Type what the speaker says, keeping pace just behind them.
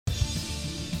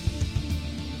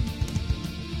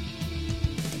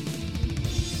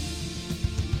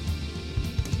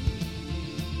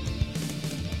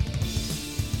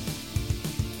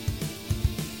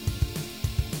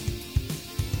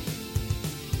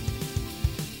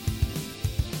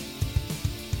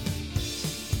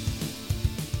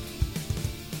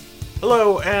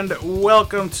Hello and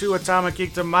welcome to Atomic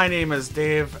Geekdom. My name is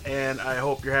Dave, and I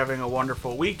hope you're having a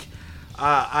wonderful week.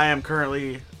 I am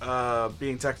currently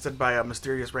being texted by a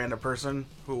mysterious random person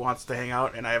who wants to hang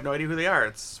out, and I have no idea who they are.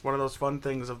 It's one of those fun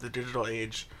things of the digital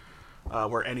age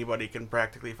where anybody can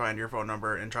practically find your phone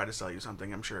number and try to sell you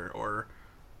something, I'm sure, or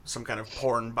some kind of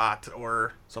porn bot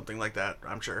or something like that,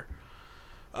 I'm sure.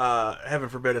 Heaven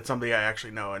forbid it's somebody I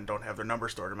actually know and don't have their number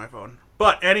stored in my phone.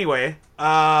 But anyway,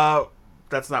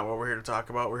 that's not what we're here to talk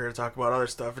about. We're here to talk about other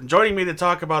stuff. And joining me to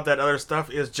talk about that other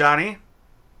stuff is Johnny.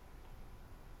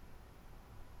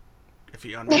 If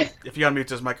he unmutes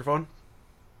his microphone.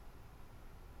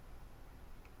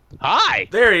 Hi.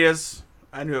 There he is.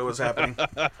 I knew it was happening.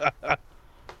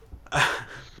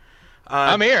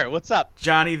 I'm here. What's up?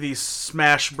 Johnny, the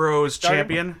Smash Bros.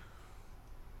 Champion.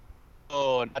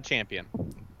 Oh, not champion,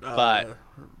 but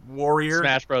Warrior.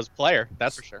 Smash Bros. Player.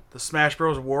 That's for sure. The Smash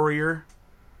Bros. Warrior.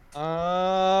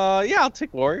 Yeah, I'll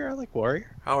take Warrior. I like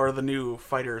Warrior. How are the new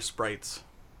fighter sprites?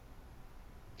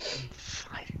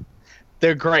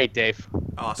 They're great, Dave.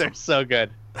 Awesome. They're so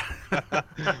good.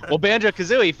 Well,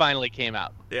 Banjo-Kazooie finally came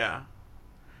out. Yeah.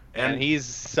 And he's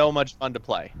so much fun to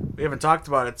play. We haven't talked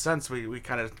about it since. We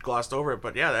kind of glossed over it,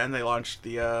 but yeah, then they launched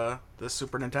the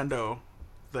Super Nintendo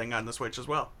thing on the Switch as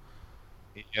well.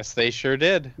 Yes, they sure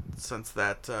did. Since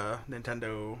that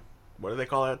Nintendo, what do they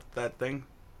call that thing?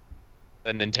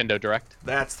 The Nintendo Direct.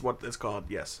 That's what it's called,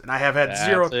 yes. And I have had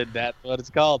That's what it's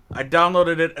called. I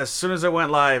downloaded it as soon as it went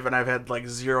live, and I've had like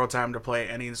zero time to play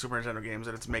any Super Nintendo games,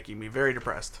 and it's making me very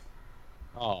depressed.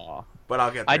 Aw. But I'll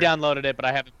get there. I downloaded it, but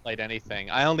I haven't played anything.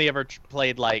 I only ever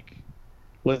played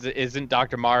isn't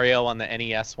Dr. Mario on the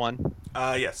NES one?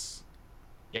 Yes.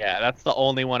 Yeah, that's the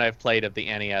only one I've played of the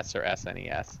NES or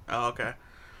SNES. Oh, okay.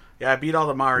 Yeah, I beat all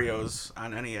the Marios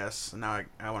on NES, and now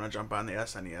I want to jump on the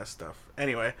SNES stuff.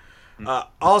 Anyway,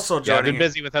 also Yeah, I've joining... been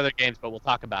busy with other games, but we'll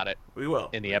talk about it We will.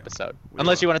 in the episode. We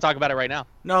Unless will. you want to talk about it right now.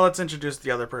 No, let's introduce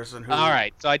the other person who... All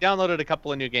right, so I downloaded a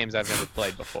couple of new games I've never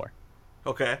played before.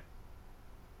 Okay.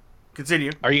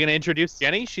 Continue. Are you going to introduce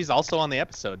Jenny? She's also on the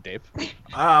episode, Dave.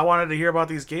 I wanted to hear about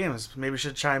these games. Maybe we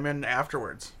should chime in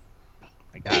afterwards.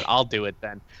 My God, I'll do it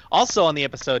then. Also on the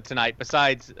episode tonight,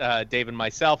 besides Dave and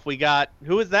myself, we got...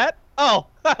 Who is that? Oh,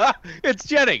 it's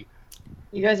Jenny.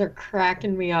 You guys are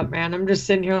cracking me up, man. I'm just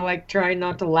sitting here like trying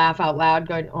not to laugh out loud,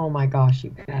 going, "Oh my gosh,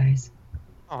 you guys!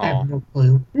 I Oh, have no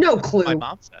clue. No my clue."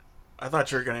 mom said. I thought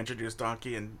you were going to introduce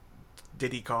Donkey and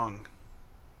Diddy Kong.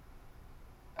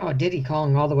 Oh, Diddy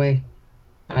Kong all the way.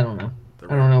 I don't know. The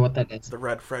I don't know what that is. The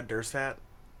red Fred Durst hat.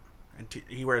 And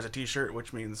he wears a t-shirt,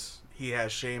 which means he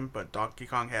has shame, but Donkey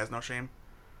Kong has no shame.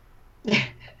 He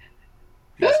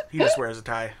just wears a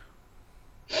tie.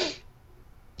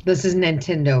 This is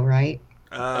Nintendo, right?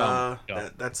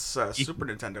 That's Super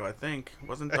Nintendo, I think.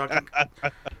 Wasn't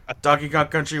Donkey Kong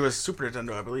Country was Super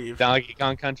Nintendo, I believe. Donkey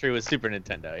Kong Country was Super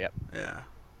Nintendo, yep. Yeah.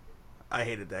 I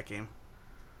hated that game.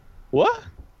 What?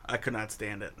 I could not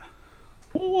stand it.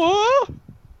 What?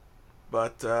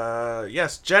 But,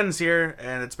 yes, Jen's here,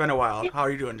 and it's been a while. How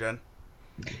are you doing, Jen?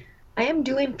 I am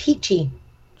doing peachy.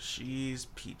 She's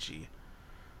peachy.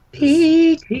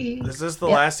 Peachy. Is this the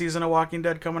Yep. last season of Walking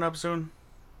Dead coming up soon?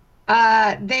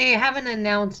 They haven't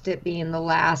announced it being the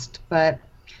last, but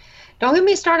don't get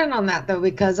me started on that though,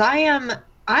 because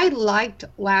I liked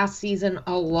last season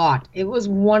a lot. It was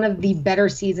one of the better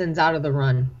seasons out of the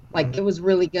run. Like, it was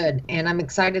really good, and I'm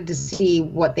excited to see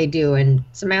what they do. And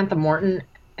Samantha Morton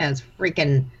as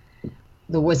freaking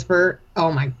the Whisper,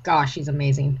 oh my gosh, she's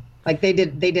amazing. Like, they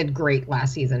did great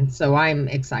last season, so I'm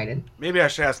excited. Maybe I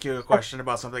should ask you a question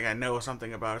about something I know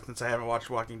something about, since I haven't watched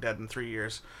Walking Dead in 3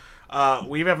 years.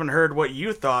 We haven't heard what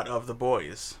you thought of The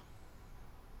Boys.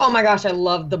 Oh my gosh, I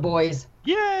love The Boys.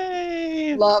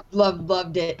 Yay!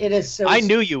 Loved it. It is so... I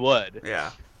knew you would.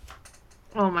 Yeah.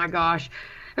 Oh my gosh.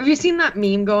 Have you seen that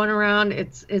meme going around?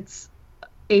 It's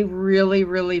a really,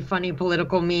 really funny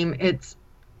political meme. It's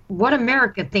what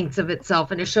America thinks of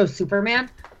itself, and it shows Superman.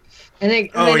 And then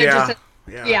it just says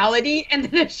reality, and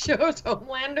then it shows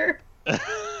Homelander.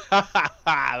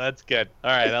 That's good.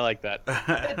 All right, I like that.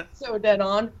 It's so dead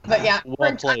on. But yeah,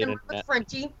 Well played, I remember Internet.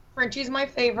 Frenchie. Frenchie's my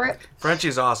favorite.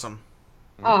 Frenchie's awesome.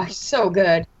 Oh, he's so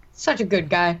good. Such a good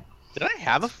guy. Did I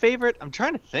have a favorite? I'm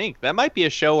trying to think. That might be a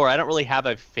show where I don't really have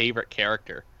a favorite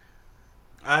character.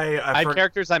 I have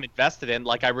characters I'm invested in.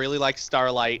 Like, I really like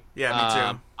Starlight. Yeah,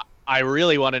 me too. I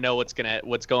really want to know what's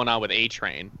going on with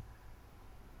A-Train.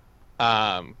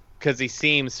 Because he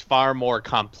seems far more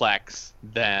complex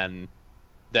than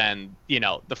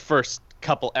the first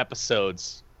couple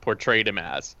episodes portrayed him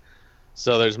as.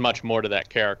 So there's much more to that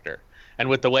character. And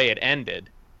with the way it ended,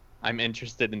 I'm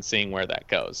interested in seeing where that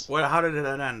goes. How did it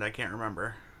end? I can't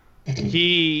remember.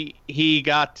 He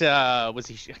got I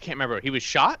can't remember. He was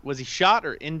shot? Was he shot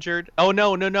or injured? Oh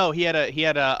no. He had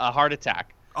a heart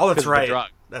attack. Oh, that's right.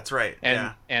 That's right.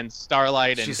 And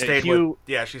Starlight and she stayed Hugh,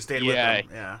 with him.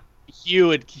 Yeah.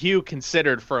 Hugh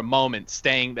considered for a moment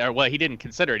staying there. Well, he didn't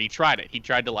consider it. He tried it. He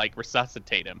tried to like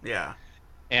resuscitate him. Yeah.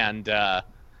 And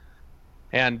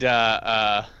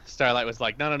Starlight was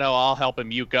like, no, I'll help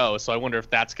him. You go. So I wonder if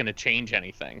that's going to change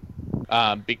anything.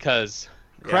 Because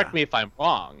correct me if I'm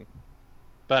wrong,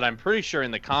 but I'm pretty sure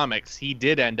in the comics he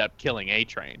did end up killing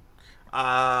A-Train.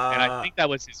 And I think that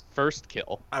was his first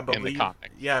kill in the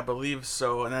comics. Yeah, I believe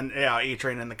so. And then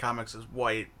A-Train in the comics is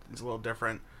white. It's a little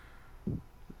different.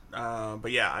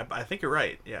 But yeah, I think you're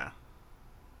right. Yeah.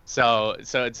 So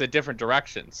it's a different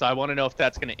direction. So I want to know if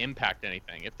that's going to impact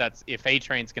anything. If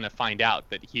A-Train's going to find out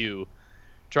that Hugh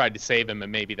tried to save him,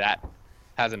 and maybe that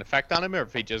has an effect on him, or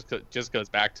if he just goes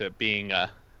back to being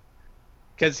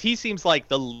because he seems like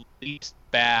the least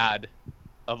bad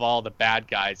of all the bad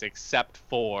guys, except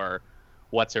for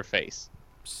what's her face,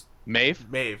 Maeve.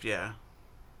 Yeah.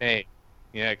 Maeve.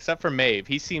 Yeah, except for Maeve,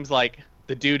 he seems like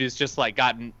the dude is just like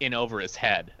gotten in over his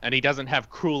head, and he doesn't have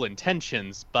cruel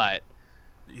intentions, but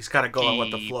he's kind of going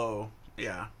with the flow.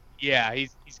 Yeah. Yeah,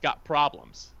 he's got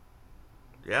problems.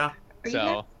 Yeah.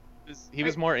 So he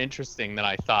was more interesting than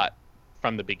I thought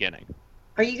from the beginning.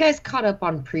 Are you guys caught up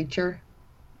on Preacher?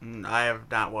 I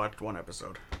have not watched one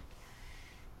episode.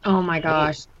 Oh my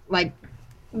gosh. Like,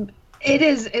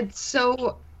 it's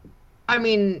so, I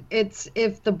mean, it's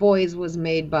if The Boys was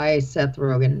made by Seth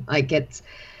Rogen. Like, I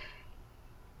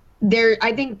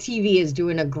think TV is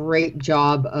doing a great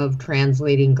job of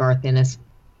translating Garth Ennis,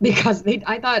 because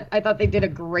I thought they did a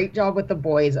great job with The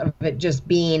Boys of it just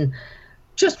being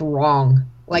just wrong.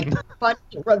 Like, but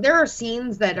there are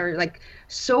scenes that are like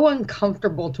so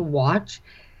uncomfortable to watch,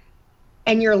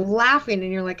 and you're laughing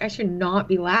and you're like, I should not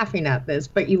be laughing at this,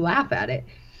 but you laugh at it.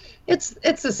 It's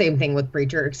the same thing with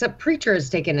Preacher, except Preacher has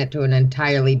taken it to an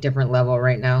entirely different level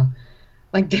right now.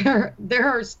 Like, there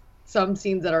are some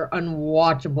scenes that are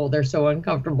unwatchable. They're so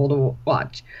uncomfortable to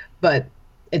watch, but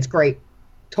it's great.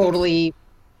 Totally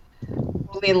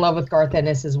in love with Garth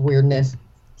Ennis' weirdness.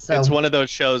 So it's one of those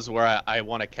shows where I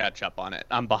want to catch up on it.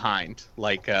 I'm behind.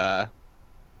 Like, I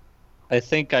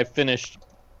think I finished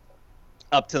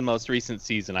up to the most recent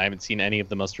season. I haven't seen any of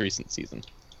the most recent season.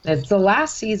 It's the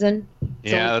last season.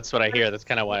 Yeah, that's what I hear. That's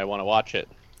kind of why I want to watch it.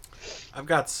 I've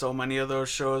got so many of those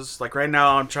shows. Like, right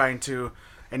now I'm trying to,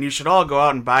 and you should all go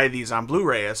out and buy these on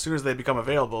Blu-ray as soon as they become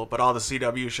available, but all the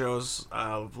CW shows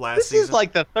of last season. This is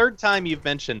like the third time you've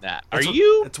mentioned that.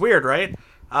 It's weird, right?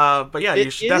 But yeah,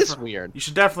 it is weird. You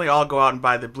should definitely all go out and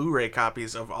buy the Blu-ray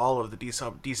copies of all of the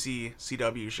DC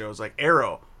CW shows, like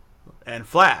Arrow and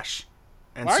Flash.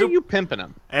 And why are you pimping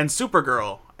them? And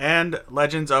Supergirl and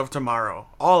Legends of Tomorrow,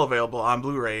 all available on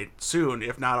Blu-ray soon,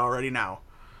 if not already now.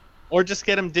 Or just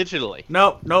get them digitally.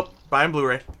 Nope. Buy them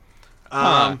Blu-ray.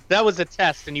 That was a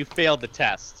test, and you failed the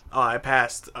test. Oh, I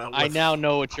passed. I now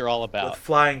know what you're all about. With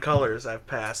flying colors, I've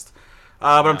passed.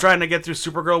 But I'm trying to get through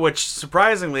Supergirl, which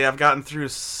surprisingly I've gotten through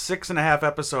 6.5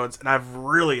 episodes, and I've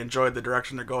really enjoyed the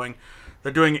direction they're going.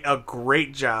 They're doing a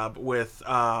great job with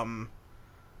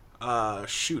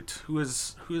who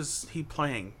is he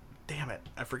playing? Damn it,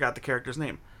 I forgot the character's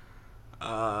name.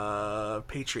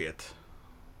 Patriot.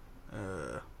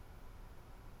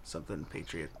 Something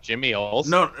Patriot. Jimmy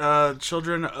Olsen? No,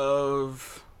 Children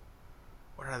of...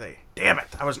 What are they? Damn it,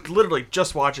 I was literally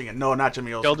just watching it. No, not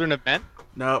Jimmy Olsen. Children of Men?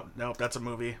 Nope, that's a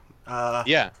movie.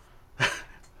 Yeah.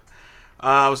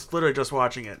 I was literally just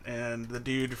watching it, and the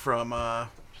dude from...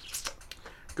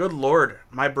 Good Lord,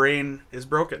 my brain is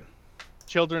broken.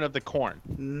 Children of the Corn.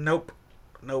 Nope.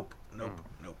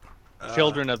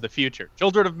 Children of the Future.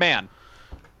 Children of Man.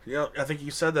 Yeah, I think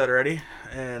you said that already.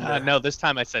 And no, this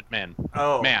time I said men.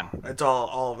 Oh, man. It's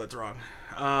all of it's wrong.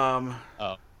 Oh.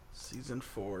 Season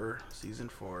 4.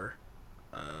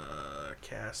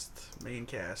 Main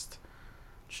cast.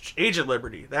 Agent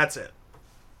Liberty. That's it.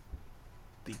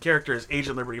 The character is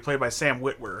Agent Liberty, played by Sam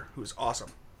Witwer, who's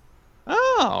awesome.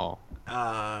 Oh.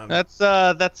 That's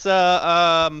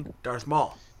Darth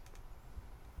Maul.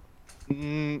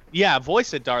 Yeah,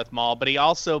 voice of Darth Maul, but he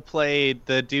also played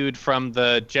the dude from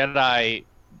the Jedi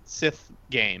Sith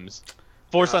games,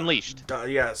 Force Unleashed.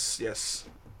 Yes.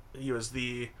 He was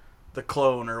the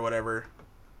clone or whatever.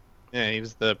 Yeah, he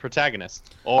was the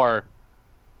protagonist, or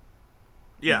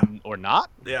not.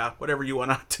 Yeah, whatever you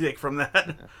want to take from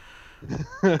that.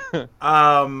 And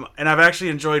I've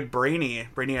actually enjoyed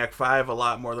Brainiac 5 a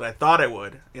lot more than I thought I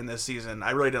would in this season.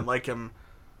 I really didn't like him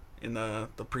in the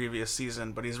previous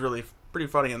season, but he's really pretty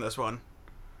funny in this one.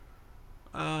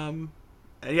 And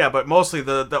yeah, but mostly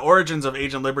the Origins of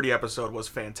Agent Liberty episode was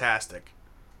fantastic.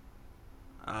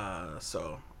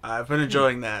 So I've been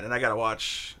enjoying that, and I gotta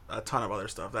watch a ton of other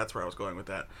stuff. That's where I was going with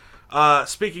that.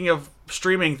 Speaking of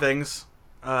streaming things,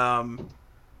 so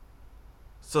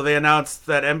they announced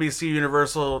that NBC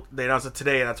Universal, they announced it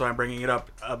today, and that's why I'm bringing it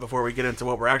up before we get into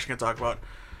what we're actually going to talk about.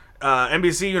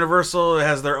 NBC Universal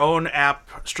has their own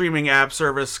streaming app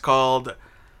service called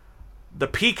the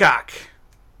Peacock.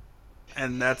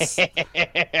 And that's and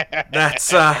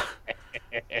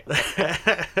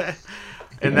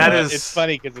that is... It's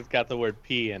funny because it's got the word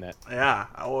P in it. Yeah.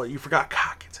 Oh, you forgot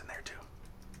cock. It's in there, too.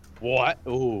 What?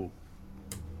 Ooh.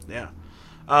 Yeah.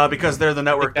 Because they're the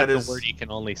network that is... a word you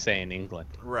can only say in England.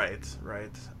 Right.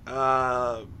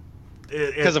 Because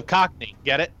of Cockney.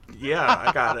 Get it? Yeah,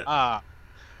 I got it.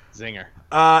 Zinger.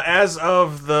 As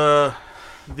of the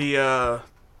what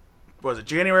was it,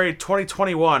 January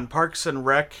 2021, Parks and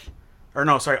Rec...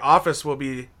 Office will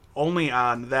be only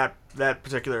on that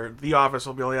particular... The Office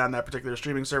will be only on that particular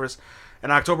streaming service.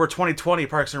 In October 2020,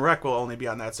 Parks and Rec will only be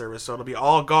on that service. So it'll be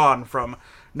all gone from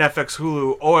Netflix,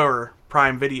 Hulu, or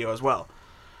Prime Video as well.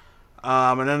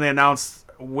 And then they announced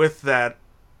with that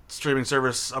streaming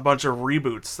service a bunch of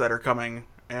reboots that are coming,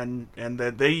 and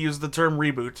that they use the term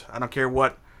reboot. I don't care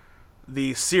what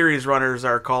the series runners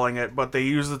are calling it, but they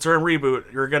use the term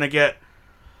reboot. You're gonna get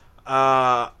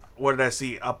what did I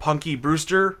see? A Punky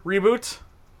Brewster reboot.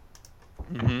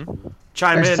 Mm-hmm.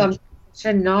 Chime in. Some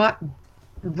should not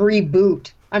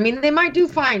reboot. I mean, they might do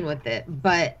fine with it,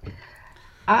 but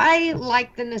I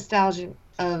like the nostalgia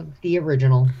of the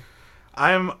original.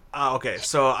 I'm okay,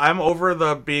 so I'm over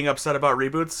the being upset about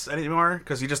reboots anymore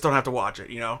because you just don't have to watch it,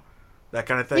 that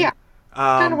kind of thing. Yeah,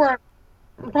 kind of where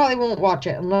I probably won't watch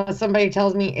it unless somebody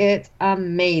tells me it's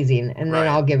amazing, and then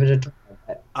I'll give it a try.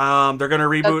 They're gonna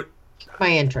reboot my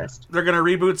interest. They're gonna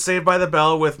reboot Saved by the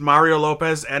Bell with Mario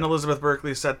Lopez and Elizabeth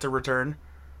Berkley set to return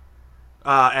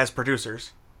as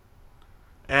producers,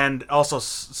 and also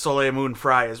Soleil Moon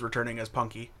Frye is returning as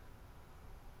Punky.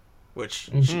 Which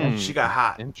she got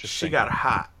hot. Interesting. She got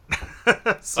hot.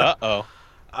 So,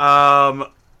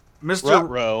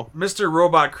 Mr.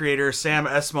 Robot creator Sam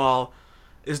Esmail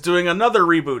is doing another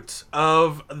reboot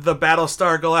of the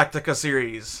Battlestar Galactica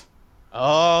series.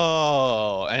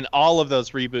 Oh, and all of those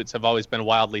reboots have always been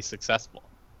wildly successful.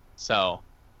 So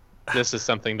this is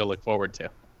something to look forward to.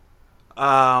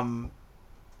 And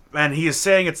he is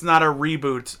saying it's not a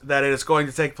reboot, that it is going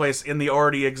to take place in the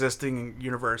already existing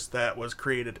universe that was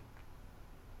created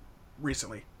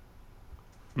recently.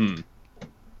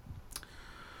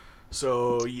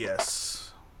 So,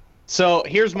 yes. So,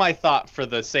 here's my thought for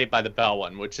the Saved by the Bell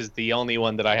one, which is the only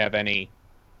one that I have any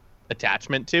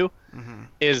attachment to,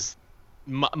 is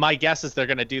my guess is they're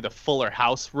going to do the Fuller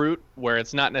House route, where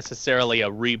it's not necessarily a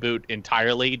reboot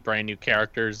entirely, brand new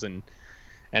characters and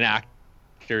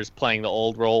actors playing the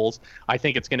old roles. I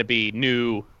think it's going to be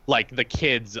new, like the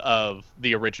kids of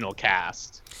the original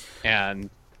cast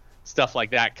and stuff like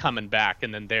that coming back,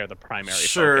 and then they're the primary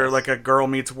focus. Like a Girl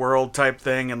Meets World type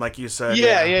thing, and like you said,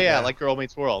 yeah, like Girl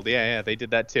Meets World. Yeah, they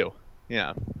did that too.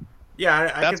 Yeah,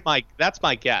 that's my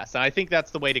guess, and I think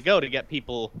that's the way to go to get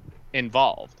people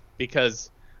involved,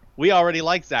 because we already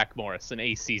like Zach Morris and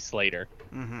AC Slater.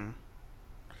 And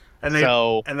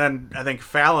then I think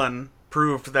Fallon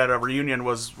proved that a reunion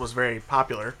was very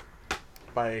popular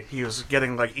by he was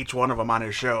getting like each one of them on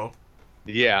his show.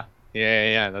 Yeah,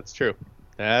 that's true.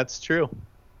 That's true.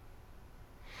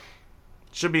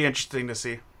 Should be interesting to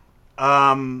see.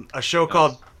 A show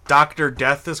called Dr.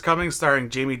 Death is coming, starring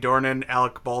Jamie Dornan,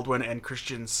 Alec Baldwin, and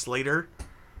Christian Slater.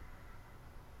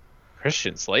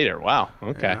 Christian Slater, wow.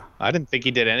 Okay. Yeah. I didn't think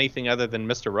he did anything other than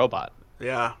Mr. Robot.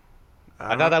 Yeah.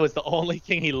 I thought that was the only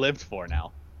thing he lived for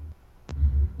now.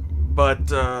 But,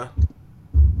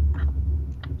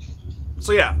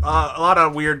 so yeah, a lot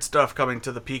of weird stuff coming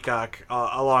to the Peacock,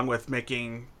 along with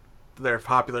making their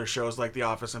popular shows like The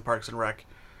Office and Parks and Rec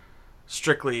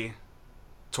strictly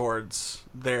towards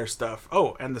their stuff.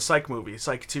 Oh, and the Psych movie,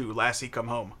 Psych 2, Lassie Come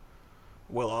Home,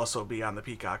 will also be on the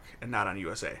Peacock and not on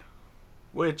USA.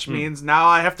 Which means now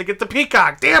I have to get the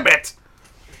Peacock. Damn it!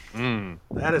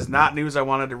 That is not news I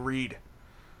wanted to read.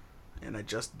 And I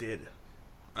just did.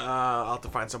 I'll have to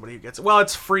find somebody who gets it. Well,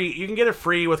 it's free. You can get it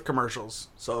free with commercials.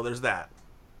 So there's that.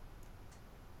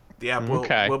 The app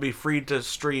will be free to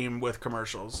stream with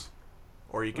commercials.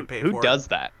 Or you can pay for it. Who does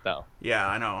that, though? Yeah,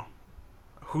 I know.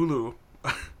 Hulu.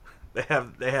 They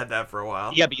had that for a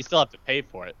while. Yeah, but you still have to pay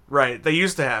for it. Right. They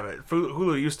used to have it.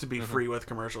 Hulu used to be free with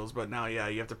commercials, but now, yeah,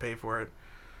 you have to pay for it.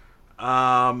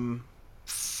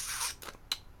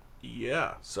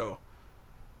 Yeah, so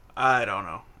I don't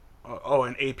know. Oh,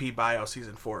 and AP Bio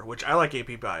season 4, which I like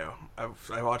AP Bio.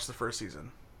 I watched the first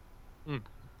season.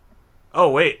 Oh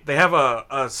wait, they have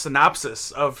a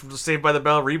synopsis of Saved by the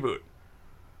Bell reboot.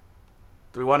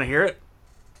 Do we want to hear it?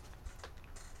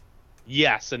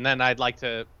 Yes, and then I'd like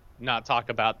to not talk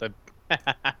about the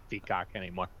Peacock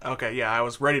anymore. Okay, yeah, I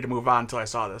was ready to move on until I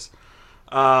saw this.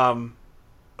 Wow.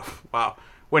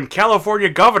 When California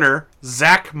Governor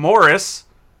Zach Morris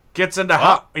gets into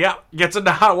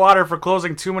hot water for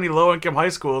closing too many low-income high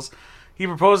schools, he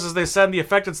proposes they send the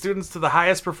affected students to the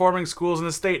highest performing schools in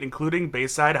the state, including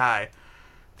Bayside High.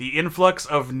 The influx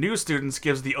of new students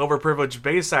gives the overprivileged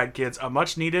Bayside kids a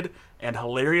much-needed and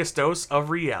hilarious dose of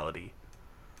reality.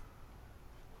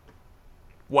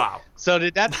 Wow. So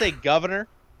did that say governor?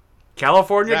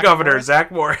 California Governor Zach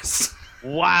Morris.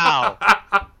 Wow.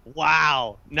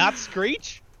 Wow. Not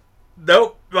Screech?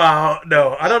 Nope. No.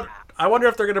 I wonder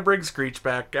if they're going to bring Screech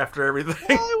back after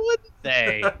everything. Why wouldn't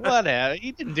they? Whatever.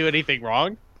 He didn't do anything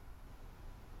wrong.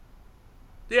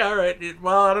 Yeah, all right.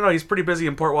 Well, I don't know. He's pretty busy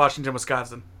in Port Washington,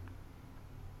 Wisconsin.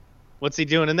 What's he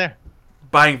doing in there?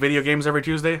 Buying video games every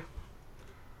Tuesday.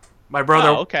 My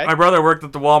brother worked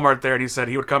at the Walmart there, and he said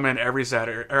he would come in every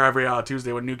Saturday or every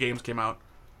Tuesday when new games came out.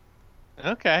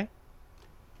 Okay.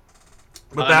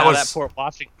 But that Port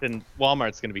Washington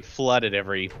Walmart's going to be flooded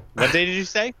every... What day did you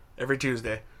say? Every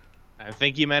Tuesday. I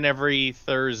think you meant every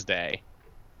Thursday.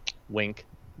 Wink.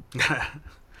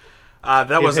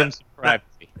 That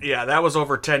was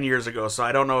over 10 years ago, so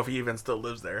I don't know if he even still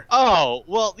lives there. Oh,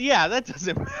 well, yeah, that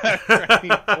doesn't matter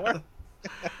anymore.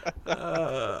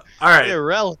 All right.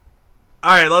 Irrelevant.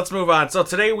 All right, let's move on. So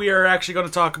today we are actually going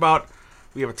to talk about...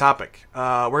 We have a topic.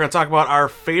 We're going to talk about our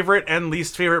favorite and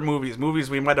least favorite movies. Movies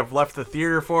we might have left the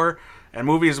theater for, and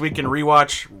movies we can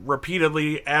rewatch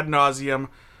repeatedly, ad nauseum,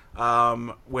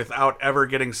 without ever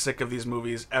getting sick of these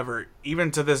movies, ever. Even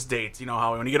to this date. You know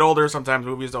how when you get older, sometimes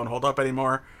movies don't hold up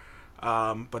anymore.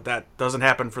 But that doesn't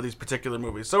happen for these particular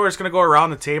movies. So we're just going to go around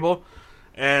the table,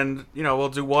 and, we'll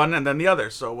do one and then the other.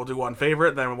 So we'll do one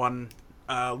favorite, then one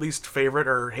least favorite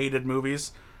or hated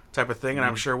movies type of thing, and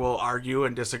I'm sure we'll argue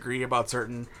and disagree about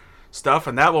certain stuff,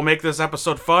 and that will make this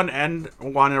episode fun and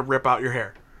want to rip out your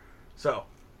hair. So,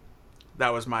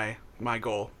 that was my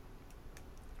goal.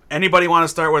 Anybody want to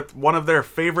start with one of their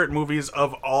favorite movies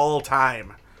of all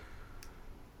time?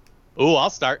 Ooh, I'll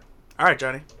start. All right,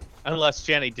 Johnny. Unless,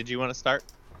 Jenny, did you want to start?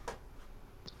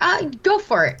 Go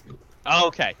for it. Oh,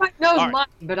 okay. I know mine,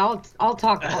 but I'll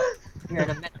talk here in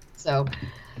a minute. So,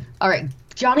 all right,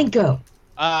 Johnny, go.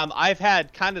 I've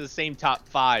had kind of the same top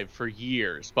 5 for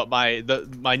years, but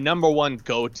my number one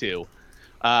go-to,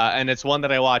 and it's one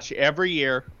that I watch every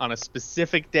year on a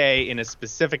specific day in a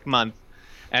specific month,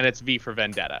 and it's V for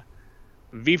Vendetta.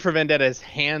 V for Vendetta is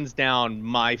hands down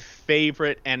my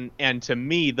favorite and to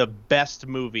me the best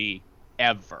movie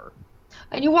ever.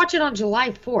 And you watch it on July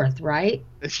 4th, right?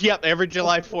 Yep, every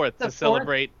July 4th to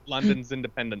celebrate London's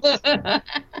independence.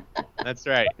 That's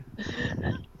right.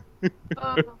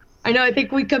 I know. I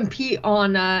think we compete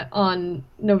on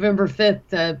November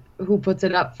 5th. Who puts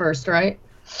it up first, right?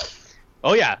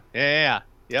 Oh yeah.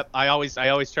 Yep. I always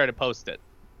try to post it.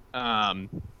 But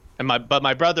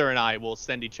my brother and I will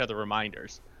send each other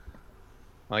reminders.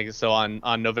 Like so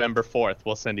on November 4th,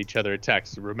 we'll send each other a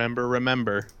text.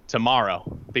 Remember tomorrow,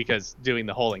 because doing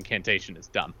the whole incantation is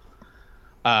dumb.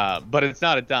 But it's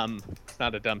not a dumb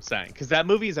saying, because that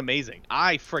movie is amazing.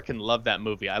 I freaking love that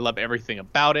movie. I love everything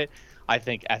about it. I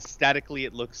think aesthetically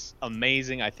it looks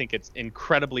amazing. I think it's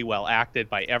incredibly well acted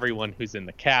by everyone who's in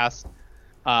the cast.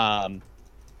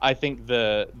 I think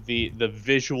the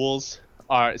visuals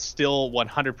are still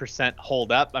 100%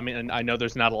 hold up. I mean, I know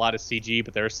there's not a lot of CG,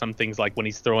 but there are some things like when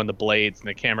he's throwing the blades and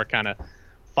the camera kind of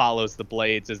follows the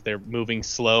blades as they're moving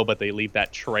slow, but they leave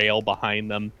that trail behind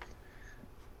them.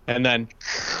 And then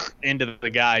into the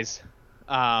guys.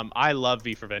 I love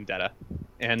V for Vendetta.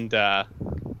 And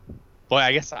boy,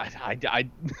 I guess I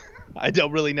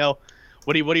don't really know.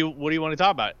 What do you want to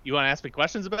talk about? You want to ask me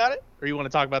questions about it, or you want to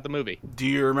talk about the movie? Do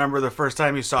you remember the first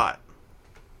time you saw it?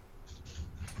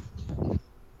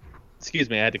 Excuse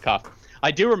me, I had to cough. I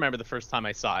do remember the first time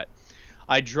I saw it.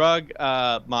 I drug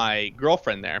my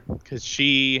girlfriend there because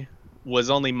she was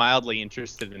only mildly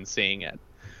interested in seeing it.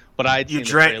 But I you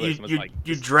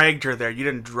dragged her there. You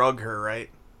didn't drug her, right?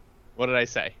 What did I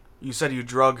say? You said you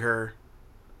drug her.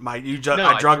 Like you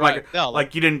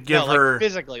didn't give her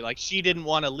physically, like she didn't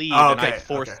want to leave, and I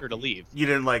forced her to leave. You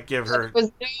didn't give her. It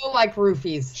was no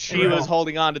roofies. She was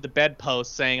holding on to the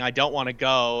bedpost, saying, "I don't want to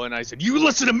go," and I said, "You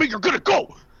listen to me, you're gonna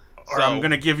go." Or I'm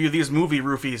gonna give you these movie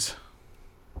roofies.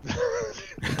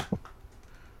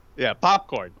 Yeah,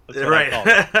 popcorn. That's what I call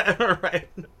it. Right.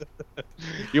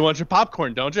 You want your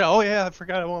popcorn, don't you? Oh yeah, I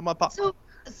forgot I want my popcorn.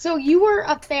 So you were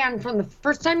a fan from the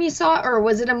first time you saw it, or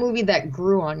was it a movie that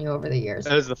grew on you over the years?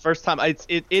 It was the first time.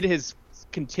 It has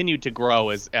continued to grow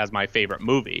as my favorite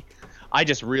movie. I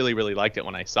just really, really liked it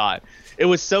when I saw it. It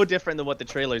was so different than what the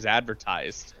trailers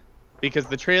advertised, because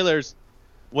the trailers,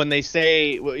 when they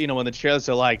say, when the trailers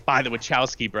are like, by the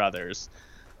Wachowski brothers,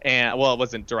 and well, it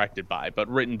wasn't directed by, but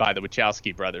written by the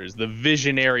Wachowski brothers, the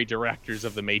visionary directors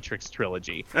of the Matrix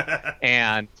trilogy,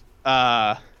 and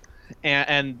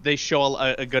they show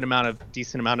a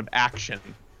decent amount of action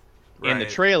in the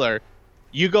trailer.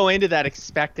 You go into that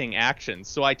expecting action,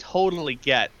 so I totally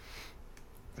get.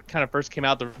 It kind of first came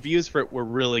out, the reviews for it were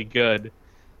really good,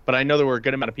 but I know there were a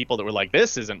good amount of people that were like,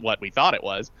 this isn't what we thought it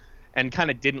was, and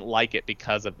kind of didn't like it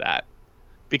because of that,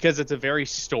 because it's a very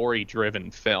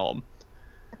story-driven film,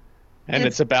 and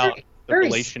it's about the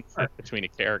relationship between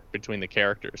the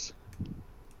characters.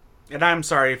 And I'm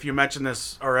sorry if you mentioned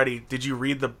this already. Did you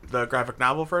read the graphic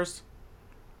novel first?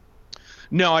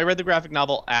 No, I read the graphic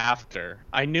novel after.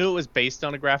 I knew it was based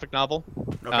on a graphic novel,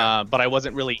 but I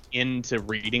wasn't really into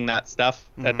reading that stuff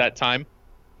at that time.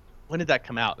 When did that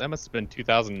come out? That must have been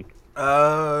 2000. Mid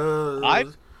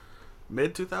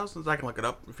 2000s. I can look it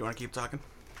up if you want to keep talking.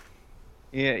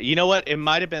 Yeah, you know what? It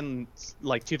might have been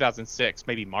like 2006,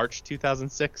 maybe March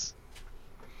 2006.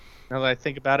 Now that I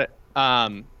think about it.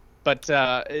 But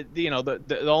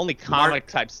the only comic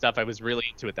type stuff I was really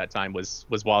into at that time was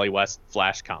Wally West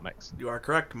Flash comics. You are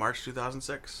correct. March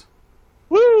 2006.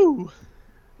 Woo!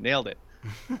 Nailed it.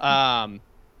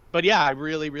 But yeah, I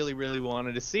really, really, really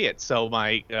wanted to see it. So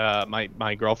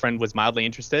my girlfriend was mildly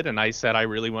interested, and I said I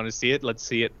really want to see it. Let's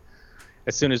see it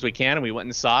as soon as we can. And we went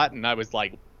and saw it, and I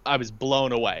was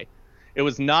blown away. It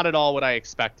was not at all what I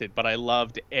expected, but I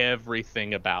loved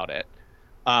everything about it.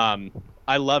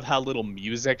 I love how little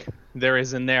music there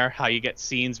is in there, how you get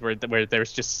scenes where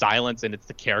there's just silence and it's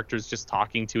the characters just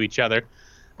talking to each other.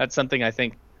 That's something I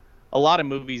think a lot of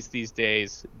movies these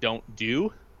days don't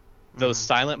do, those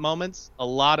silent moments. A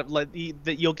lot of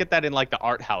you'll get that in like the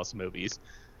art house movies,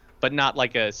 but not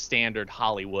like a standard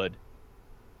Hollywood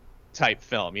type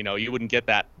film. You wouldn't get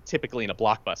that typically in a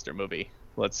blockbuster movie,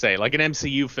 let's say, like an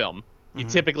MCU film. You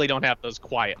typically don't have those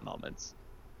quiet moments.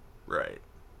 Right.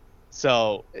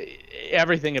 So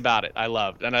everything about it I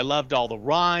loved, and I loved all the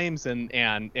rhymes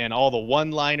and all the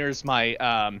one-liners.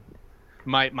 My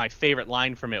favorite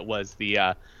line from it was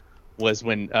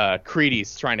when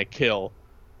Creedy's trying to kill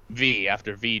V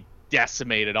after V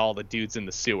decimated all the dudes in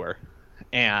the sewer,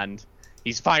 and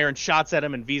he's firing shots at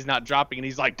him, and V's not dropping, and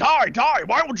he's like, die,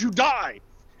 why would you die?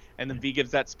 And then V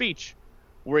gives that speech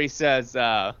where he says,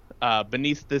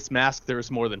 beneath this mask there is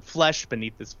more than flesh.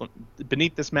 Beneath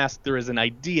this mask there is an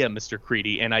idea, Mr.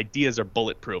 Creedy, and ideas are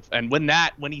bulletproof. And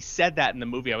when he said that in the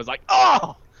movie, I was like,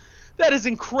 oh, that is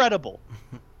incredible.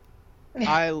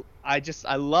 I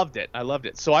loved it. I loved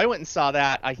it. So I went and saw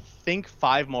that, I think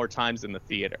 5 more times in the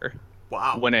theater.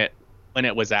 Wow. When it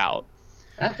was out.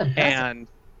 That's impressive. And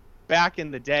back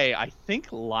in the day, I think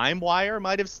LimeWire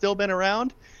might have still been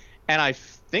around, and I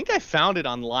think I found it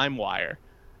on LimeWire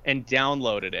and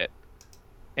downloaded it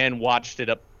and watched it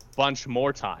a bunch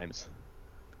more times,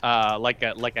 like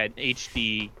an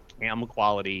HD cam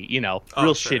quality, real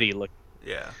shitty look.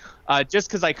 Yeah. Just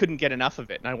because I couldn't get enough of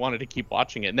it and I wanted to keep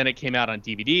watching it. And then it came out on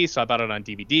DVD, so I bought it on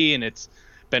DVD, and it's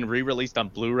been re-released on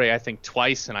Blu-ray I think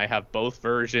twice, and I have both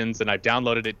versions, and I've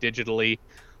downloaded it digitally.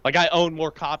 Like, I own more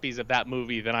copies of that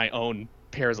movie than I own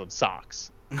pairs of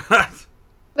socks.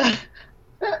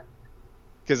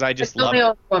 Because I just love it. I only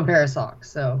own one pair of socks,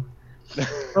 so I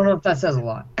don't know if that says a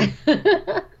lot.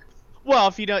 Well,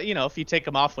 if you don't, if you take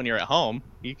them off when you're at home,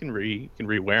 you can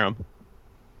re-wear them.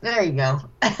 There you go.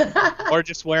 Or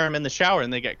just wear them in the shower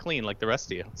and they get clean like the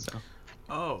rest of you. So.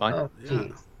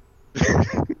 Jeez.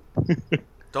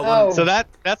 So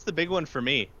that's the big one for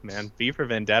me, man. V for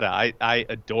Vendetta. I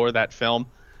adore that film.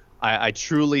 I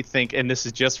truly think, and this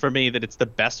is just for me, that it's the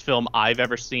best film I've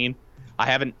ever seen. I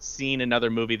haven't seen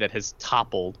another movie that has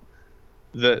toppled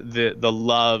the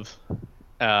love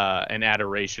and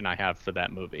adoration I have for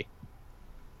that movie.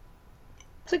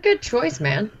 It's a good choice,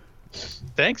 man.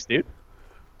 Thanks, dude.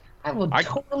 I will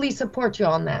totally support you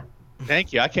on that.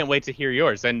 Thank you. I can't wait to hear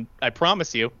yours, and I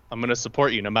promise you, I'm going to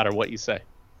support you no matter what you say.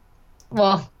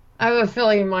 Well, I have a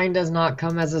feeling mine does not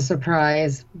come as a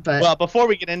surprise, but... Well, before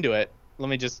we get into it, let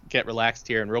me just get relaxed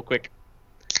here and real quick.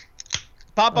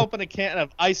 Pop open a can of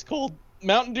ice-cold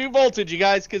Mountain Dew Voltage, you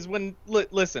guys, because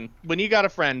listen, when you got a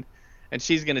friend and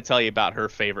she's going to tell you about her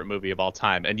favorite movie of all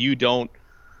time, and you don't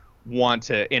want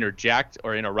to interject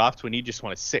or interrupt, when you just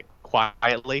want to sit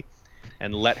quietly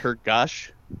and let her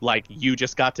gush like you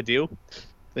just got to do,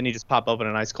 then you just pop open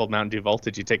an ice cold Mountain Dew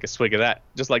Voltage. You take a swig of that,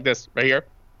 just like this right here.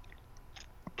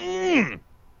 And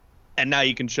now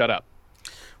you can shut up.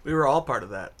 We were all part of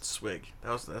that swig.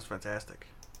 That's fantastic.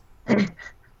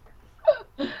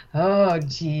 Oh,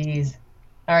 jeez.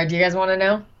 All right, do you guys want to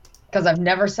know? Because I've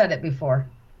never said it before.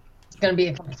 It's going to be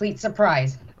a complete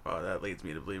surprise. Oh, that leads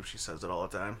me to believe she says it all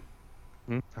the time.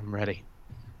 I'm ready.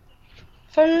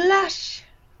 Flash.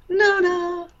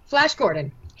 No. Flash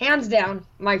Gordon. Hands down,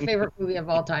 my favorite movie of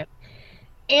all time.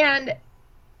 And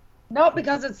not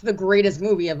because it's the greatest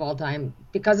movie of all time,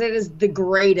 because it is the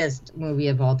greatest movie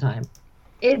of all time.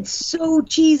 It's so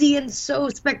cheesy and so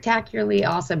spectacularly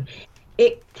awesome.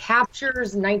 It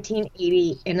captures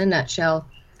 1980 in a nutshell.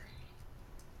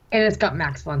 And it's got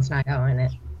Max von Sydow in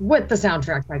it, with the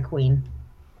soundtrack by Queen.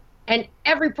 And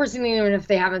every person, even if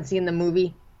they haven't seen the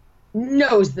movie,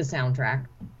 knows the soundtrack.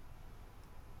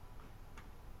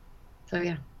 So,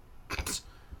 yeah.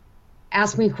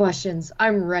 Ask me questions.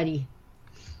 I'm ready.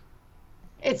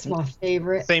 It's my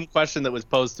favorite. Same question that was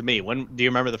posed to me. When do you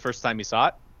remember the first time you saw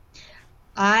it?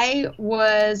 I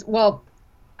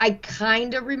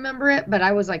kind of remember it, but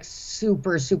I was like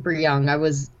super, super young. I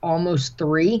was almost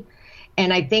 3.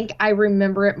 And I think I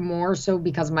remember it more so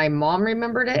because my mom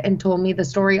remembered it and told me the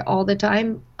story all the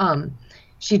time.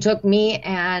 She took me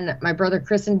and my brother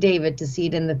Chris and David to see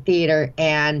it in the theater,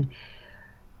 and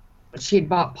she had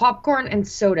bought popcorn and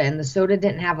soda, and the soda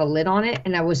didn't have a lid on it.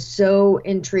 And I was so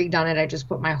intrigued on it, I just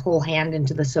put my whole hand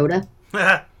into the soda.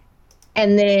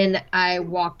 And then I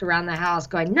walked around the house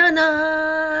going,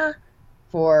 "Nana,"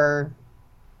 for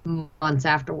months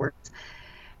afterwards.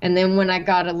 And then when I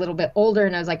got a little bit older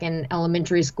and I was like in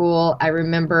elementary school, I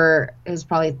remember it was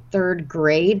probably 3rd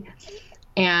grade,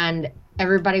 and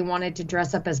everybody wanted to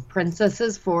dress up as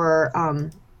princesses for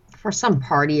some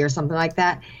party or something like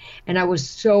that. And I was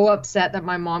so upset that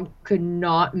my mom could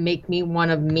not make me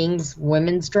one of Ming's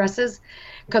women's dresses,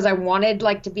 because I wanted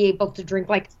like to be able to drink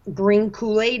like green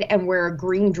Kool-Aid and wear a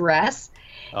green dress.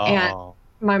 Oh. And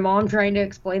my mom trying to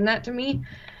explain that to me,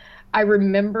 I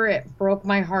remember it broke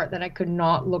my heart that I could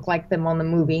not look like them on the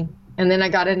movie. And then I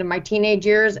got into my teenage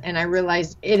years and I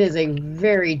realized it is a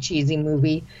very cheesy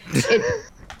movie. It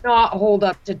does not hold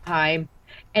up to time.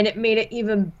 And it made it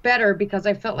even better because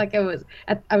I felt like I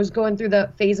was going through the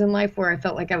phase in life where I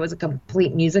felt like I was a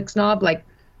complete music snob. Like,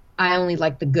 I only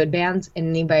like the good bands, and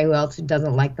anybody else who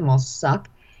doesn't like them all suck.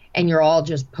 And you're all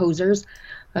just posers.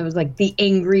 I was like the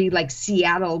angry, like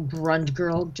Seattle grunge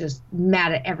girl, just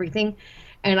mad at everything.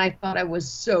 And I thought I was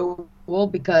so cool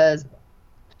because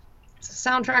it's a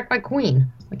soundtrack by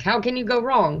Queen. Like, how can you go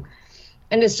wrong?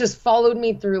 And it's just followed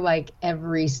me through like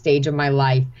every stage of my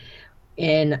life.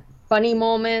 In funny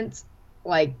moments,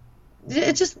 like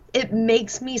it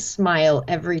makes me smile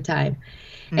every time.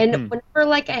 And whenever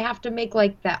like I have to make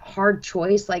like that hard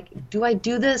choice, like, do I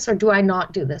do this or do I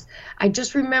not do this? I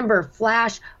just remember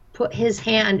Flash put his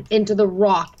hand into the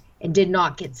rock and did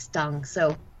not get stung.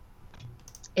 So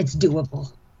it's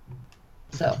doable.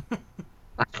 So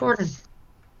Flash Gordon.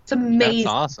 It's amazing. That's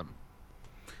awesome.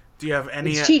 Do you have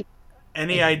It's cheap.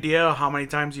 any idea how many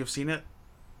times you've seen it?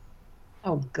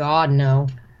 Oh God, no.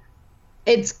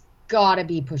 It's gotta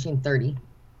be pushing 30.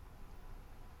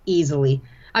 Easily.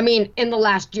 I mean, in the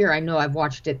last year, I know I've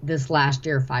watched it this last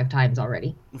year 5 times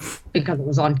already because it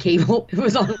was on cable. It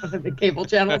was on one of the cable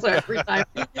channels every time.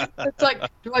 It's like,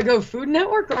 do I go Food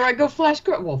Network or I go Flash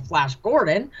Gordon? Well, Flash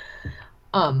Gordon.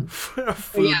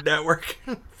 Food Network.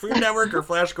 Food Network or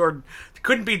Flash Gordon.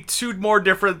 Couldn't be 2 more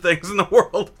different things in the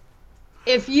world.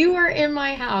 If you are in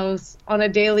my house on a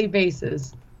daily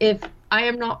basis, if I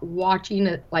am not watching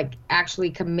it, like actually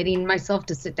committing myself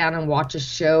to sit down and watch a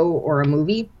show or a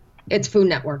movie, it's Food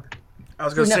Network. I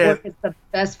was going Food to say Network is the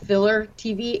best filler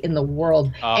TV in the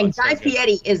world. Oh, and it's so Guy good.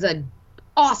 Fieri is an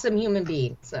awesome human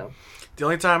being. So the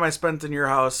only time I spent in your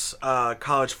house,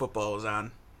 college football was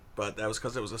on, but that was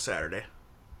because it was a Saturday.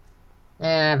 I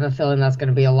have a feeling that's going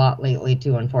to be a lot lately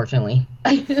too, unfortunately.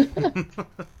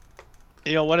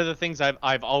 You know, one of the things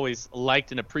I've always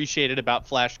liked and appreciated about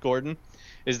Flash Gordon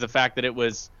is the fact that it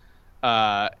was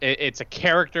it's a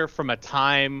character from a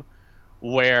time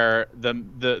where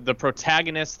the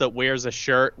protagonist that wears a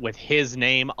shirt with his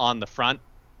name on the front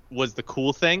was the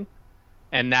cool thing,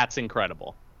 and that's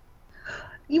incredible.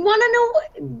 You want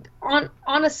to know,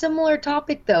 on a similar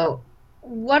topic though,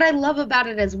 what I love about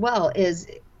it as well is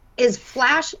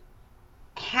Flash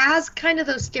has kind of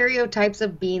those stereotypes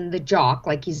of being the jock,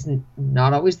 like he's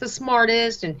not always the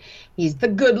smartest and he's the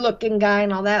good looking guy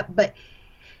and all that, but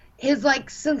his like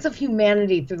sense of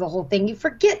humanity through the whole thing, you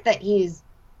forget that he's,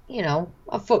 you know,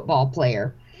 a football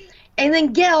player. And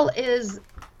then Gale is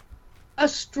a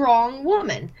strong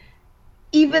woman,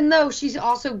 even though she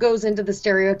also goes into the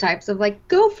stereotypes of like,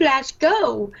 go Flash,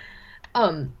 go.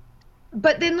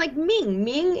 But then like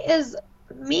Ming,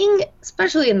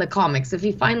 especially in the comics, if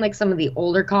you find like some of the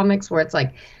older comics where it's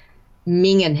like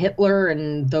Ming and Hitler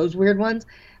and those weird ones,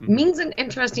 Ming's an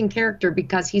interesting character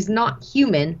because he's not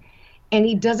human and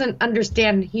he doesn't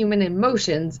understand human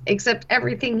emotions, except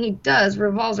everything he does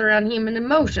revolves around human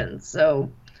emotions. So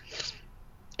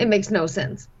it makes no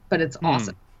sense, but it's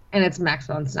awesome. And it's Max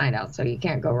von Sydow, so you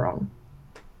can't go wrong.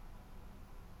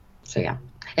 So yeah.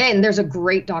 And there's a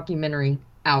great documentary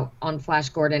out on Flash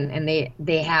Gordon, and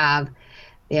they have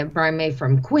Brian May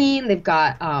from Queen. They've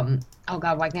got oh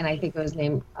god, why can't I think of his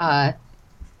name?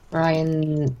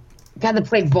 Brian, guy that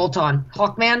played Volton,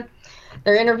 Hawkman.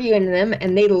 They're interviewing them,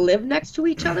 and they live next to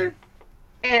each other,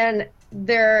 and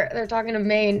they're talking to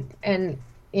May, and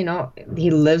you know, he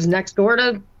lives next door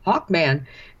to Hawkman,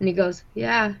 and he goes,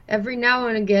 yeah, every now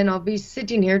and again I'll be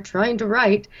sitting here trying to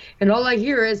write, and all I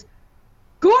hear is,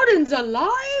 Gordon's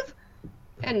alive,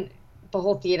 and the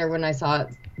whole theater when I saw it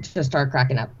just started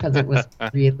cracking up because it was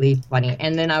really funny.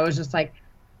 And then I was just like,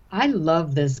 I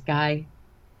love this guy.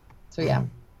 So yeah,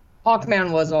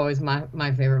 Hawkman was always my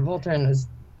favorite. Voltron is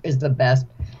the best.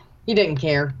 He didn't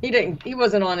care. He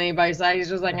wasn't on anybody's side. He's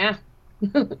just like, ah.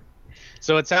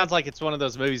 So it sounds like it's one of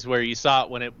those movies where you saw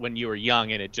it when you were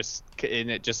young, and it just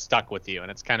stuck with you, and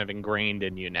it's kind of ingrained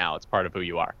in you now. It's part of who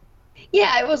you are.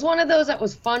 Yeah, it was one of those that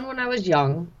was fun when I was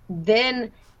young.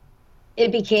 Then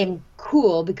it became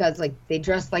cool because like they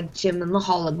dressed like Jim and the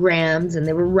Holograms, and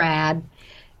they were rad.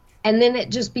 And then it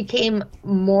just became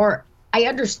more, I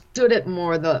understood it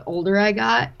more the older I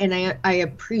got, and I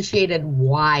appreciated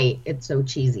why it's so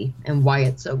cheesy and why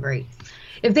it's so great.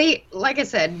 If they, like I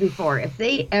said before, if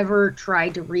they ever try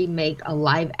to remake a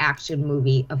live action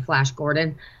movie of Flash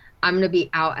Gordon, I'm going to be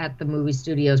out at the movie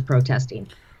studios protesting.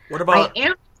 What about... I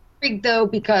am intrigued, though,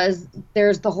 because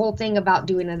there's the whole thing about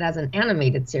doing it as an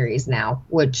animated series now,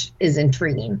 which is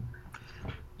intriguing.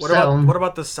 What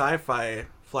about the sci-fi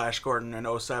Flash Gordon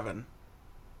in 07?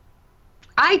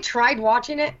 I tried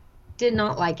watching it, did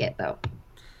not like it, though.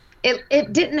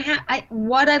 It didn't have...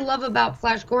 what I love about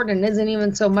Flash Gordon isn't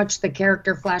even so much the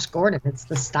character Flash Gordon, it's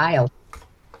the style.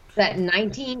 That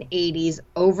 1980s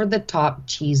over-the-top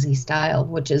cheesy style,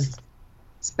 which is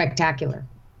spectacular.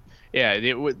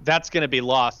 Yeah, that's going to be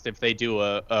lost if they do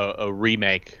a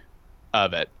remake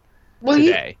of it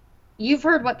today. You've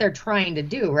heard what they're trying to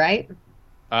do, right?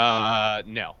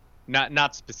 No,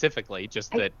 not specifically.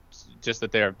 Just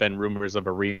that there have been rumors of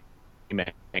a remake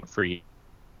for years.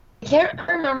 I can't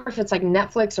remember if it's like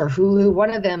Netflix or Hulu. One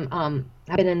of them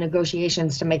have been in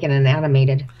negotiations to make it an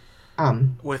animated.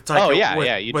 With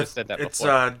Taika, you just said that it's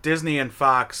before. It's Disney and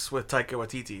Fox with Taika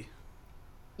Waititi.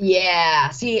 Yeah,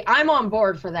 see, I'm on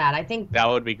board for that. I think that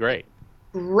would be great.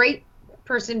 Great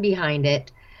person behind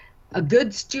it, a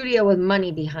good studio with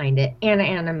money behind it, and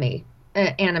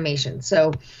animation.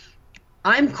 So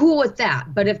I'm cool with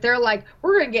that. But if they're like,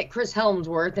 we're going to get Chris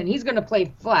Helmsworth, and he's going to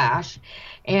play Flash,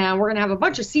 and we're going to have a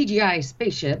bunch of CGI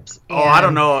spaceships. I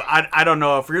don't know. I don't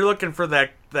know. If you're looking for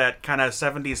that kind of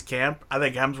 70s camp, I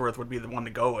think Hemsworth would be the one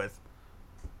to go with.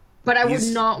 But I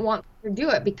would not want to do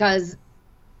it because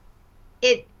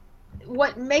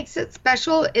what makes it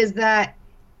special is that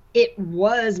it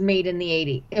was made in the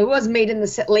 80s. It was made in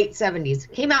the late 70s.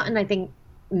 It came out in, I think,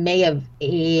 May of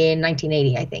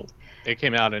 1980, I think. It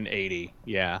came out in 80,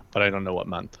 yeah, but I don't know what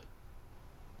month.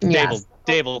 Yes.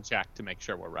 Dave will check to make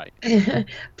sure we're right.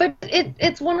 But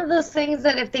it's one of those things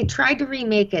that if they try to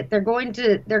remake it, they're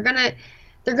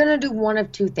gonna do one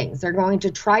of two things. They're going to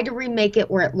try to remake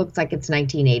it where it looks like it's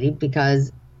 1980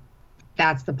 because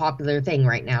that's the popular thing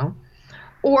right now.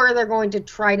 Or they're going to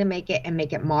try to make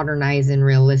it modernized and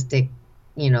realistic,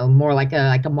 more like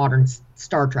a modern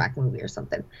Star Trek movie or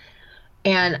something.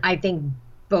 And I think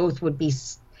both would be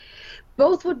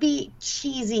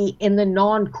cheesy in the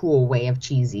non-cool way of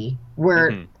cheesy,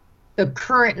 where the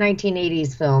current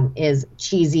 1980s film is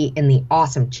cheesy in the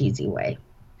awesome cheesy way.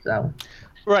 So,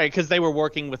 right, because they were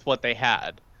working with what they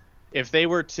had. If they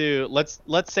were to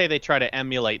let's say they try to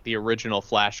emulate the original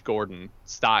Flash Gordon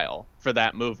style for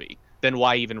that movie, then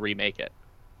why even remake it?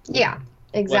 Yeah,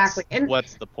 exactly.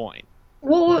 What's the point?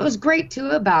 Well, what was great too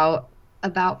about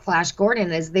Flash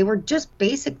Gordon is they were just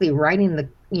basically writing the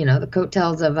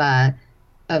coattails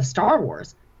of Star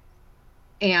Wars,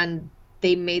 and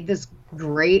they made this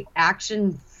great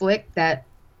action flick that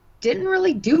didn't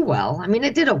really do well. I mean,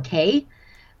 it did okay,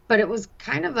 but it was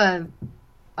kind of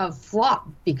a flop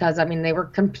because they were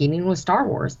competing with Star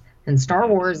Wars, and Star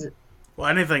Wars Well,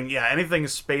 anything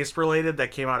space related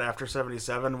that came out after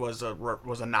 77 was a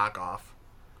knockoff.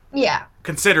 Yeah.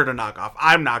 Considered a knockoff.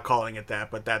 I'm not calling it that,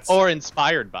 but that's Or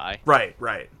inspired by.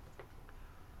 right.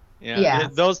 Yeah.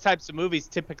 Those types of movies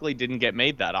typically didn't get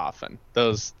made that often.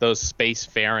 Those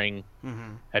spacefaring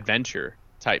adventure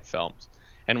type films.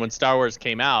 And when Star Wars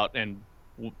came out and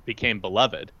became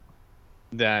beloved,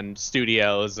 then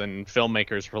studios and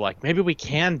filmmakers were like, maybe we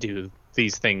can do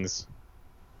these things.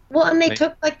 Well, and they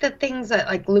took like the things that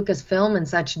like Lucasfilm and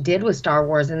such did with Star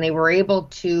Wars, and they were able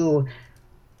to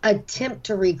attempt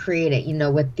to recreate it,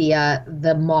 with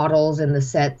the models and the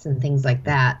sets and things like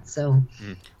that. So,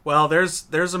 well,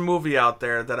 there's a movie out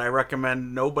there that I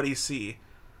recommend nobody see.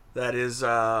 That is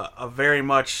a very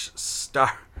much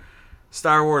Star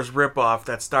Wars ripoff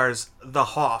that stars the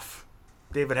Hoff,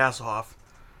 David Hasselhoff,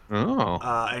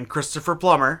 and Christopher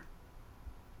Plummer.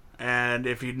 And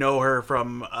if you know her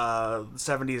from the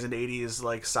 70s and 80s,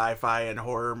 like sci-fi and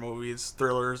horror movies,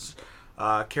 thrillers,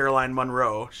 Caroline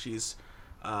Munro, she's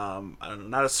I don't know,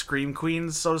 not a scream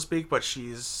queen, so to speak, but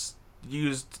she's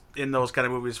used in those kind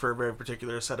of movies for a very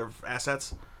particular set of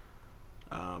assets.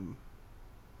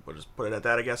 We'll just put it at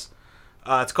that, I guess.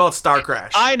 It's called Star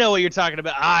Crash. I know what you're talking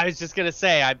about. I was just gonna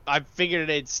say I figured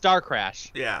it's Star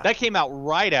Crash. Yeah, that came out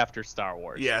right after Star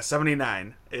Wars. Yeah,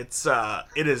 79. It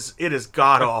is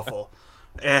god awful,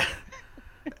 and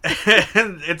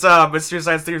it's Mystery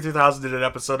Science Theater 2000 did an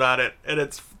episode on it,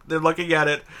 and they're looking at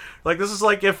it like this is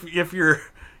like if your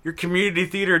community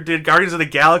theater did Guardians of the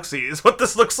Galaxy is what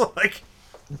this looks like.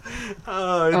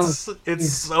 It's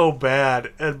so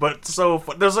bad, but so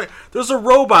fun. There's a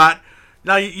robot.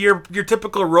 Now your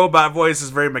typical robot voice is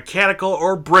very mechanical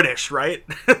or British, right?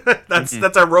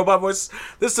 That's our robot voice.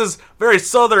 This is very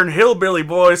southern hillbilly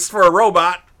voice for a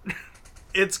robot.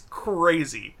 It's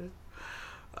crazy.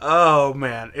 Oh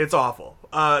man, it's awful.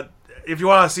 If you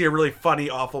want to see a really funny,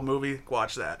 awful movie,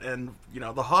 watch that. And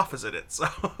the Hoff is in it. So,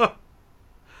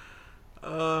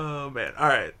 oh man. All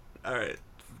right.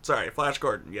 Sorry, Flash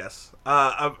Gordon. Yes.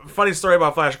 A funny story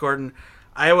about Flash Gordon.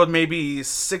 I was maybe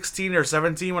 16 or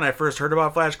 17 when I first heard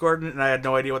about Flash Gordon, and I had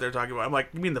no idea what they were talking about. I'm like,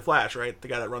 you mean the Flash, right? The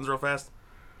guy that runs real fast?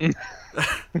 I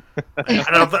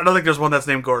don't think there's one that's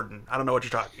named Gordon. I don't know what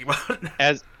you're talking about.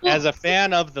 As a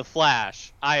fan of the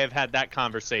Flash, I have had that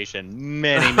conversation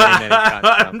many times.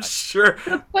 I'm sure.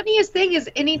 The funniest ththing is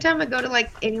anytime I go to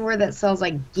like anywhere that sells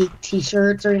like geek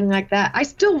t-shirts or anything like that, I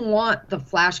still want the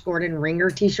Flash Gordon Ringer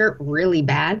t-shirt really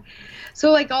bad.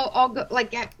 So like I'll go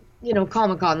like at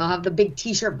Comic-Con, they'll have the big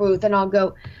t-shirt booth, and I'll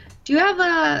go, do you have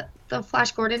the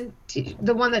Flash Gordon,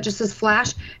 the one that just says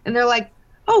Flash? And they're like,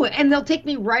 oh, and they'll take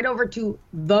me right over to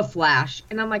the Flash.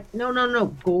 And I'm like, no,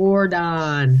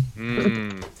 Gordon.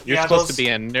 You're supposed to be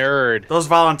a nerd. Those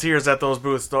volunteers at those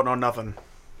booths don't know nothing.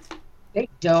 They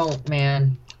don't,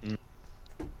 man.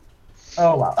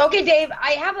 Oh, wow. Okay, Dave,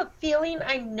 I have a feeling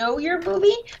I know your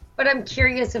movie, but I'm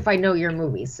curious if I know your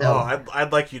movie. So. Oh,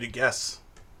 I'd like you to guess.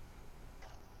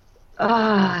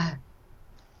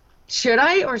 Should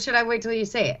I, or should I wait till you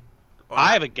say it? Well,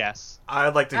 I have a guess.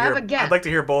 I'd like to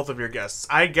hear both of your guesses.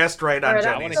 I guessed right on Jenny's.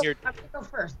 I want to hear. I'm gonna go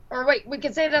first. Or wait, we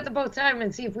can say it at the both time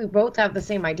and see if we both have the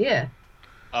same idea.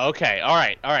 Okay. All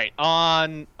right.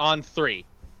 On three.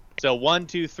 So 1,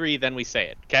 2, 3. Then we say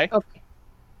it. Okay. Okay.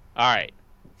 All right.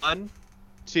 1,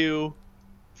 2,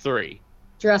 3.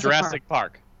 Jurassic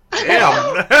Park.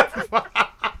 Damn.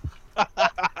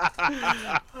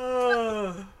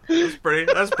 That's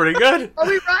pretty good. Are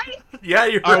we right? Yeah,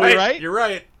 you're right. Are we right? You're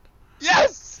right.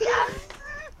 Yes.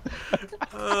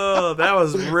 Oh, that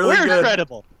was really We're good.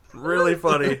 incredible. Really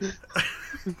funny.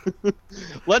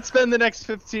 Let's spend the next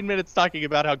 15 minutes talking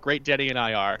about how great Jenny and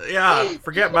I are. Yeah,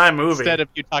 forget my movie. Instead of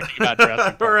you talking about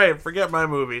Jurassic Park. All right, forget my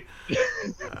movie.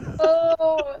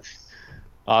 Oh.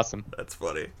 Awesome. That's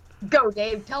funny. Go,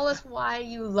 Dave. Tell us why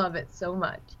you love it so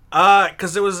much.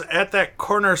 Because it was at that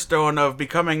cornerstone of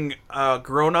becoming a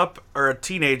grown-up or a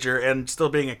teenager and still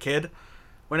being a kid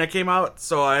when it came out.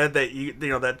 So I had that,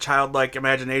 that childlike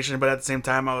imagination, but at the same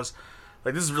time I was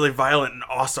like, this is really violent and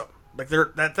awesome. Like they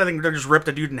just ripped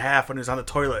a dude in half when he was on the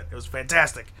toilet. It was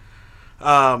fantastic.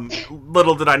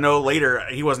 Little did I know later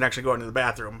he wasn't actually going to the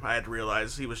bathroom. I had to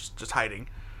realize he was just hiding.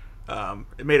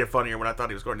 It made it funnier when I thought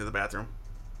he was going to the bathroom.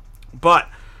 But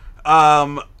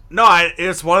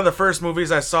it's one of the first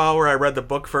movies I saw where I read the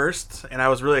book first, and I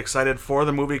was really excited for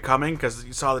the movie coming because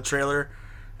you saw the trailer,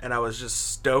 and I was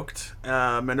just stoked.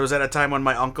 And it was at a time when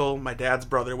my uncle, my dad's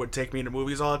brother, would take me to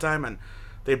movies all the time, and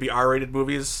they'd be R-rated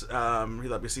movies. He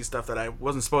let me see stuff that I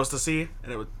wasn't supposed to see,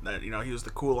 and it was, he was the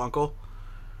cool uncle.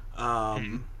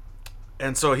 And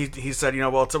so he said,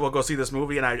 we'll go see this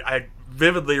movie, and I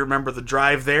vividly remember the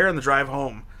drive there and the drive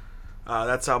home.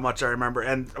 That's how much I remember.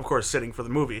 And, of course, sitting for the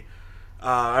movie.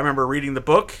 I remember reading the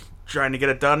book, trying to get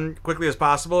it done quickly as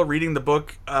possible, reading the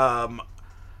book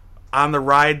on the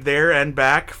ride there and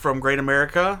back from Great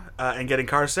America, and getting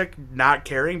car sick, not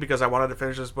caring because I wanted to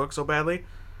finish this book so badly.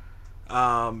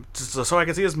 So I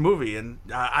could see this movie. And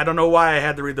I don't know why I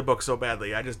had to read the book so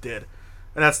badly. I just did.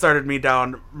 And that started me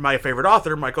down my favorite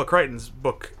author, Michael Crichton's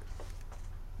book.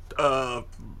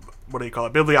 What do you call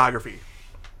it? Bibliography.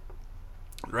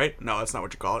 Right? No, that's not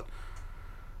what you call it.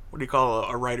 What do you call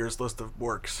a writer's list of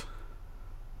works?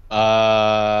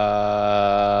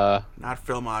 Not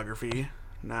filmography.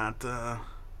 Not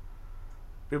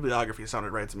bibliography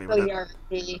sounded right to me.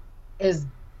 Bibliography is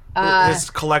his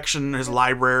collection, his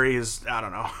library is, I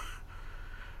don't know.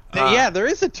 Yeah, there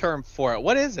is a term for it.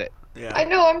 What is it? Yeah. I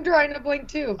know, I'm drawing a blank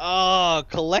too. Oh,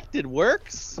 collected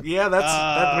works? Yeah,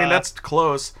 that's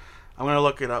close. I'm gonna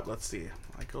look it up. Let's see.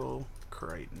 Michael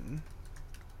Crichton.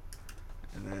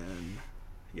 And then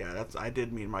I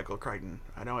did mean Michael Crichton.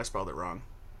 I know I spelled it wrong.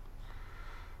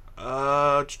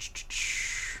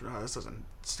 This doesn't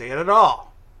say it at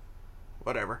all.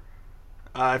 Whatever.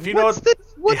 If you what's know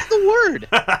what's the word?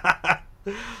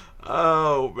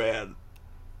 Oh man.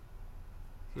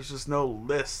 There's just no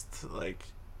list. Like,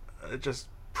 just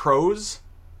prose?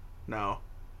 No.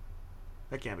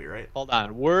 That can't be right. Hold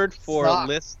on. Word for Suck.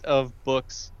 list of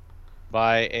books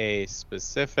by a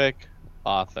specific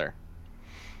author.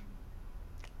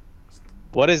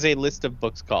 What is a list of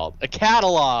books called? A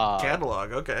catalog.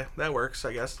 Catalog. Okay, that works,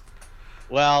 I guess.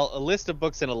 Well, a list of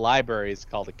books in a library is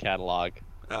called a catalog.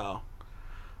 Oh.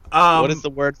 What is the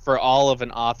word for all of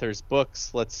an author's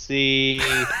books? Let's see.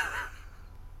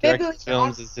 Directed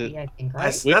films is it? I think,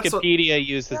 right? Wikipedia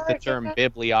uses the term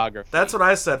bibliography. That's what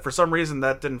I said. For some reason,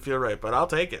 that didn't feel right, but I'll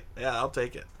take it. Yeah, I'll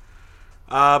take it.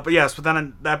 But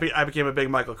then I became a big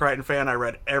Michael Crichton fan. I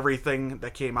read everything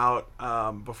that came out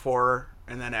before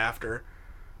and then after.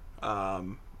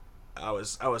 I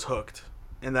was hooked,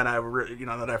 and then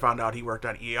then I found out he worked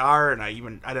on ER, and I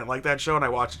didn't like that show, and I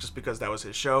watched it just because that was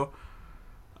his show.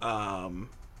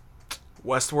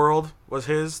 Westworld was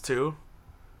his too,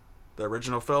 the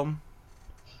original film.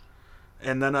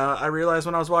 And then I realized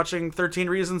when I was watching 13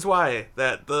 Reasons Why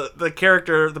that the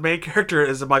main character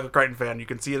is a Michael Crichton fan. You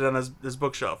can see it on his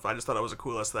bookshelf. I just thought it was a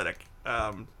cool aesthetic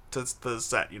to the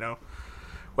set,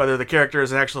 Whether the character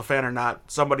is an actual fan or not,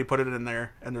 somebody put it in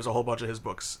there, and there's a whole bunch of his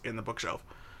books in the bookshelf.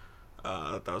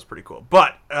 That was pretty cool.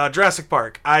 But Jurassic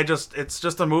Park, it's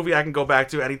just a movie I can go back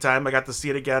to anytime. I got to see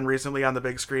it again recently on the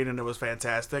big screen, and it was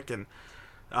fantastic. And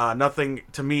nothing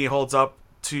to me holds up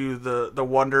to the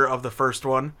wonder of the first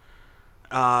one,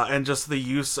 and just the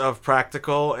use of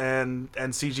practical and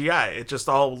CGI. It just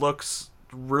all looks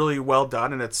really well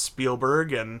done, and it's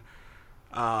Spielberg and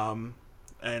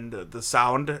the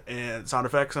sound and sound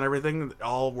effects and everything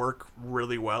all work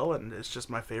really well, and it's just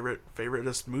my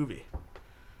favoriteest movie.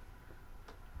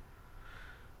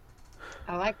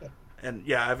 I like it. And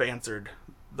yeah, I've answered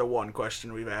the one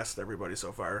question we've asked everybody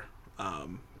so far.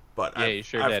 But yeah, you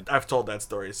sure did. I've told that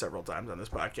story several times on this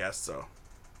podcast. So,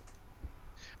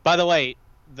 by the way,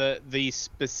 the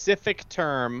specific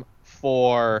term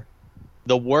for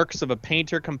the works of a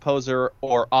painter, composer,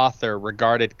 or author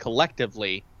regarded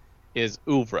collectively is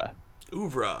oeuvre.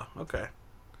 Oeuvre, okay.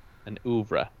 An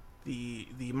oeuvre. The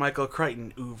Michael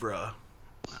Crichton oeuvre.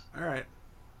 All right.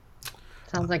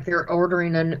 Sounds like they're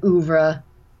ordering an oeuvre.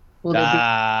 Will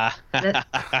there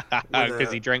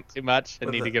because he drank too much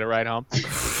and need to get a ride home.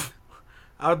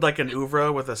 I would like an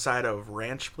oeuvre with a side of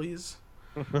ranch, please.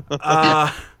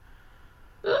 All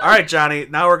right, Johnny.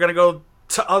 Now we're gonna go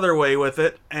to other way with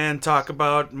it and talk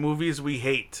about movies we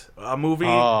hate. A movie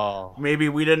maybe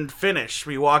we didn't finish,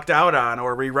 we walked out on,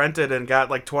 or we rented and got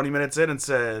like 20 minutes in and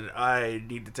said, I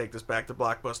need to take this back to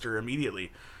Blockbuster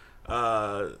immediately.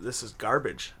 This is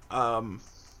garbage.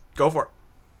 Go for it.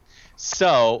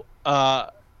 So,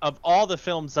 of all the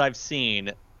films I've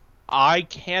seen, I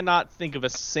cannot think of a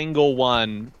single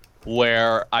one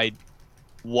where I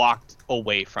walked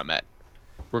away from it,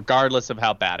 regardless of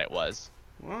how bad it was.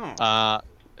 Wow.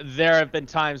 There have been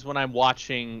times when I'm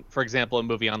watching, for example, a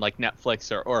movie on like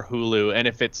Netflix or Hulu, and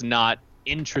if it's not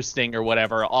interesting or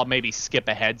whatever, I'll maybe skip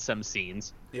ahead some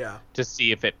scenes. Yeah. To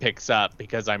see if it picks up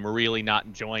because I'm really not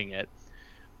enjoying it.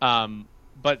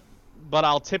 But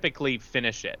I'll typically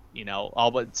finish it,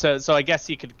 So I guess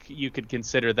you could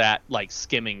consider that like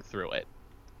skimming through it.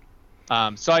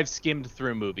 So I've skimmed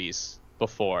through movies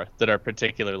before that are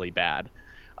particularly bad.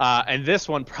 And this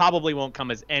one probably won't come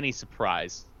as any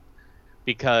surprise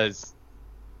because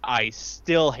I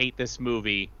still hate this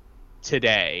movie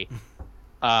today.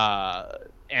 And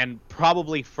and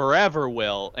probably forever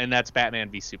will, and that's Batman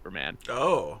v Superman.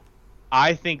 Oh.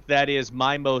 I think that is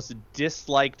my most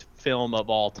disliked film of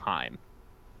all time.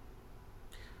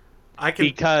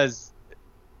 Because...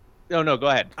 Oh, no, go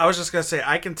ahead. I was just going to say,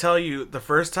 I can tell you, the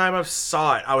first time I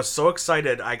saw it, I was so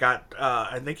excited. I got,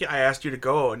 I think I asked you to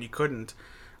go, and you couldn't.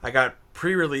 I got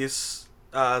pre-release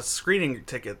screening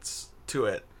tickets to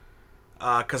it.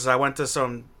 Because I went to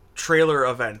some trailer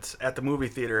event at the movie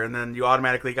theater, and then you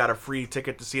automatically got a free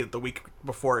ticket to see it the week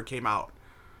before it came out.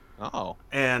 Oh.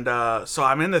 And so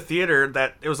I'm in the theater,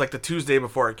 it was like the Tuesday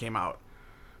before it came out.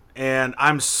 And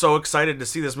I'm so excited to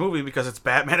see this movie because it's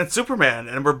Batman and Superman,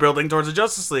 and we're building towards the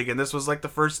Justice League, and this was like the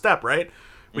first step, right?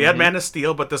 We had Man of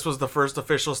Steel, but this was the first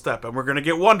official step, and we're going to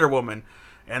get Wonder Woman,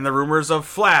 and the rumors of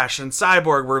Flash and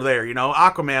Cyborg were there, you know,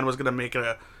 Aquaman was going to make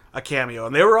a cameo,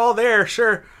 and they were all there,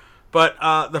 sure, but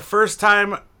the first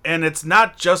time, and it's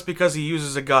not just because he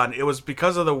uses a gun, it was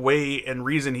because of the way and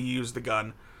reason he used the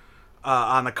gun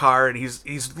on the car, and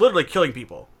he's literally killing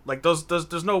people. Like,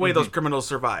 there's no way those criminals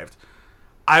survived.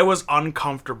 I was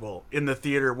uncomfortable in the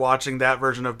theater watching that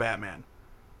version of Batman.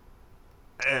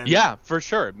 And, yeah, for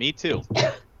sure. Me too.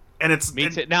 And it's me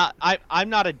too. Now, I'm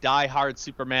not a die-hard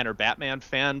Superman or Batman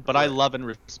fan, but I love and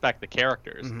respect the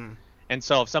characters. Mm-hmm. And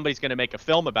so if somebody's going to make a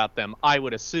film about them, I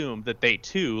would assume that they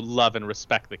too love and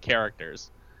respect the characters.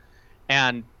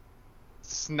 And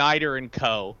Snyder and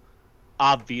co.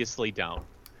 obviously don't.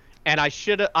 And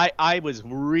I was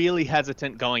really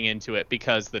hesitant going into it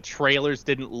because the trailers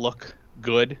didn't look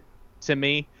good to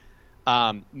me.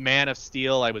 Man of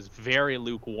Steel, I was very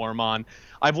lukewarm on.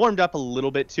 I've warmed up a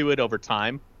little bit to it over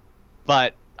time,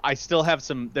 but I still have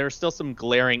there are still some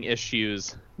glaring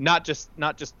issues, not just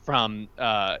from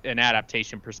an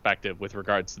adaptation perspective with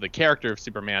regards to the character of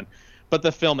Superman, but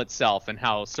the film itself and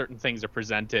how certain things are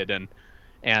presented,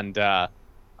 and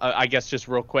I guess just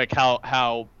real quick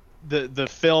how the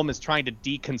film is trying to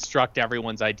deconstruct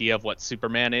everyone's idea of what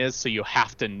Superman is, so you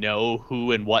have to know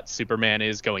who and what Superman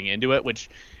is going into it,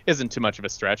 which isn't too much of a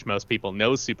stretch. Most people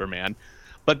know Superman.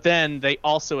 But then they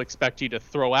also expect you to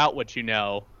throw out what you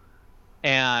know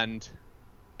and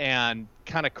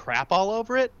kind of crap all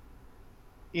over it.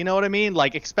 You know what I mean?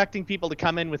 Like expecting people to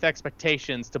come in with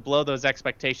expectations to blow those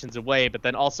expectations away, but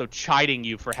then also chiding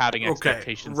you for having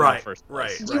expectations in the first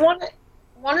place. Do you want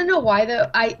to know why though?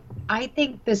 I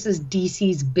think this is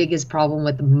DC's biggest problem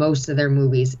with most of their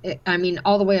movies. I mean,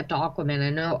 all the way up to Aquaman.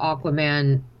 I know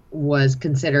Aquaman was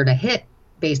considered a hit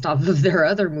based off of their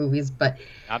other movies, but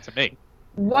not to me.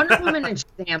 Wonder Woman and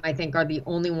Shazam, I think, are the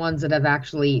only ones that have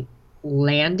actually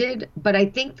landed. But I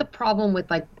think the problem with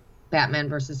like Batman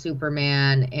versus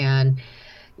Superman and,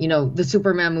 you know, the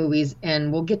Superman movies,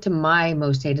 and we'll get to my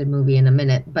most hated movie in a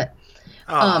minute, but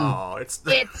I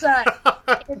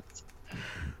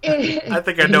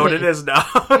think I know what it is now.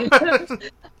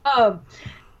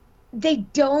 They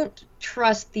don't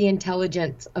trust the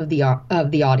intelligence of the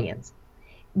audience.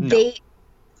 No. They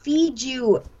feed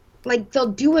you, like they'll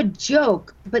do a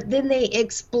joke, but then they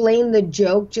explain the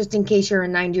joke just in case you're a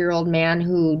 90-year-old man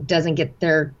who doesn't get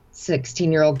their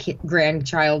 16-year-old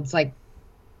grandchild's like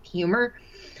humor.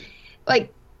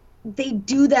 Like they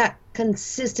do that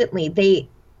consistently.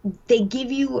 They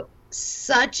give you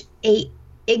such a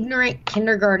ignorant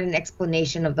kindergarten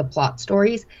explanation of the plot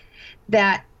stories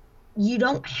that you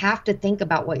don't have to think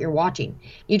about what you're watching.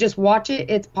 You just watch it,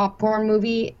 it's popcorn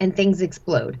movie, and things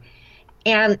explode.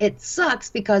 And it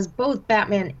sucks because both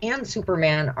Batman and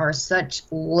Superman are such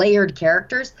layered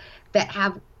characters that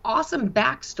have awesome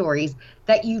backstories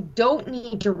that you don't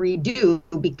need to redo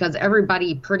because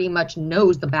everybody pretty much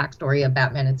knows the backstory of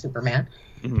Batman and Superman.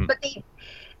 Mm-hmm. But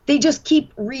they just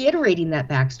keep reiterating that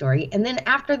backstory, and then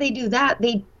after they do that,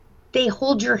 they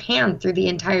hold your hand through the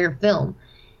entire film,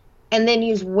 and then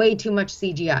use way too much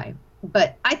CGI.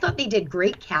 But I thought they did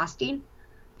great casting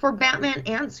for Batman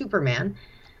and Superman.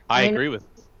 I agree with.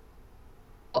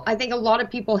 I think a lot of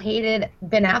people hated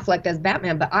Ben Affleck as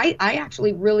Batman, but I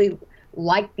actually really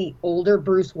liked the older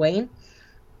Bruce Wayne,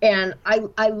 and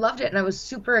I loved it, and I was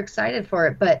super excited for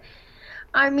it. But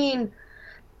I mean,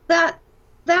 that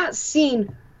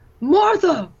scene.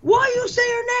 Martha, why you say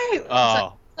her name?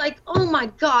 Oh. It's like, oh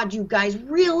my God, you guys,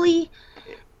 really?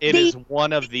 It is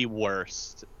one of the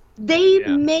worst. They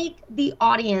make the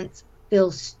audience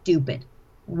feel stupid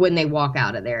when they walk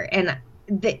out of there. And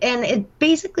it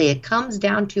basically, it comes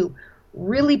down to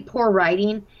really poor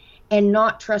writing and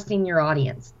not trusting your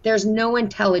audience. There's no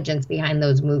intelligence behind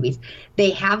those movies. They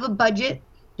have a budget.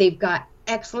 They've got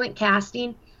excellent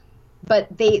casting, but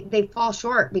they fall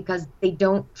short because they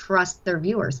don't trust their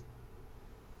viewers.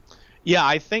 Yeah,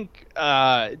 I think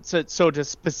so to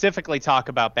specifically talk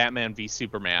about Batman v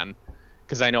Superman,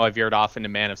 because I know I veered off into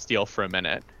Man of Steel for a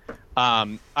minute.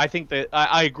 I think that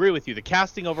I agree with you. The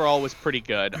casting overall was pretty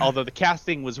good, although the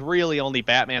casting was really only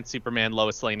Batman, Superman,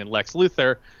 Lois Lane, and Lex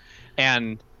Luthor,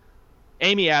 and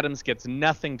Amy Adams gets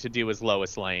nothing to do as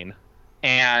Lois Lane,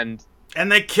 and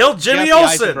they killed Jimmy Jesse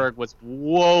Olsen. Eisenberg was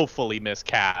woefully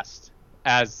miscast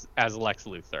as Lex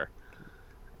Luthor.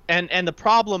 And the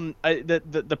problem,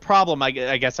 the problem, I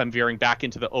guess I'm veering back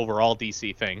into the overall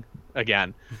DC thing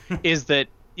again, is that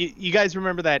you guys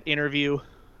remember that interview?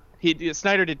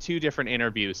 Snyder did 2 different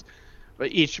interviews,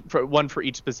 but one for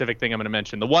each specific thing I'm going to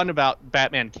mention. The one about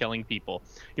Batman killing people.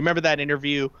 You remember that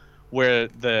interview where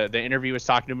the interviewer was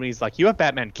talking to him and he's like, "You have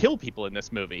Batman kill people in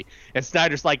this movie," and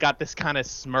Snyder's like got this kind of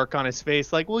smirk on his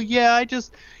face, like, "Well, yeah, I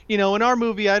just, in our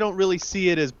movie, I don't really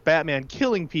see it as Batman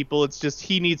killing people. It's just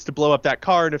he needs to blow up that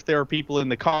car, and if there are people in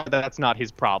the car, that's not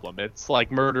his problem. It's like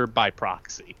murder by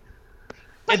proxy."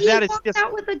 But and he that walks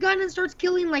out with a gun and starts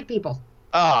killing like people.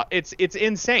 It's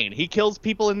insane. He kills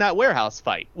people in that warehouse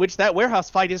fight, which that warehouse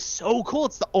fight is so cool.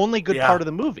 It's the only good part of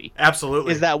the movie.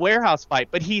 Absolutely. Is that warehouse fight,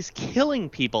 but he's killing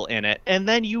people in it, and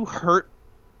then you hurt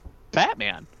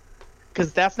Batman.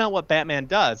 Because that's not what Batman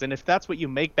does. And if that's what you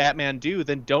make Batman do,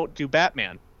 then don't do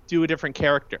Batman. Do a different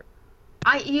character.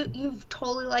 You've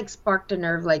totally sparked a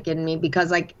nerve in me,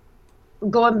 because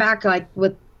going back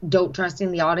with don't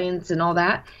trusting the audience and all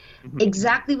that. Mm-hmm.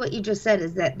 Exactly what you just said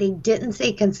is that they didn't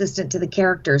stay consistent to the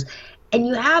characters. And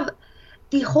you have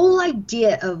the whole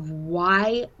idea of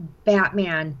why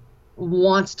Batman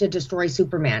wants to destroy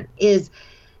Superman is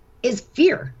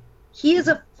fear. He is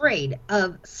afraid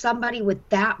of somebody with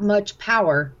that much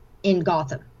power in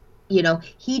Gotham.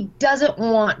 He doesn't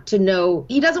want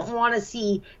to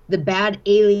see the bad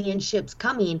alien ships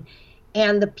coming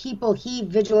and the people he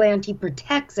vigilante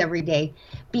protects every day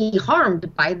be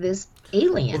harmed by this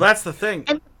alien. Well, that's the thing.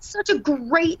 And it's such a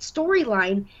great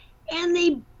storyline, and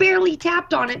they barely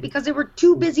tapped on it because they were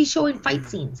too busy showing fight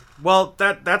scenes. Well,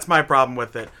 that's my problem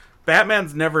with it.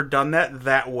 Batman's never done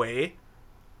that way.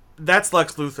 That's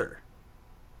Lex Luthor.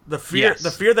 The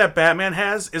fear that Batman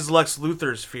has is Lex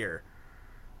Luthor's fear.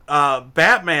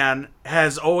 Batman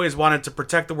has always wanted to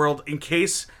protect the world in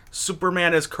case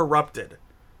Superman is corrupted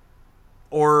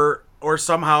or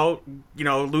somehow,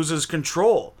 loses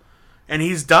control. And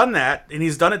he's done that, and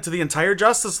he's done it to the entire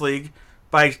Justice League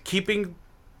by keeping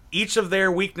each of their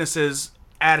weaknesses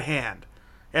at hand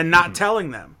and not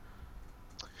telling them.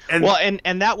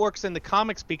 And that works in the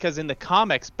comics, because in the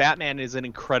comics, Batman is an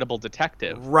incredible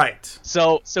detective. Right.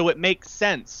 So it makes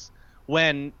sense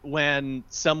when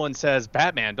someone says,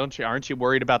 "Batman, aren't you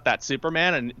worried about that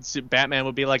Superman?" And Batman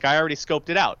would be like, "I already scoped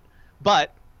it out.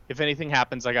 But if anything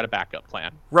happens, I got a backup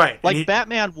plan." Right.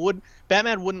 Batman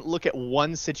wouldn't look at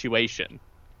one situation,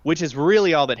 which is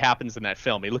really all that happens in that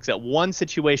film. He looks at one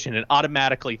situation and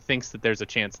automatically thinks that there's a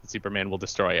chance that Superman will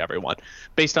destroy everyone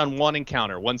based on one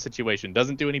encounter, one situation.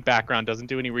 Doesn't do any background, doesn't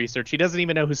do any research. He doesn't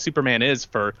even know who Superman is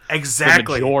for the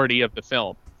majority of the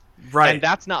film. Right. And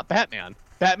that's not Batman.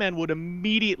 Batman would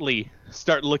immediately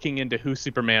start looking into who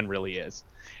Superman really is.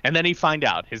 And then he'd find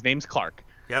out his name's Clark.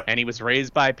 Yep. And he was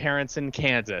raised by parents in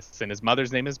Kansas, and his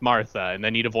mother's name is Martha, and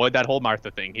then he'd avoid that whole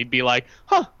Martha thing. He'd be like,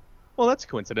 "Huh, well, that's a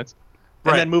coincidence,"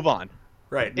 and then move on.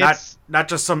 Right. Not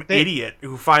just some idiot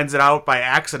who finds it out by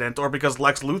accident or because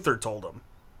Lex Luthor told him.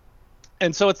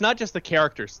 And so it's not just the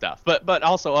character stuff, but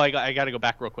also I got to go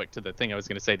back real quick to the thing I was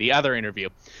going to say, the other interview,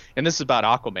 and this is about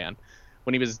Aquaman.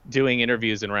 When he was doing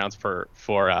interviews and rounds for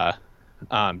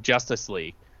Justice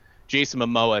League, Jason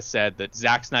Momoa said that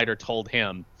Zack Snyder told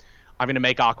him, "I'm going to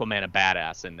make Aquaman a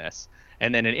badass in this."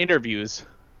 And then in interviews,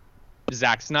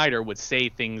 Zack Snyder would say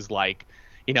things like,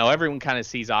 everyone kind of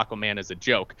sees Aquaman as a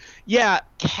joke. Yeah,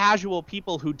 casual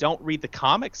people who don't read the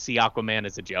comics see Aquaman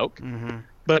as a joke. Mm-hmm.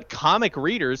 But comic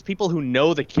readers, people who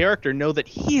know the character, know that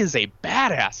he is a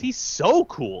badass. He's so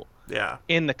cool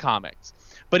in the comics.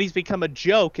 But he's become a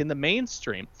joke in the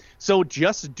mainstream. So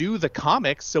just do the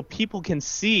comics so people can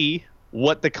see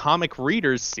what the comic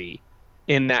readers see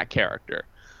in that character.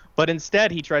 But instead,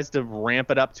 he tries to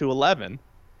ramp it up to 11.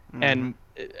 Mm-hmm. And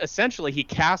essentially, he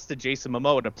casted Jason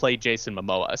Momoa to play Jason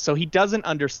Momoa. So he doesn't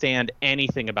understand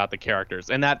anything about the characters.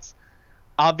 And that's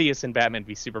obvious in Batman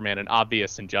v Superman and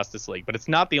obvious in Justice League. But it's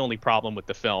not the only problem with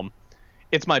the film.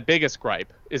 It's my biggest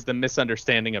gripe, is the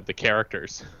misunderstanding of the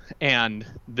characters and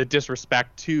the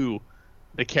disrespect to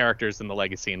the characters and the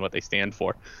legacy and what they stand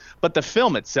for. But the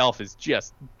film itself is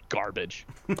just garbage.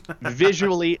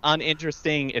 Visually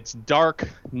uninteresting. It's dark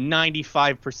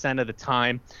 95% of the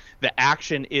time. The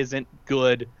action isn't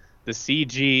good. The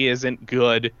CG isn't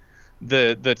good.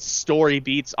 The story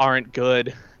beats aren't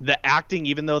good. The acting,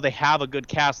 even though they have a good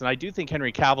cast, and I do think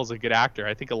Henry Cavill's a good actor.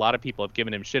 I think a lot of people have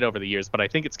given him shit over the years, but I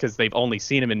think it's because they've only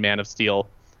seen him in Man of Steel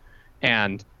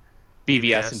and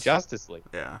BVS and Justice League.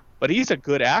 Yeah. But he's a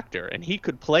good actor, and he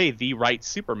could play the right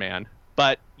Superman,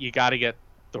 but you got to get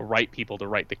the right people to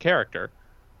write the character,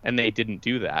 and they didn't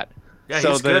do that. Yeah,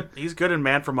 so he's good. He's good in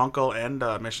Man from U.N.C.L.E. and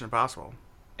Mission Impossible.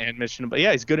 But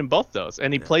yeah, he's good in both those,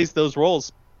 and he plays those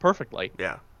roles perfectly.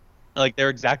 Yeah. Like, they're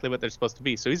exactly what they're supposed to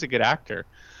be. So he's a good actor,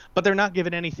 but they're not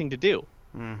given anything to do.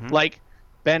 Mm-hmm. Like,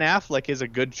 Ben Affleck is a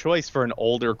good choice for an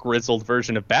older, grizzled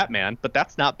version of Batman, but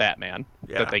that's not Batman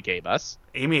that they gave us.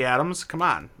 Amy Adams, come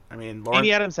on. I mean,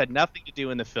 Amy Adams had nothing to do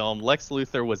in the film. Lex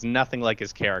Luthor was nothing like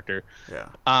his character. Yeah.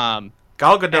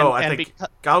 Gal Gadot, I think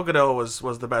Gal Gadot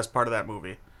was the best part of that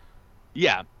movie.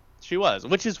 Yeah, she was,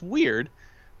 which is weird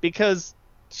because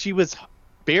she was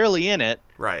barely in it.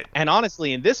 Right. And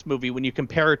honestly, in this movie, when you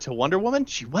compare her to Wonder Woman,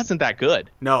 she wasn't that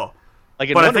good. No. Like,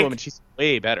 in Wonder Woman, she's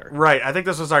way better. Right. I think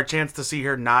this was our chance to see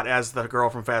her not as the girl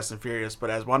from Fast and Furious, but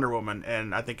as Wonder Woman,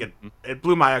 and I think it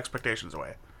blew my expectations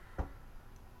away.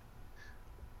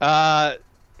 But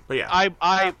yeah,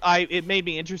 it made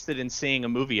me interested in seeing a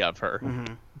movie of her,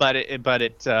 but it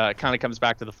kind of comes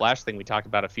back to the Flash thing we talked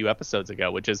about a few episodes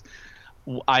ago, which is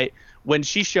when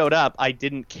she showed up, I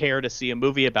didn't care to see a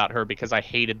movie about her because I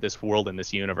hated this world and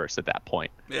this universe at that point.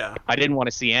 Yeah, I didn't want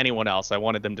to see anyone else. I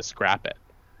wanted them to scrap it,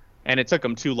 and it took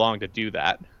them too long to do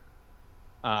that.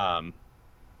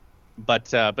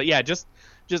 But yeah, just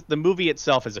the movie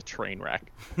itself is a train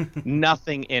wreck.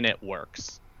 Nothing in it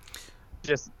works.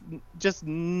 Just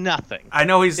nothing. I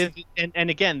know and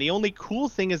again, the only cool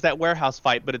thing is that warehouse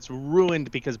fight, but it's ruined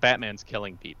because Batman's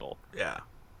killing people. Yeah.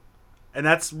 And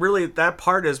that's really, that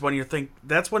part is when you think,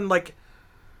 that's when, like,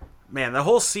 man, the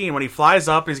whole scene when he flies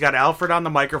up, he's got Alfred on the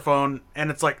microphone,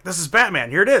 and it's like, this is Batman,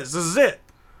 here it is, this is it.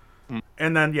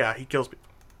 And then, yeah, he kills people.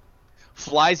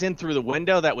 Flies in through the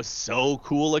window, that was so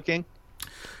cool looking.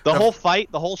 The whole fight,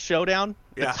 the whole showdown,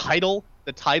 the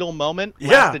title moment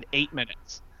lasted 8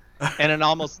 minutes. And an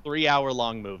almost 3 hour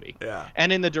long movie. Yeah.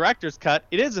 And in the director's cut,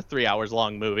 it is a 3 hours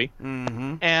long movie.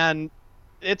 Mm-hmm. And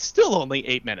it's still only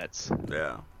 8 minutes.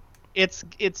 Yeah. It's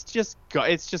just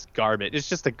garbage. It's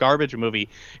just a garbage movie.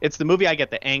 It's the movie I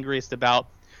get the angriest about.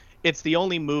 It's the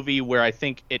only movie where I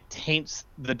think it taints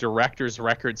the director's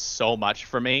record so much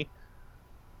for me.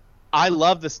 I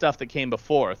love the stuff that came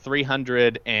before,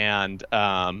 300 and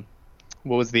what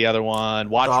was the other one?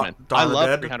 Watchmen. I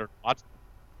love 300 Watchmen.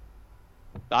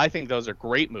 I think those are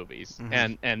great movies,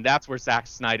 and that's where Zack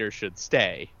Snyder should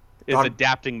stay, is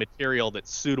adapting material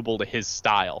that's suitable to his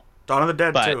style. Dawn of the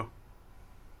Dead, too.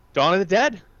 Dawn of the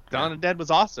Dead? Dawn of the Dead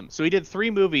was awesome. So he did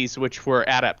 3 movies which were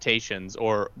adaptations,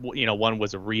 or, one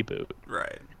was a reboot.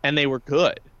 Right. And they were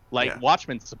good.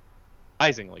 Watchmen's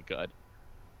surprisingly good.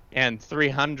 And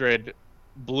 300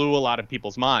 blew a lot of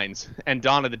people's minds. And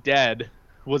Dawn of the Dead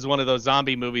was one of those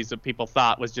zombie movies that people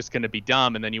thought was just going to be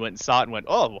dumb, and then you went and saw it and went,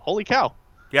 oh, holy cow.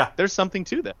 Yeah. There's something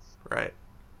to this. Right.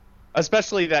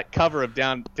 Especially that cover of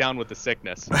Down with the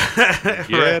Sickness.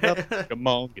 Get up, come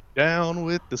on, get down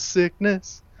with the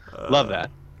sickness. Love that.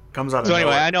 Comes out. So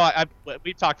anyway, I know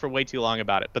we talked for way too long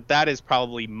about it, but that is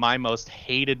probably my most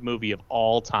hated movie of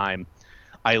all time.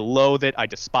 I loathe it. I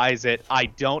despise it. I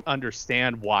don't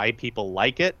understand why people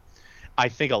like it. I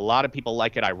think a lot of people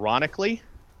like it ironically,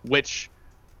 which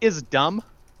is dumb.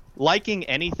 Liking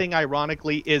anything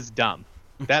ironically is dumb.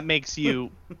 That makes you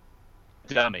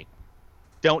dummy.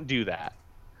 Don't do that.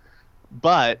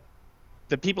 But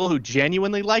the people who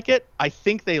genuinely like it, I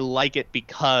think they like it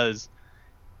because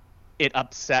it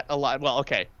upset a lot. Well,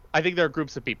 okay. I think there are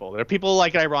groups of people. There are people who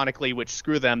like it ironically, which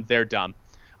screw them, they're dumb.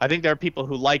 I think there are people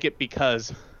who like it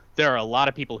because there are a lot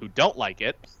of people who don't like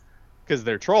it because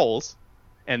they're trolls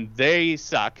and they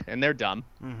suck and they're dumb.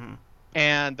 Mm-hmm.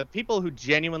 And the people who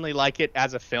genuinely like it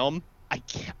as a film, I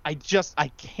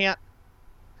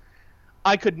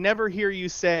could never hear you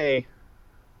say,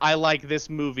 I like this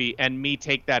movie, and me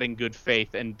take that in good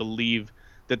faith and believe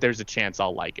that there's a chance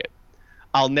I'll like it.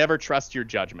 I'll never trust your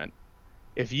judgment.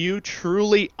 If you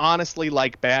truly, honestly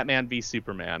like Batman v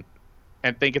Superman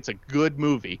and think it's a good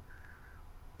movie,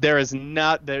 there is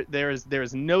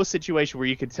no situation where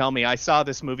you could tell me, I saw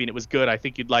this movie and it was good, I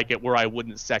think you'd like it, where I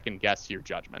wouldn't second guess your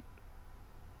judgment.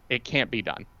 It can't be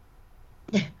done.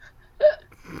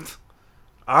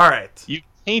 All right. You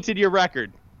tainted your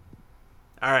record.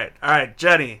 All right,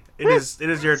 Jenny. It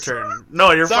is your turn.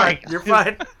 No, you're fine. You're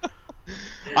fine.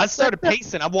 I started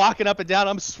pacing. I'm walking up and down.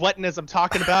 I'm sweating as I'm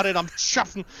talking about it. I'm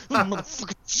chuffing.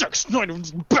 Motherfucking Zack Snyder,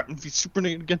 Batman v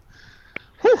Superman again.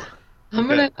 Whew. I'm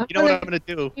Good. gonna. You know what I'm gonna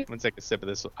do? I'm gonna take a sip of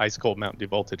this ice cold Mountain Dew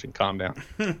Voltage and calm down.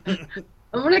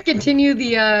 I'm gonna continue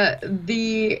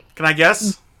the Can I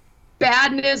guess?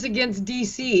 badness against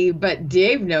DC, but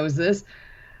Dave knows this.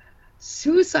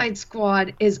 Suicide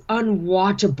Squad is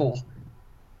unwatchable.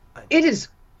 It is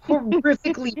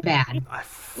horrifically bad. I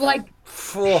Like,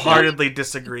 full-heartedly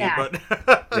disagree, Yeah.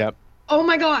 but Yep. oh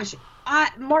my gosh,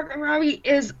 Margot Robbie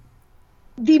is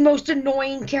the most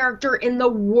annoying character in the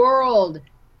world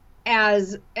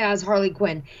as Harley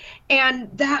Quinn, and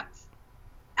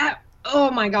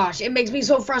oh my gosh, it makes me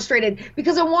so frustrated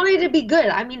because I want it to be good.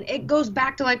 I mean, it goes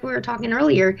back to like we were talking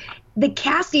earlier. The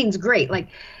casting's great. Like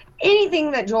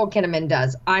anything that Joel Kinnaman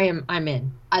does, I'm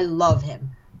in. I love him.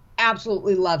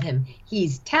 Absolutely love him.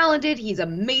 He's talented, he's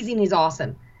amazing, he's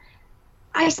awesome.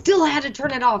 I still had to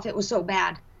turn it off. It was so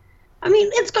bad. I mean,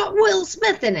 it's got Will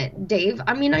Smith in it, Dave.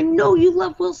 I mean, I know you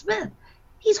love Will Smith.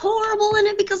 He's horrible in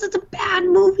it because it's a bad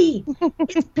movie.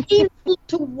 It's painful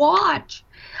to watch.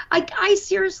 I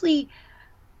seriously,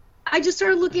 I just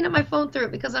started looking at my phone through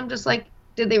it because I'm just like,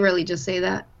 did they really just say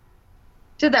that?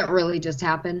 Did that really just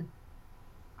happen?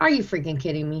 Are you freaking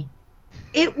kidding me?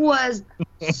 It was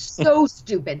so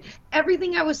stupid.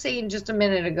 Everything I was saying just a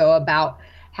minute ago about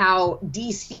how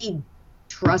DC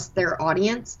trusts their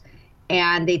audience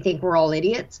and they think we're all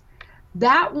idiots.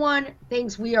 That one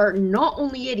thinks we are not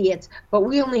only idiots, but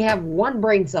we only have one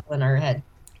brain cell in our head.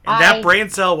 and that brain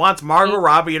cell wants Margot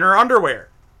Robbie in her underwear.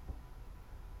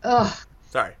 Ugh.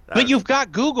 Sorry. But you've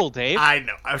got Google, Dave. I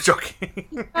know. I'm joking.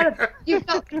 You've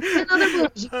got 10 other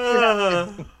movies.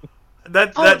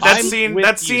 That I'm scene with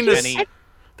that you, scene is Jenny.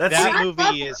 that That scene, I movie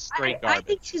love is her. straight I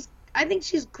garbage. think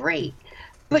she's great,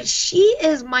 but she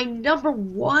is my number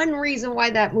one reason why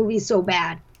that movie's so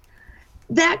bad.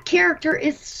 That character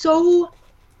is so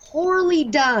poorly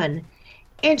done,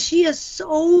 and she is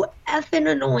so effing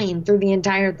annoying through the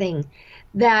entire thing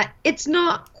that it's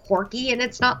not quirky and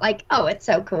it's not like, oh, it's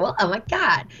so cool. Oh my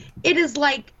god, it is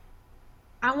like,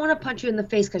 I want to punch you in the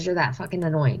face because you're that fucking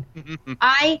annoying.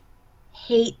 I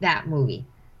hate that movie.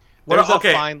 There's okay.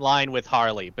 a fine line with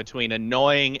Harley between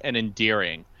annoying and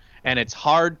endearing, and it's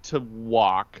hard to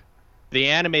walk. The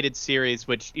animated series,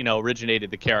 which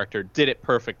originated the character, did it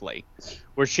perfectly,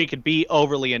 where she could be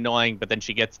overly annoying, but then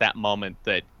she gets that moment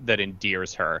that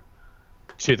endears her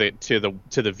to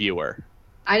the viewer.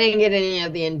 I didn't get any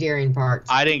of the endearing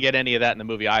parts. I didn't get any of that in the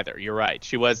movie either. You're right.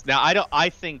 She was now. I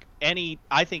think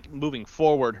moving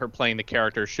forward, her playing the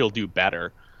character, she'll do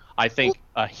better. I think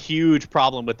a huge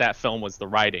problem with that film was the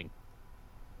writing.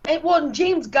 Well,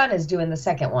 James Gunn is doing the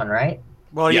second one, right?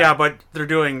 Well, Yeah. yeah, but they're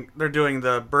doing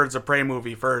the Birds of Prey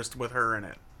movie first with her in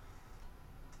it.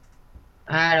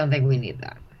 I don't think we need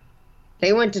that.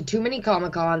 They went to too many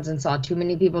Comic-Cons and saw too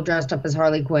many people dressed up as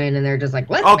Harley Quinn, and they're just like,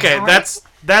 let's Okay, make Harley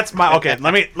that's my okay.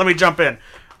 Let me jump in.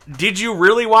 Did you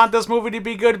really want this movie to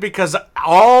be good? Because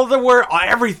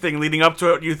everything leading up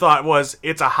to it, you thought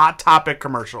it's a Hot Topic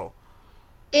commercial.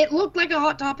 It looked like a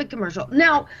Hot Topic commercial.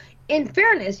 Now, in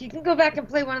fairness, you can go back and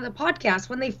play one of the podcasts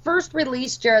when they first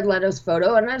released Jared Leto's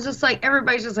photo, and I was just like,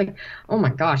 everybody's just like, oh my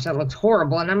gosh, that looks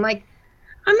horrible. And I'm like,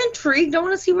 I'm intrigued. I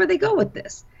want to see where they go with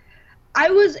this. I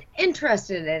was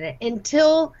interested in it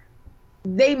until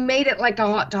they made it like a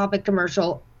Hot Topic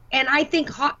commercial. And I think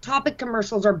Hot Topic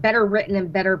commercials are better written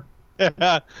and better.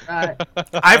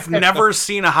 I've never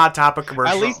seen a Hot Topic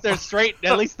commercial. At least they're straight.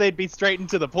 At least they'd be straight and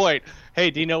to the point.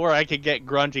 Hey, do you know where I could get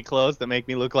grungy clothes that make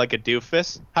me look like a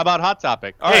doofus? How about Hot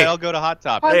Topic? All right, I'll go to Hot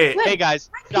Topic. Hey,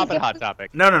 guys, shop at Hot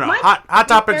Topic. No. Hot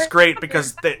Topic's great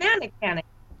because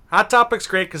Hot Topic's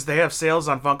great because they have sales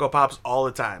on Funko Pops all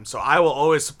the time. So I will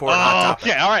always support Hot Topic.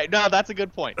 Okay, all right. No, that's a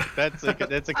good point. That's a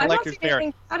collector's I don't see parent.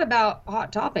 anything bad about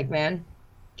Hot Topic, man.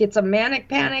 Get some Manic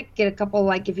Panic, get a couple,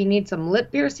 like, if you need some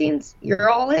lip piercings, you're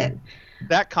all in.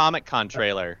 That Comic-Con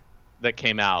trailer that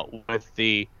came out with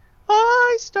the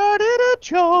I started a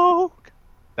joke.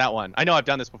 That one. I know I've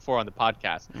done this before on the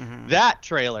podcast. Mm-hmm. That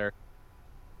trailer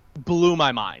blew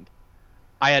my mind.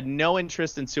 I had no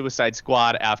interest in Suicide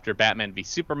Squad after Batman v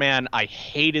Superman. I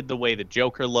hated the way the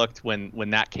Joker looked when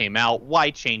that came out. Why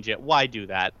change it? Why do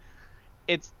that?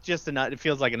 It's just it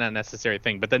feels like an unnecessary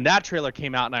thing. But then that trailer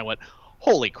came out and I went,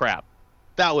 holy crap.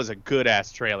 That was a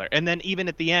good-ass trailer. And then even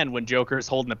at the end when Joker's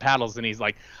holding the paddles and he's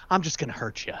like, I'm just going to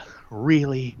hurt you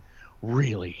really,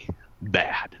 really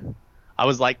bad. I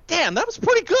was like, damn, that was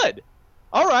pretty good.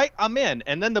 All right, I'm in.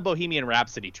 And then the Bohemian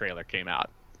Rhapsody trailer came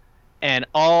out. And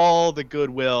all the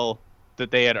goodwill that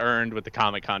they had earned with the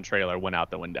Comic-Con trailer went out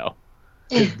the window.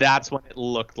 That's when it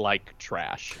looked like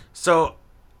trash. So,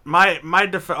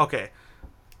 okay.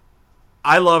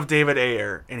 I love David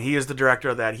Ayer, and he is the director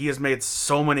of that. He has made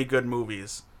so many good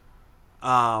movies.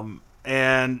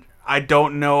 and I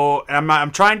don't know. And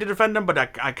I'm trying to defend him, but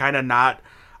I kind of not.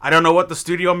 I don't know what the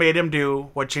studio made him do,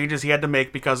 what changes he had to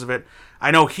make because of it. I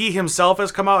know he himself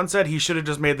has come out and said he should have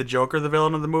just made the Joker the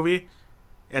villain of the movie,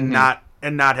 and not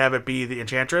have it be the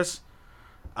Enchantress.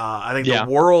 I think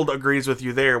the world agrees with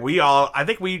you there. I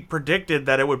think we predicted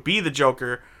that it would be the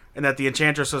Joker, and that the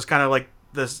Enchantress was kind of like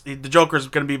this. The Joker's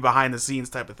going to be behind the scenes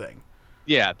type of thing.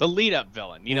 Yeah, the lead-up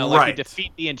villain. You know, like you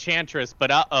defeat the Enchantress,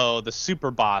 but the super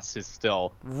boss is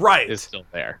still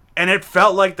there. And it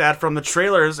felt like that from the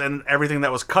trailers and everything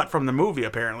that was cut from the movie,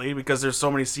 apparently, because there's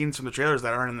so many scenes from the trailers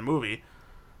that aren't in the movie.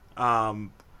 I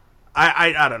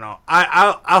don't know.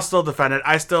 I'll still defend it.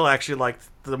 I still actually liked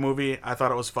the movie. I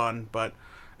thought it was fun, but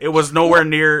it was nowhere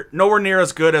near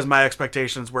as good as my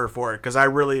expectations were for it, because I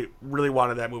really, really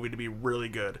wanted that movie to be really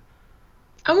good.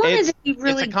 I wanted it to be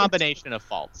really. It's a combination of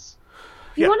faults.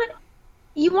 You want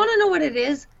to know what it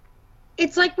is?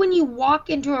 It's like when you walk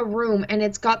into a room and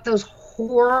it's got those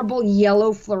horrible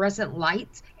yellow fluorescent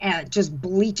lights and it just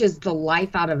bleaches the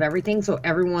life out of everything, so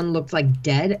everyone looks like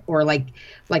dead or like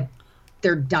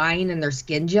they're dying and their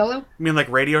skin's yellow. You mean like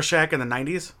Radio Shack in the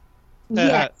 90s?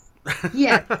 Yes.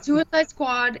 Yeah. Suicide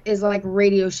Squad is like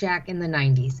Radio Shack in the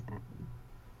 90s.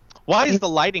 Why is the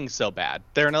lighting so bad?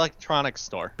 They're an electronics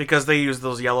store. Because they use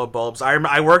those yellow bulbs.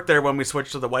 I worked there when we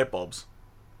switched to the white bulbs.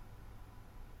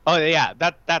 Oh yeah,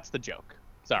 that's the joke.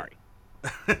 Sorry.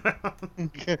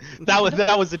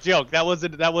 that was a joke. That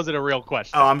wasn't a real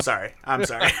question. Oh, I'm sorry.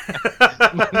 Sorry.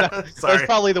 That's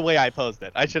probably the way I posed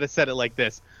it. I should have said it like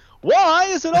this. Why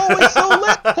is it always so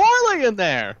lit poorly in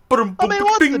there? I mean,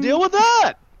 what's the deal with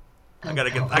that? I gotta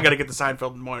get the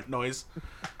Seinfeld noise.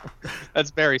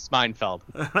 That's Barry Smeinfeld.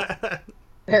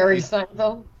 Barry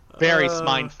Seinfeld. Barry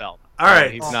Smeinfeld. All right.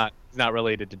 He's not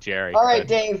related to Jerry. All right,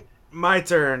 Dave. My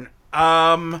turn.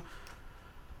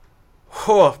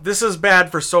 This is bad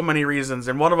for so many reasons,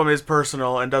 and one of them is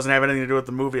personal and doesn't have anything to do with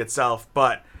the movie itself,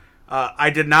 but I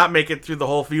did not make it through the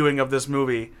whole viewing of this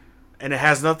movie, and it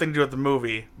has nothing to do with the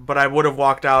movie, but I would have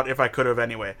walked out if I could have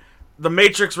anyway. The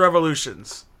Matrix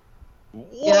Revolutions.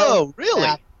 Whoa, really?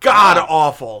 God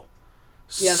awful.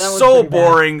 Yeah, that was so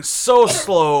boring, bad. So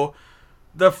slow.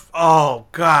 The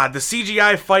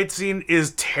CGI fight scene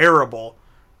is terrible.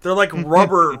 They're like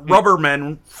rubber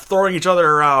men throwing each other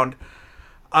around.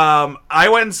 I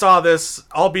went and saw this,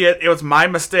 albeit it was my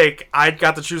mistake. I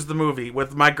got to choose the movie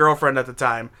with my girlfriend at the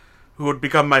time, who would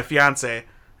become my fiance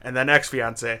and then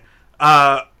ex-fiance.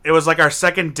 It was like our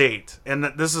second date, and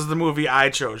this is the movie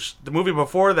I chose. The movie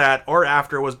before that or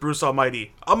after was Bruce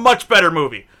Almighty, a much better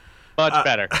movie. Much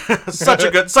better. such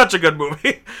a good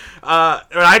movie. And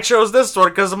I chose this one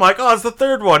because I'm like, oh, it's the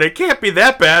third one. It can't be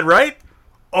that bad, right?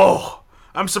 Oh.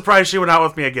 I'm surprised she went out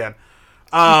with me again.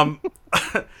 And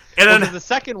then the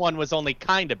second one was only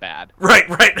kind of bad. Right.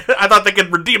 I thought they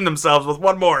could redeem themselves with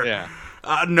one more. Yeah.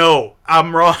 No,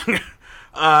 I'm wrong.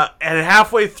 And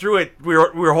halfway through it, we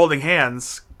were holding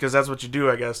hands because that's what you do,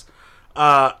 I guess.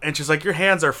 And she's like, "Your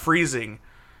hands are freezing,"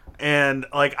 and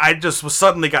like I just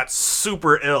suddenly got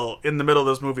super ill in the middle of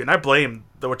this movie, and I blame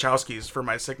the Wachowskis for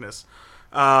my sickness.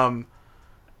 And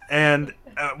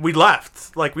we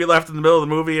left. Like, we left in the middle of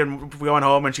the movie, and we went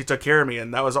home, and she took care of me,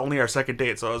 and that was only our second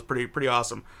date, so it was pretty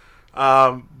awesome.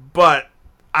 But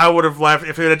I would have left.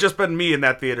 If it had just been me in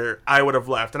that theater, I would have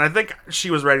left. And I think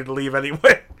she was ready to leave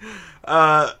anyway.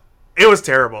 It was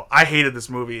terrible. I hated this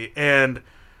movie, and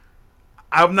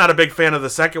I'm not a big fan of the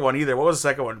second one either. What was the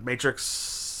second one?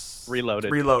 Matrix...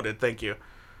 Reloaded, thank you.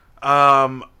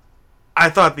 I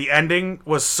thought the ending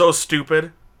was so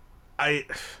stupid. They're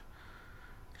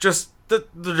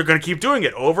going to keep doing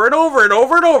it over and over and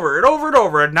over and over and over and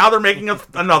over, and now they're making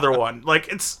another one. Like,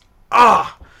 it's...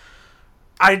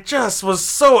 I just was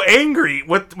so angry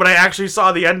when I actually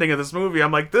saw the ending of this movie.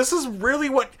 I'm like, this is really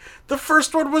what... The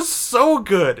first one was so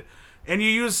good, and you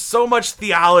used so much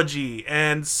theology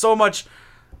and so much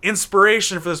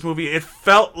inspiration for this movie. It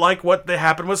felt like what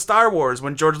happened with Star Wars.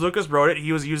 When George Lucas wrote it,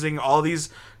 he was using all these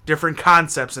different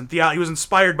concepts and he was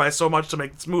inspired by so much to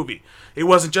make this movie. It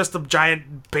wasn't just a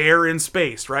giant bear in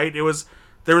space, right? There was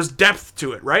depth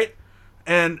to it, right?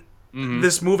 And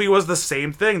this movie was the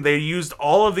same thing. They used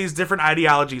all of these different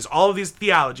ideologies, all of these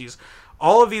theologies,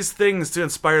 all of these things to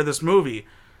inspire this movie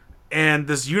and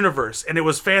this universe, and it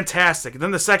was fantastic. And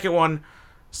then the second one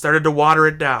started to water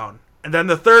it down. And then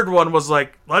the third one was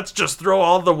like, let's just throw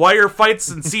all the wire fights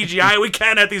and CGI we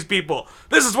can at these people.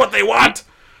 This is what they want.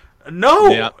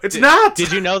 No, it's not.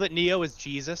 Did you know that Neo is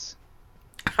Jesus?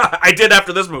 I did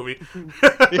after this movie.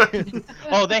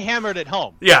 Oh, they hammered it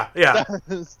home. Yeah.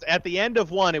 At the end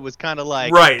of one, it was kind of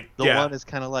like... Right, the one is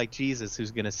kind of like Jesus, who's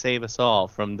going to save us all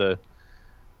from the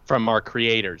from our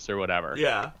creators or whatever.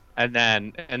 Yeah. And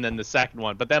then the second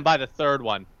one. But then by the third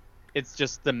one, it's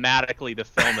just thematically the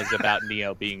film is about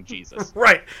Neo being Jesus.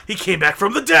 Right. He came back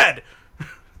from the dead.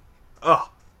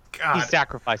 Oh, God. He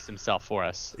sacrificed himself for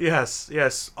us.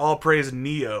 Yes. All praise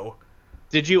Neo.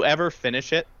 Did you ever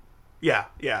finish it? Yeah.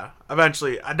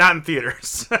 Eventually. Not in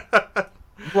theaters.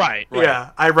 Right.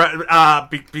 Yeah.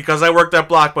 Because I worked at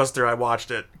Blockbuster, I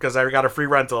watched it. Because I got a free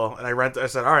rental. And I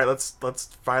said, all right, let's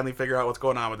finally figure out what's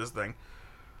going on with this thing.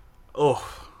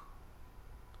 Oh.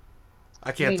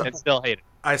 I can't. I still hate it.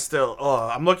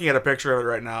 I'm looking at a picture of it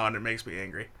right now, and it makes me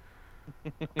angry.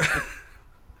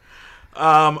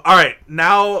 All right,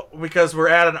 now because we're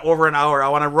at over an hour, I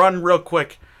want to run real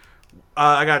quick.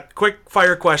 I got quick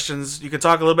fire questions. You can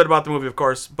talk a little bit about the movie, of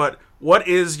course, but what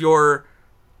is your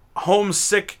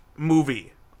homesick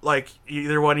movie? Like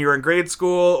either when you were in grade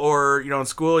school, or in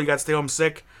school you got to stay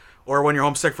homesick, or when you're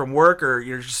homesick from work, or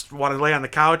you just want to lay on the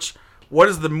couch. What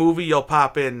is the movie you'll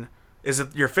pop in? Is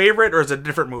it your favorite, or is it a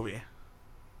different movie?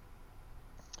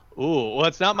 Ooh, well,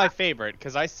 it's not my favorite,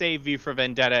 because I save V for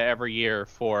Vendetta every year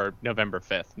for November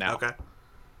 5th now. Okay.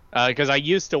 Because I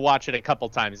used to watch it a couple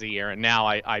times a year, and now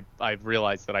I've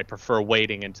realized that I prefer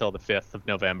waiting until the 5th of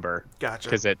November. Gotcha.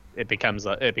 Because it becomes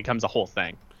a whole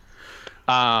thing.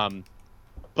 But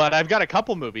I've got a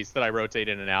couple movies that I rotate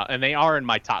in and out, and they are in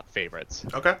my top favorites.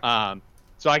 Okay.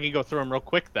 So I can go through them real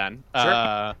quick then.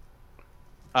 Sure.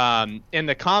 In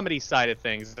the comedy side of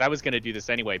things, I was going to do this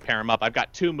anyway, pair them up. I've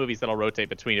got two movies that I'll rotate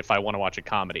between if I want to watch a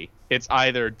comedy. It's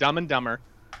either Dumb and Dumber,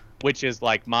 which is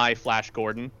like my Flash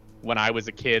Gordon. When I was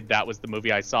a kid, that was the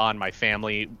movie I saw, and my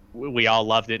family, we all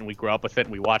loved it, and we grew up with it,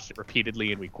 and we watched it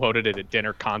repeatedly, and we quoted it at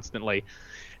dinner constantly.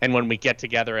 And when we get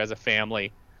together as a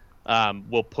family,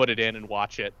 we'll put it in and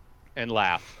watch it and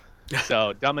laugh.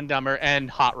 So Dumb and Dumber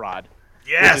and Hot Rod,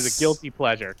 Yes. which is a guilty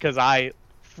pleasure, because I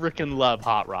freaking love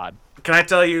Hot Rod. Can I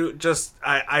tell you,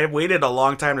 I waited a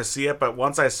long time to see it, but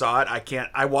once I saw it,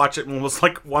 I watch it almost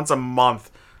like once a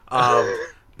month.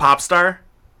 Popstar,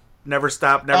 Never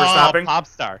Stop, Never Stopping.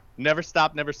 Popstar, Never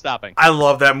Stop, Never Stopping. I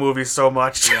love that movie so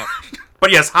much. Yeah.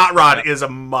 But yes, Hot Rod is a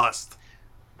must.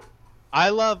 I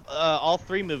love all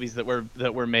three movies that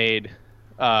were made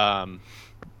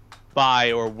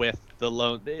by or with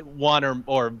one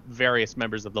or various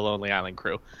members of the Lonely Island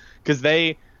crew, because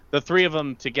the three of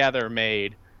them together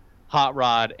made Hot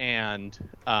Rod and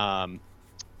Popstar,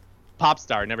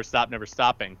 Never Stop, Never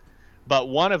Stopping. But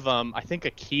one of them, I think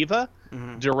Akiva,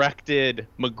 directed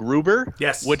MacGruber.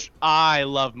 Yes. Which I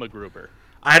love MacGruber.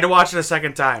 I had to watch it a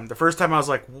second time. The first time I was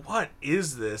like, what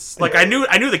is this? Like, I knew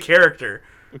the character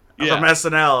from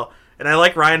SNL, and I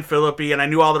like Ryan Phillippe, and I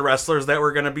knew all the wrestlers that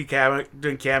were going to be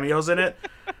doing cameos in it.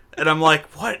 And I'm like,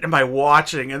 what am I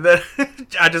watching? And then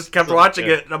I just kept watching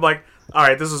it, and I'm like, all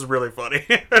right, this is really funny.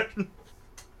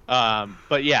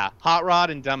 But yeah, Hot Rod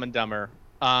and Dumb and Dumber.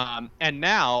 And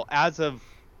now, as of,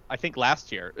 I think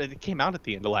last year, it came out at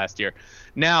the end of last year.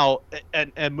 Now,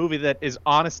 a movie that is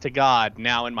honest to God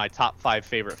now in my top 5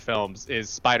 favorite films is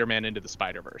Spider-Man Into the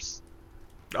Spider-Verse.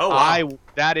 Oh, wow.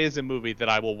 That is a movie that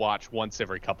I will watch once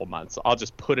every couple months. I'll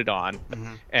just put it on,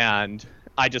 and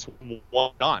I just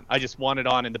want it on. I just want it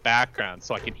on in the background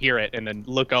so I can hear it and then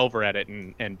look over at it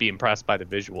and be impressed by the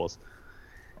visuals.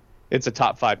 It's a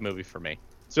top 5 movie for me.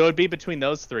 So it would be between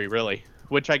those three, really,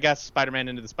 which I guess Spider-Man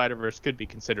Into the Spider-Verse could be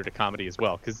considered a comedy as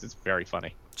well, because it's very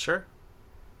funny. Sure.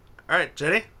 All right,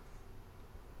 Jenny?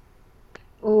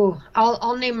 Ooh,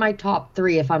 I'll name my top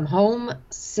 3. If I'm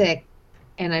homesick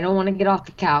and I don't want to get off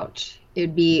the couch,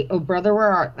 it'd be Oh Brother,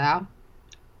 Where Art Thou?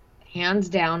 Hands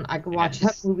down, I could watch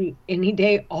that movie any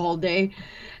day, all day.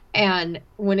 And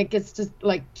when it gets to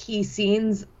like key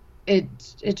scenes, it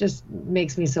just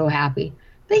makes me so happy.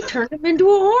 They turned him into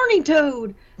a horny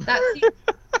toad. That scene,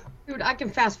 dude, I can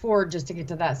fast forward just to get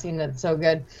to that scene. That's so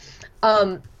good.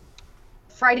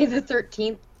 Friday the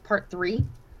 13th, part 3,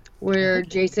 where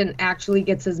Jason actually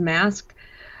gets his mask.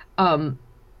 I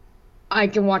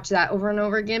can watch that over and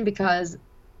over again because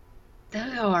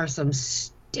there are some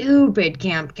stupid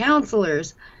camp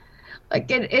counselors. Like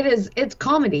it's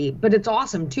comedy, but it's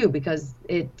awesome too because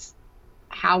it's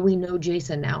how we know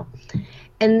Jason now.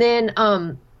 And then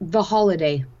The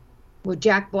Holiday with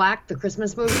Jack Black, the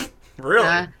Christmas movie.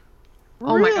 Really?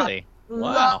 Oh my God. Wow.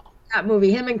 Love that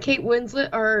movie. Him and Kate Winslet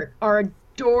are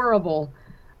adorable.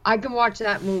 I can watch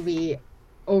that movie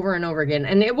over and over again,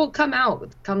 and it will come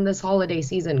this holiday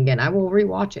season again. I will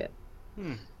rewatch it.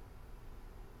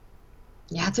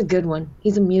 Yeah, it's a good one.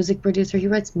 He's a music producer. He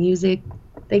writes music.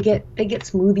 They get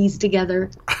smoothies together.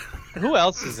 Who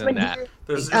else is in that?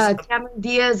 Cameron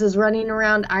Diaz is running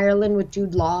around Ireland with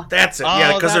Jude Law. That's it. Oh,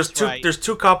 Yeah, because that's right. there's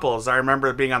two couples. I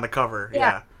remember being on the cover.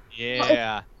 Yeah.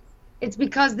 Yeah. It's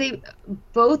because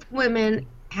both women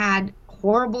had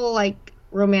horrible like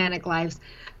romantic lives,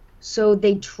 so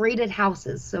they traded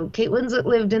houses. So Kate Winslet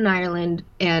lived in Ireland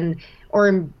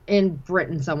or in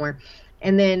Britain somewhere,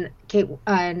 and then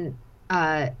Cameron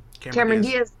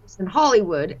Diaz was in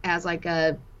Hollywood as like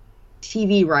a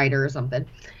TV writer or something.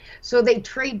 So they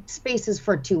trade spaces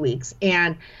for 2 weeks,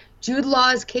 and Jude Law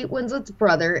is Kate Winslet's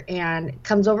brother and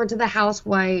comes over to the house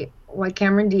while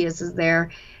Cameron Diaz is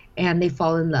there, and they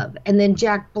fall in love. And then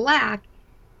Jack Black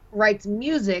writes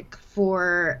music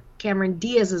for Cameron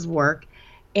Diaz's work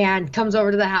and comes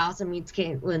over to the house and meets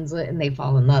Kate Winslet, and they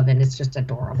fall in love, and it's just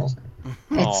adorable.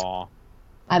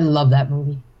 I love that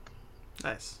movie.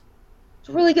 Nice. It's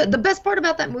really good. The best part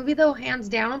about that movie, though, hands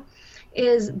down,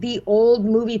 is the old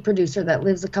movie producer that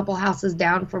lives a couple houses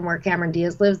down from where Cameron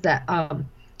Diaz lives, that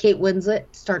Kate Winslet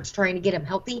starts trying to get him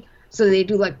healthy. So they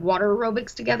do like water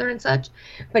aerobics together and such.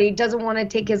 But he doesn't want to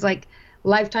take his like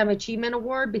Lifetime Achievement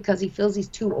Award because he feels he's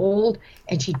too old,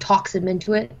 and she talks him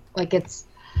into it. Like it's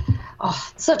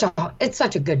such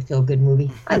a good feel-good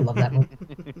movie. I love that movie.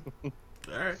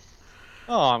 All right.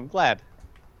 Oh, I'm glad.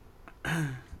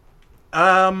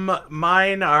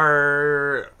 Mine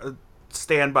are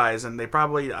standbys, and they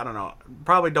probably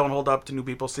don't hold up to new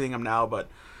people seeing them now, but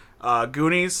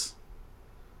Goonies.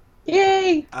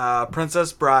 Yay!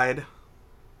 Princess Bride.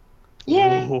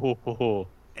 Yay!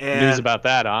 And news about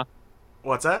that, huh?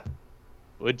 What's that?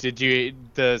 The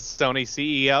Sony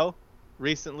CEO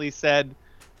recently said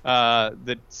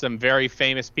that some very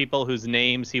famous people whose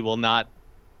names he will not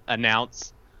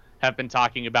announce have been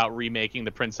talking about remaking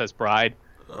The Princess Bride.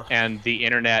 Ugh. And the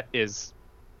internet is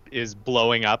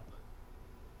blowing up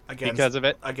because of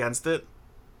it. Against it?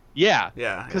 Yeah.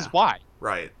 Yeah. Because why?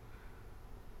 Right.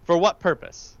 For what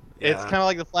purpose? Yeah. It's kind of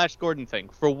like the Flash Gordon thing.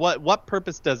 For what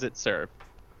purpose does it serve?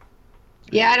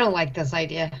 Yeah, I don't like this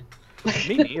idea.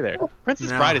 Me neither. Princess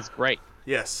Bride is great.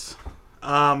 Yes.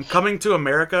 Coming to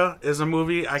America is a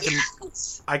movie I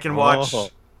can watch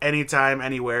anytime,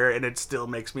 anywhere, and it still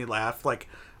makes me laugh. Like,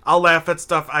 I'll laugh at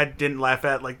stuff I didn't laugh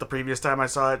at like the previous time I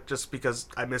saw it, just because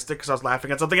I missed it because I was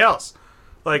laughing at something else.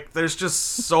 Like, there's just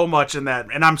so much in that,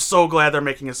 and I'm so glad they're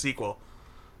making a sequel.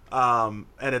 And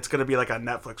it's gonna be like on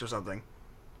Netflix or something,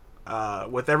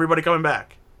 with everybody coming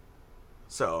back.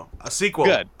 So a sequel,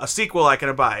 Good. A sequel I can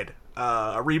abide.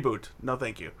 A reboot, no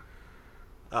thank you.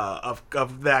 Of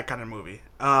that kind of movie.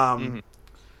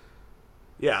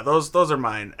 Yeah, those are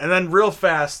mine. And then real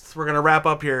fast, we're gonna wrap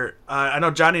up here. I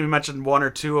know Johnny mentioned one or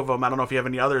two of them. I don't know if you have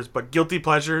any others, but guilty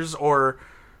pleasures or,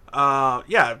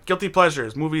 guilty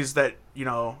pleasures, movies that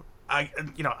I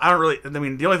don't really. I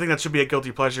mean, the only thing that should be a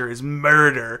guilty pleasure is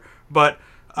murder, but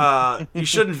you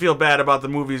shouldn't feel bad about the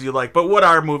movies you like. But what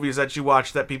are movies that you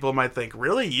watch that people might think,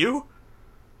 really, you?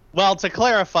 Well, to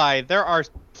clarify, there are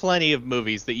plenty of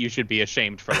movies that you should be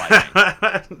ashamed for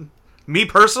liking. Me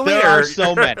personally, there are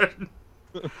so many.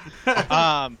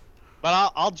 But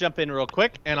I'll jump in real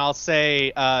quick, and I'll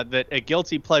say that a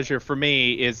guilty pleasure for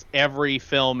me is every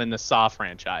film in the Saw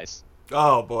franchise.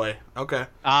 Oh boy, okay.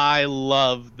 I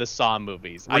love the Saw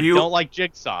movies. I don't like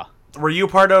Jigsaw. Were you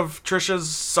part of Trisha's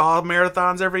Saw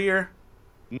marathons every year?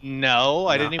 No,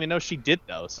 I didn't even know she did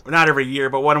those. Not every year,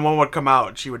 but when one would come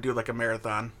out, she would do like a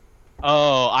marathon.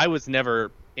 Oh, I was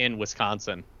never in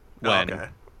Wisconsin when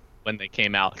they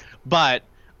came out. But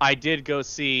I did go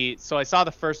see... So I saw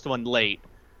the first one late,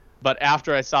 but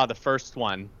after I saw the first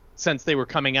one, since they were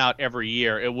coming out every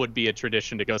year, it would be a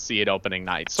tradition to go see it opening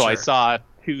night. So I saw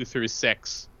 2 through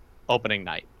 6 opening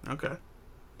night. Okay.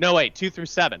 No, wait, 2 through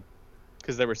 7,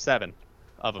 because there were 7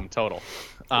 of them total.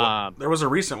 Well, there was a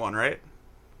recent one, right?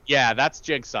 Yeah, that's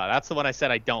Jigsaw. That's the one I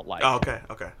said I don't like. Oh, okay.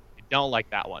 I don't like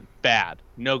that one. Bad.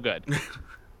 No good.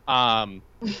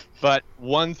 But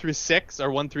 1 through 6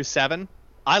 or 1 through 7,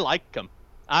 I like them.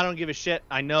 I don't give a shit.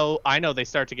 I know they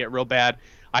start to get real bad.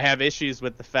 I have issues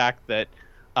with the fact that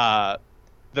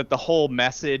that the whole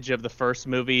message of the first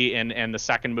movie and the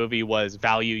second movie was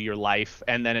value your life,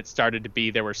 and then it started to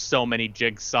be there were so many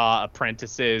Jigsaw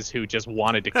apprentices who just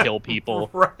wanted to kill people.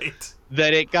 Right.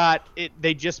 That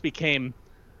they just became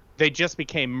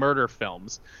murder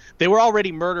films. They were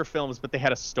already murder films, but they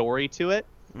had a story to it.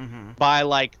 Mm-hmm. By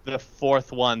like the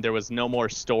 4th one, there was no more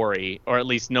story, or at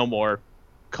least no more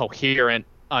coherent,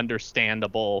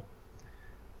 understandable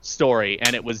story,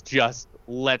 and it was just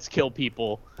let's kill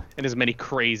people in as many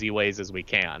crazy ways as we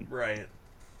can. Right.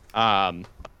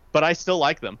 But I still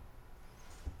like them.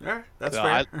 Yeah, that's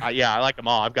fair. I like them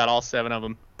all. I've got all 7 of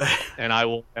them, and I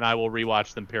will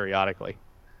rewatch them periodically.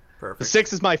 Perfect. The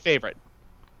 6 is my favorite.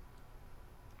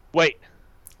 Wait,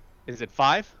 is it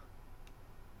 5?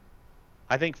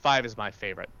 I think 5 is my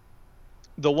favorite.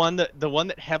 the one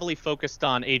that heavily focused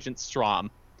on Agent Strom,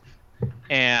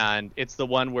 and it's the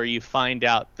one where you find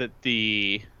out that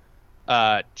the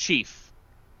chief.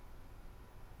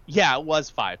 Yeah, it was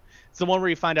 5. It's the one where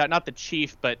you find out not the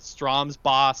chief, but Strom's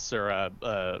boss or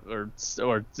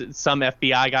some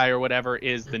FBI guy or whatever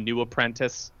is the new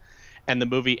apprentice, and the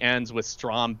movie ends with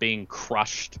Strom being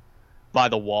crushed by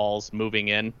the walls moving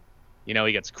in. You know,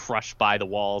 he gets crushed by the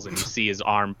walls, and you see his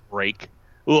arm break.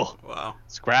 Ooh, Wow.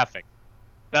 it's graphic.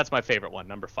 That's my favorite one,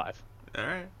 number 5. All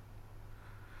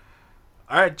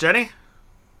right, Jenny.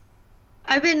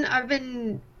 I've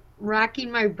been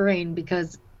racking my brain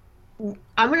because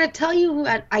I'm going to tell you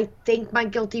what I think my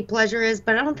guilty pleasure is,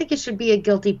 but I don't think it should be a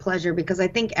guilty pleasure because I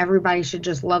think everybody should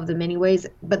just love them anyways,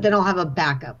 but then I'll have a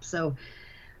backup. So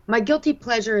my guilty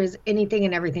pleasure is anything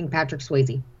and everything Patrick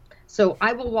Swayze. So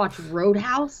I will watch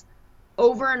Roadhouse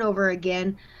over and over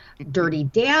again, Dirty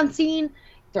Dancing,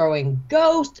 Throwing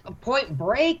Ghost, Point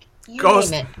Break, you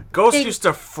name it. Ghost used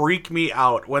to freak me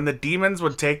out. When the demons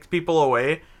would take people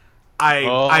away,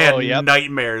 I had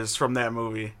nightmares from that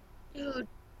movie. Dude,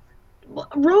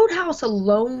 Roadhouse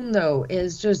alone though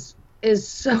is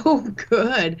so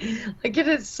good. Like, it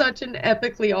is such an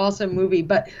epically awesome movie.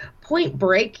 But Point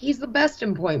Break, he's the best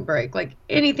in Point Break. Like,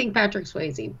 anything Patrick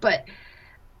Swayze. But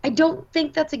I don't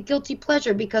think that's a guilty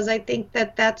pleasure because I think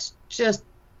that's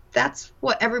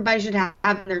what everybody should have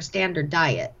in their standard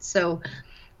diet. So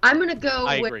I'm gonna go.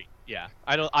 I agree. Yeah,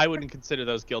 I wouldn't consider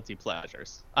those guilty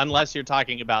pleasures unless you're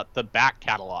talking about the back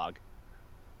catalog.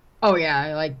 Oh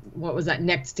yeah, like what was that?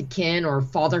 Next to Kin or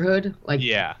Fatherhood? Like,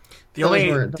 yeah. The only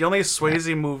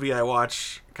Swayze movie I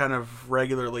watch kind of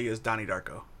regularly is Donnie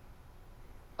Darko.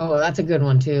 Oh, that's a good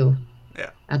one too.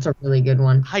 Yeah, that's a really good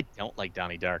one. I don't like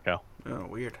Donnie Darko. Oh,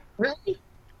 weird. Really?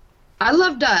 I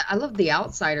loved The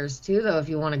Outsiders too, though. If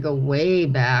you want to go way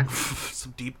back,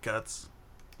 some deep cuts.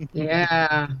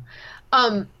 Yeah.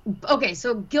 Okay,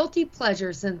 so guilty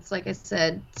pleasure, since like I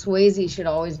said, Swayze should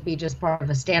always be just part of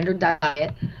a standard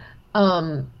diet.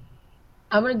 I'm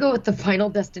gonna go with the Final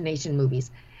Destination movies.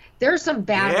 There are some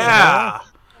bad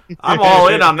ones. I'm all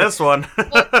in on this one.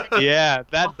 Yeah,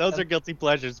 those are guilty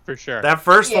pleasures for sure. That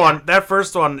first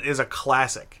one is a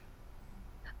classic.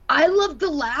 I love the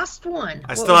last one.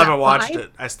 I still haven't watched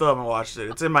it.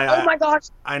 It's in my. Oh my gosh!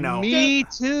 I know. Me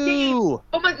too.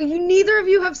 Oh my! Neither of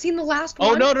you have seen the last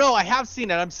one. Oh no! I have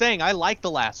seen it. I'm saying I like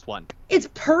the last one. It's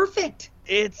perfect.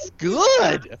 It's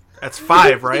good. That's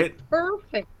 5, right? It's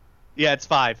perfect. Yeah, it's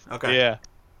 5. Okay. Yeah.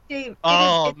 Dave.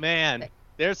 Man,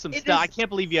 there's some stuff. I can't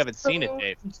believe you haven't seen it,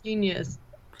 Dave. Genius.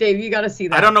 Dave, you got to see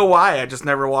that. I don't know why. I just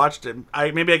never watched it.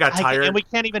 Maybe I got tired. And we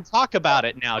can't even talk about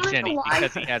it now, Jenny,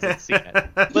 because he hasn't seen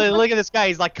it. Look at this guy.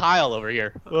 He's like Kyle over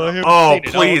here.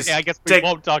 Please. Okay, I guess we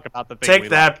won't talk about the thing. Take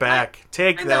that back.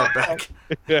 Take that back.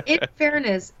 In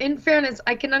fairness,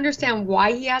 I can understand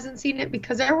why he hasn't seen it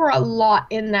because there were a lot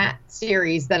in that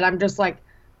series that I'm just like,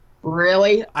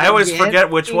 really? I always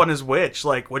forget which one is which.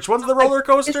 Like, which one's the roller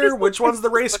coaster? Which one's the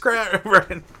racecraft?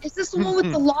 Right. Is this the one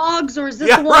with the logs, or is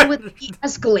this the one with the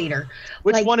escalator?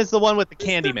 Which one is the one with the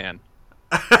Candyman?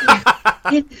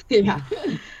 Yeah.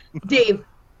 Dave,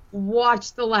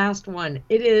 watch the last one.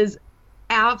 It is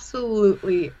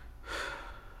absolutely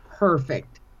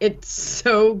perfect. It's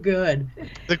so good.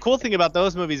 The cool thing about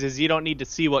those movies is you don't need to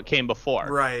see what came before.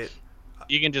 Right.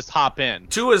 You can just hop in.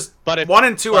 1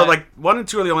 and 2 are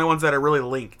the only ones that are really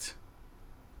linked.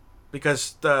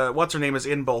 Because what's her name is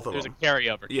in both of them. There's a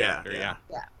carryover character, yeah.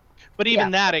 But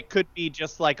even that, it could be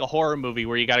just like a horror movie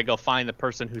where you got to go find the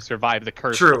person who survived the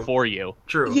curse before you.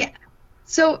 True. Yeah.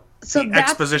 So the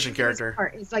that's exposition character.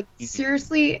 Part. It's like,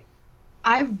 seriously,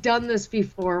 I've done this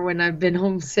before when I've been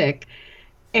homesick,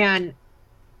 and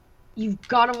you've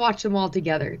got to watch them all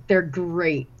together. They're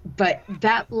great. But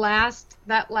that last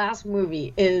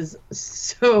movie is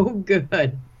so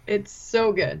good. It's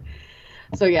so good.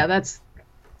 So yeah,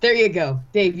 there you go.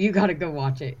 Dave, you got to go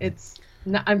watch it.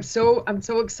 I'm so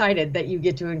excited that you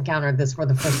get to encounter this for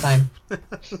the first time.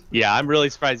 Yeah, I'm really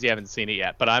surprised you haven't seen it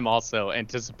yet, but I'm also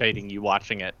anticipating you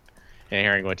watching it and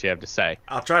hearing what you have to say.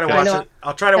 I'll try to watch it.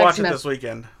 I'll try to watch it this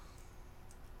weekend.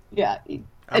 Yeah.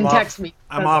 Text me.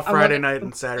 I'm off Friday night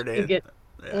and Saturday.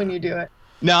 When you do it.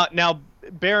 Now,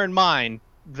 bear in mind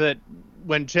that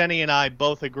when Jenny and I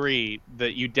both agree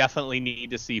that you definitely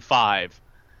need to see 5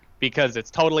 because it's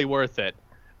totally worth it,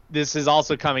 this is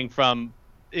also coming from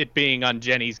it being on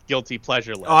Jenny's guilty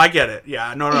pleasure list. Oh, I get it.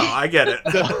 Yeah, no, I get it.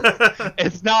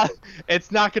 It's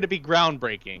not going to be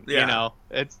groundbreaking. Yeah. You know,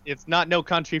 it's not No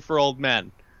Country for Old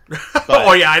Men.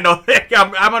 Oh yeah, I know.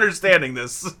 I'm understanding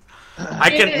this.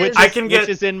 Which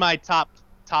is in my top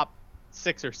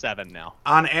 6 or 7 now.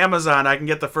 On Amazon, I can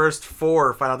get the first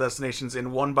 4 Final Destinations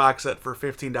in one box set for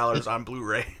 $15 on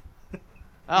Blu-ray.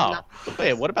 Oh,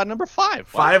 wait, what about number 5?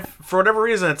 5, for whatever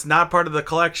reason, it's not part of the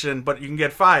collection, but you can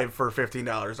get 5 for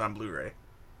 $15 on Blu-ray.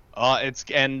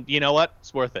 And you know what?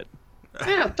 It's worth it.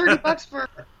 Yeah, $30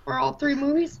 for all 3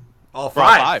 movies. All For all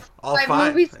 5. 5. All 5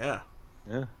 5. movies? Yeah.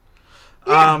 Yeah.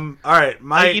 All right.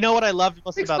 You know what I loved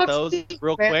most about $6 those, each,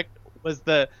 real man. quick, was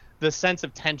the sense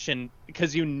of tension,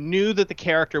 because you knew that the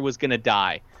character was going to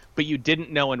die, but you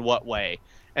didn't know in what way.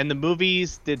 And the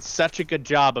movies did such a good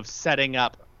job of setting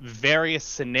up various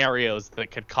scenarios that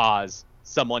could cause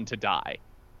someone to die.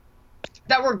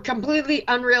 That were completely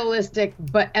unrealistic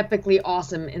but epically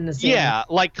awesome in the same. Yeah,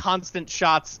 like constant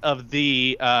shots of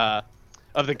the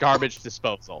garbage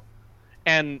disposal.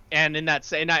 And in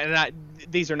that,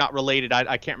 these are not related.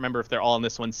 I can't remember if they're all in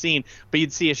this one scene, but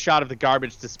you'd see a shot of the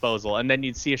garbage disposal, and then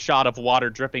you'd see a shot of water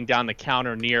dripping down the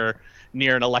counter near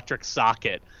an electric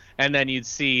socket, and then you'd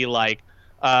see like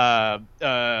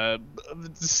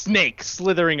snake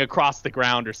slithering across the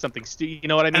ground or something. You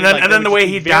know what I mean? And then the way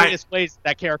he died. Various ways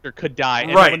that character could die,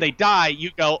 and Right. when they die, you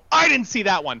go, I didn't see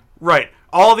that one. Right.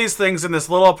 All these things in this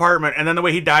little apartment, and then the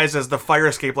way he dies is the fire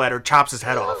escape ladder chops his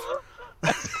head off.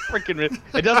 Freaking!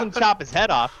 It doesn't chop his head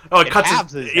off. Oh, it cuts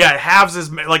halves his head. yeah, it halves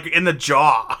his like in the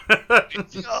jaw. Oh,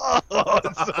 it's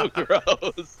so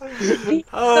gross. Best-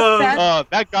 Oh,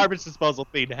 that garbage disposal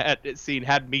scene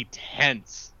had me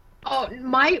tense. Oh,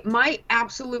 my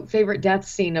absolute favorite death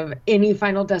scene of any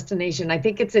Final Destination. I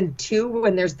think it's in 2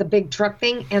 when there's the big truck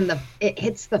thing and it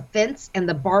hits the fence and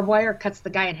the barbed wire cuts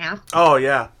the guy in half. Oh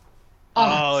yeah.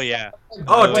 Oh yeah.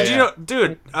 Oh, did yeah. you know,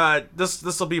 dude?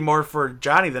 This will be more for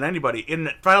Johnny than anybody. In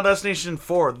Final Destination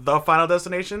 4, The Final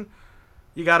Destination,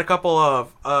 you got a couple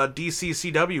of DC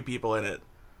CW people in it.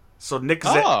 So Nick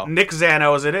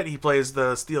Zano is in it. He plays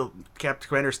the Captain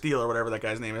Commander Steel or whatever that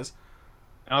guy's name is.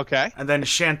 Okay. And then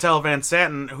Chantel Van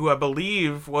Santen, who I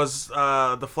believe was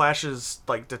the Flash's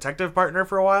like detective partner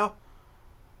for a while.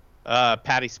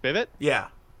 Patty Spivot. Yeah.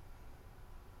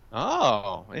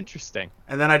 Oh, interesting.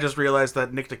 And then I just realized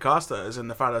that Nick DaCosta is in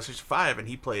the Final Destination 5, and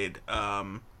he played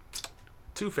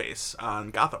Two-Face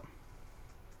on Gotham.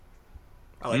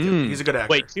 I like him. He's a good actor.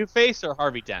 Wait, Two-Face or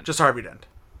Harvey Dent? Just Harvey Dent.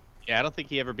 Yeah, I don't think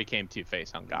he ever became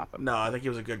Two-Face on Gotham. No, I think he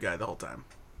was a good guy the whole time.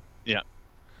 Yeah.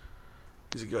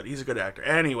 He's a good actor.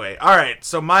 Anyway, all right.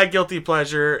 So my guilty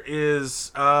pleasure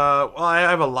is I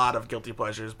have a lot of guilty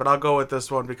pleasures, but I'll go with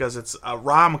this one because it's a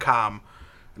rom-com.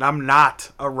 And I'm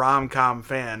not a rom-com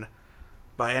fan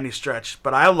by any stretch,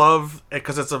 but I love it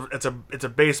because it's a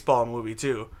baseball movie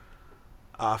too.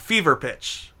 Fever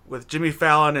Pitch with Jimmy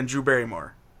Fallon and Drew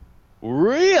Barrymore.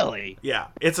 Really? Yeah,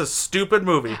 it's a stupid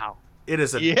movie. Wow. It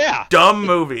is a dumb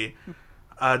movie.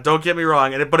 Don't get me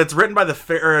wrong, but it's written by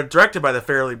directed by the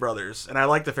Farrelly brothers, and I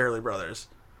like the Farrelly brothers.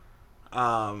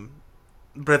 But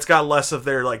it's got less of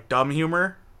their like dumb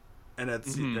humor. And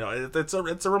it's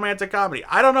it's a romantic comedy.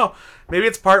 I don't know. Maybe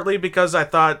it's partly because I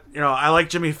thought I like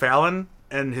Jimmy Fallon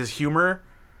and his humor,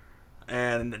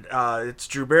 and it's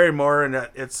Drew Barrymore, and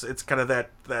it's kind of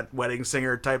that wedding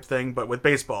singer type thing, but with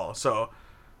baseball. So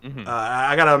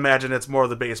I gotta imagine it's more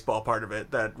the baseball part of it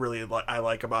that really I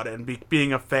like about it, and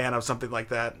being a fan of something like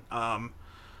that. I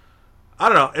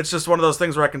don't know. It's just one of those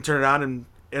things where I can turn it on and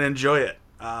enjoy it.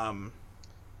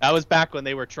 That was back when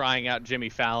they were trying out Jimmy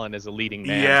Fallon as a leading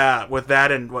man. Yeah, with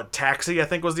that and Taxi, I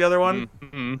think was the other one.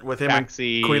 Mm-hmm. With him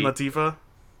Taxi. and Queen Latifah.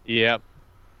 Yep.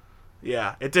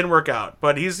 Yeah, it didn't work out,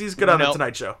 but he's good on the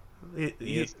Tonight Show.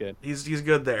 He's good. He's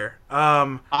good there.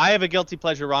 I have a guilty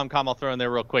pleasure rom-com I'll throw in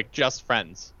there real quick. Just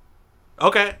Friends.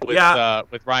 Okay.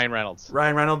 With Ryan Reynolds.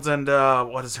 Ryan Reynolds and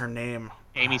what is her name?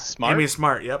 Amy Smart. Amy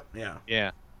Smart. Yep. Yeah.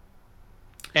 Yeah.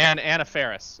 And Anna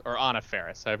Faris, or Anna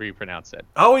Faris, however you pronounce it.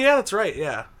 Oh yeah, that's right.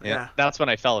 Yeah. That's when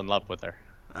I fell in love with her.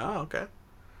 Oh, okay.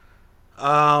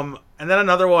 And then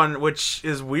another one, which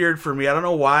is weird for me. I don't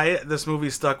know why this movie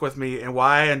stuck with me and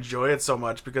why I enjoy it so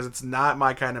much, because it's not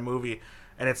my kind of movie,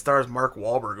 and it stars Mark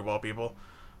Wahlberg of all people.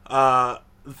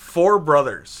 Four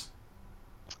Brothers.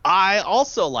 I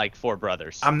also like Four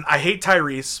Brothers. I hate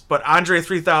Tyrese, but Andre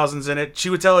 3000's in it.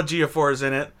 Chiwetel Ejiofor is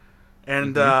in it,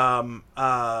 and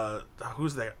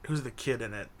who's the kid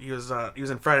in it? He was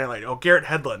in Friday Night Lights. Oh, Garrett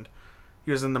Hedlund.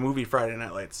 He was in the movie Friday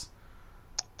Night Lights.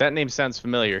 That name sounds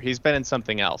familiar. He's been in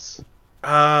something else.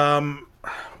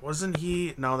 Wasn't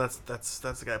he? No, that's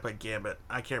the guy who played Gambit.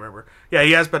 I can't remember. Yeah,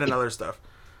 he has been in other stuff.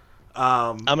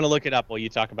 I'm gonna look it up while you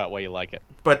talk about why you like it.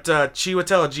 But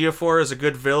Chiwetel Ejiofor is a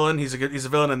good villain. He's a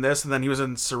villain in this, and then he was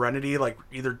in Serenity, like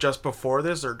either just before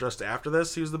this or just after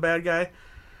this. He was the bad guy,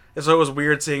 And so it was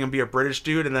weird seeing him be a British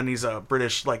dude, and then he's a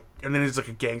British, like, and then he's like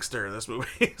a gangster in this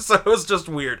movie. So it was just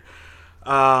weird.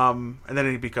 And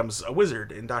then he becomes a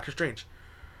wizard in Doctor Strange.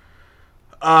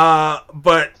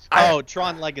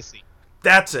 Tron Legacy.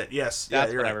 That's it. Yes,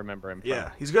 That's you're what right. I remember him from. Yeah,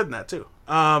 he's good in that too.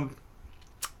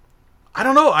 I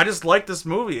don't know. I just like this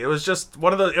movie. It was just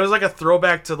one of the. It was like a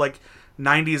throwback to like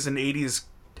 90s and 80s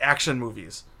action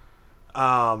movies.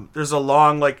 There's a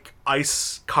long like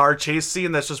ice car chase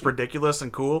scene that's just ridiculous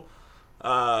and cool.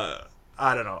 I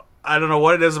don't know. I don't know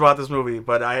what it is about this movie,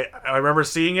 but I remember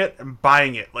seeing it and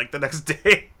buying it like the next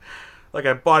day. Like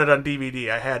I bought it on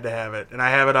DVD. I had to have it, and I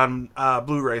have it on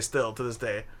Blu-ray still to this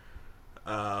day.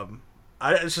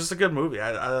 It's just a good movie.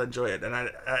 I enjoy it, and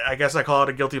I guess I call it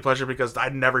a guilty pleasure because I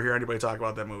never hear anybody talk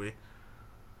about that movie.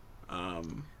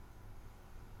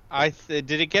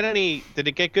 Did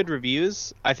it get good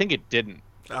reviews? I think it didn't.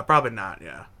 Probably not.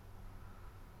 Yeah.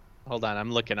 Hold on,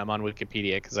 I'm looking. I'm on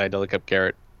Wikipedia because I had to look up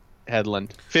Garrett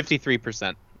Hedlund.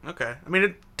 53%. Okay. I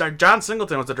mean, John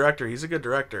Singleton was the director. He's a good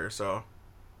director, so.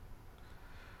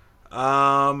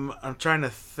 I'm trying to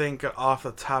think off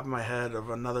the top of my head of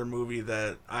another movie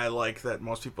that I like that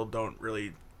most people don't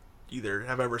really either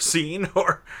have ever seen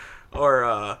or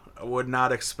would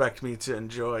not expect me to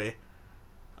enjoy.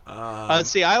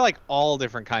 See, I like all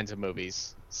different kinds of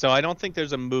movies, so I don't think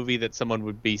there's a movie that someone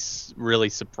would be really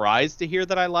surprised to hear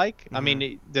that I like. Mm-hmm. I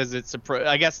mean, does it surprise?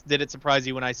 I guess did it surprise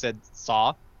you when I said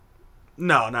Saw?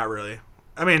 No, not really.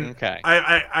 I mean, okay.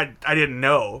 I didn't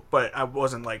know, but I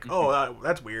wasn't like, oh,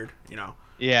 that's weird, you know.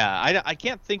 Yeah, I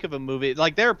can't think of a movie.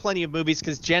 Like, there are plenty of movies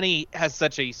because Jenny has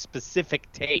such a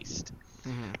specific taste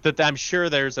that I'm sure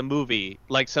there's a movie,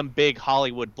 like some big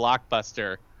Hollywood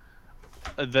blockbuster,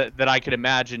 that I could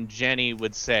imagine Jenny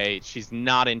would say she's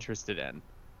not interested in,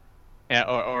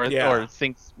 or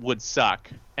thinks would suck,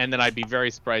 and then I'd be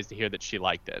very surprised to hear that she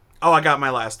liked it. Oh, I got my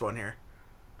last one here.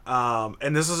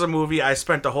 And this is a movie I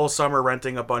spent the whole summer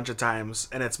renting a bunch of times,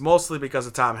 and it's mostly because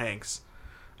of Tom Hanks.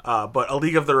 But A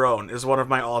League of Their Own is one of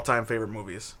my all-time favorite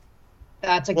movies.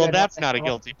 That's a good one. That's not a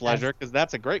guilty pleasure because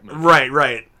that's a great movie.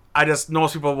 Right.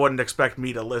 Most people wouldn't expect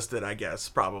me to list it, I guess,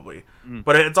 probably.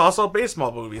 But it's also a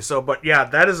baseball movie. So, but yeah,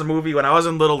 that is a movie when I was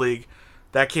in Little League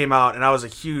that came out, and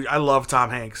I love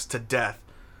Tom Hanks to death.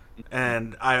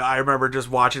 And I remember just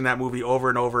watching that movie over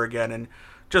and over again and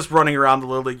just running around the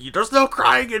Little League. There's no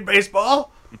crying in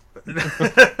baseball.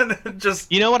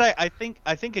 Just, you know what? I think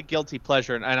a guilty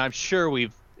pleasure, and I'm sure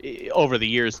we've over the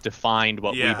years defined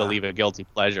what we believe a guilty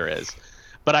pleasure is.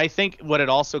 But I think what it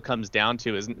also comes down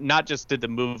to is not just did the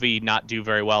movie not do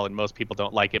very well and most people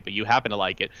don't like it, but you happen to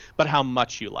like it, but how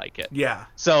much you like it. Yeah.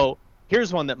 So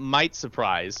here's one that might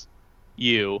surprise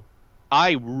you.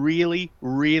 I really,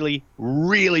 really,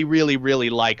 really, really, really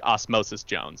like Osmosis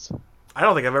Jones. I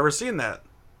don't think I've ever seen that.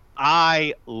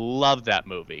 I love that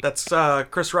movie. That's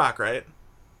Chris Rock, right?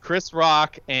 Chris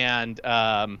Rock and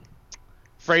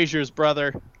Frasier's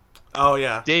brother. Oh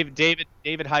yeah.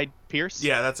 David Hyde Pierce.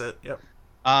 Yeah, that's it. Yep.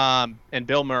 And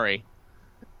Bill Murray.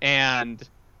 And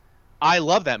I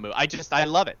love that movie. I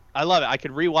love it. I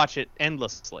could rewatch it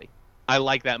endlessly. I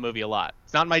like that movie a lot.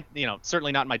 It's not my,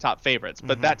 certainly not my top favorites,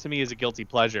 but that to me is a guilty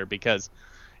pleasure because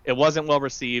it wasn't well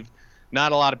received.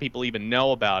 Not a lot of people even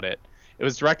know about it. It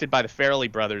was directed by the Farrelly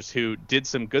brothers, who did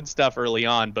some good stuff early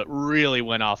on, but really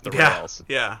went off the rails.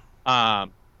 Yeah.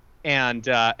 And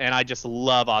I just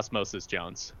love Osmosis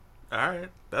Jones. All right,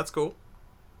 that's cool.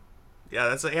 Yeah,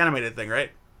 that's an animated thing,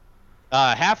 right?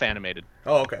 Half animated.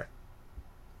 Oh, okay.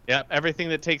 Yep, everything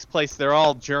that takes place, they're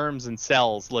all germs and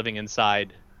cells living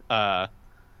inside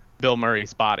Bill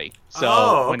Murray's body.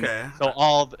 So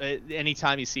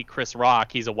anytime you see Chris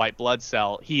Rock, he's a white blood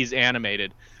cell. He's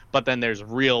animated, but then there's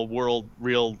real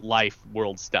life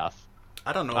world stuff.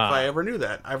 I don't know if I ever knew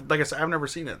that. Like I said, I've never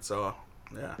seen it, so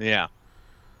yeah. Yeah.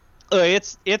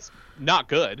 It's not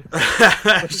good.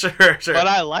 Sure. But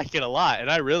I like it a lot, and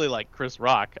I really like Chris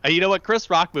Rock. You know what? Chris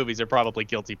Rock movies are probably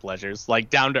guilty pleasures. Like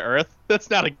Down to Earth, that's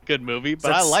not a good movie,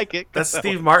 but I like it. That's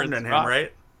Steve Martin and him,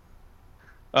 right?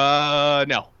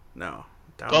 No. No.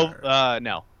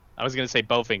 No. I was gonna say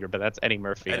Bowfinger, but that's Eddie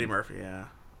Murphy. Eddie Murphy, yeah.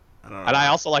 I don't know. And I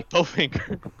also like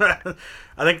Bowfinger.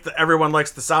 I think everyone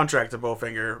likes the soundtrack to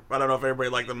Bowfinger. I don't know if everybody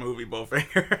liked the movie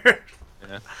Bowfinger.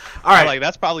 Yeah. All right.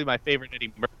 That's probably my favorite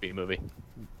Eddie Murphy movie.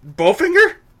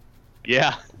 Bowfinger?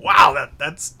 Yeah. Wow,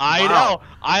 that's. I know.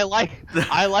 I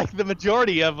like the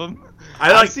majority of them.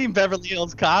 I've seen Beverly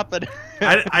Hills Cop, and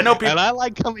I know people, and I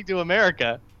like Coming to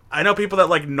America. I know people that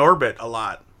like Norbit a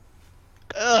lot.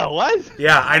 What?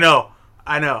 Yeah, I know.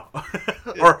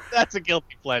 Or that's a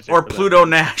guilty pleasure. Or Pluto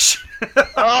Nash.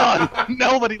 Oh,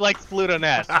 nobody likes Pluto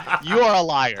Nash. You are a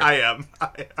liar. I am.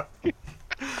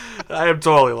 I am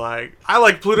totally lying. I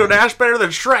like Pluto Nash better than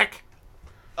Shrek.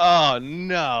 Oh,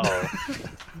 no.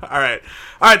 All right.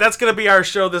 That's going to be our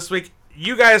show this week.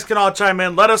 You guys can all chime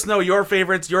in. Let us know your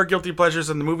favorites, your guilty pleasures,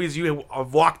 and the movies you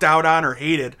have walked out on or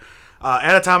hated.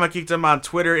 At Atomic Geekdom on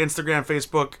Twitter, Instagram,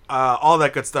 Facebook, all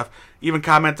that good stuff. Even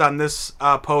comment on this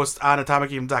post on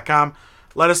atomicgeekdom.com.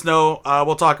 Let us know.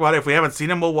 We'll talk about it. If we haven't seen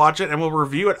them, we'll watch it, and we'll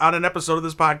review it on an episode of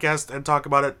this podcast and talk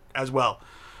about it as well.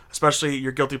 Especially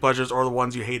your guilty pleasures or the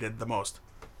ones you hated the most.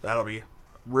 That'll be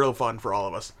real fun for all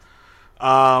of us.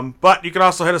 But you can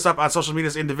also hit us up on social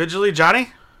medias individually. Johnny?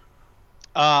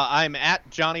 I'm at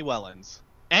Johnny Wellens.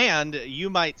 And you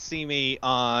might see me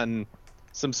on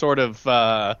some sort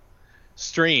of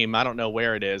stream. I don't know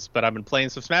where it is, but I've been playing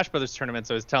some Smash Brothers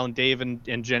tournaments. I was telling Dave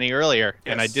and Jenny earlier,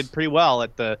 yes. And I did pretty well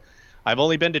at the... I've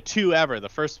only been to 2 ever. The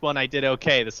first one I did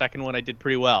okay. The second one I did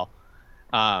pretty well.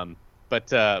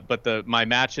 But my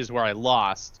matches where I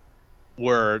lost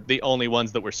were the only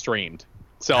ones that were streamed.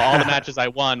 So all the matches I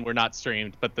won were not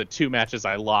streamed, but the 2 matches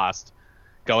I lost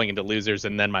going into losers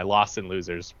and then my loss in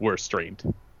losers were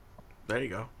streamed. There you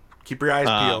go. Keep your eyes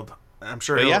peeled. I'm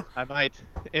sure. Yeah, I might.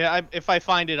 Yeah, if I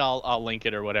find it, I'll link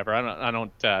it or whatever.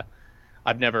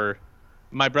 I've never.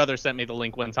 My brother sent me the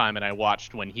link one time, and I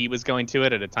watched when he was going to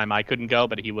it at a time I couldn't go,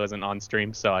 but he wasn't on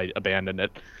stream, so I abandoned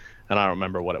it, and I don't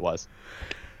remember what it was.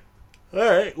 All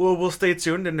right. Well, we'll stay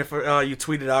tuned, and if you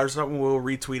tweet it out or something, we'll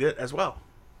retweet it as well.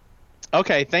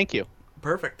 Okay, thank you.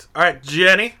 Perfect. All right,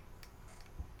 Jenny.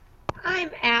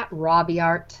 I'm at Robbie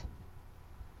Art.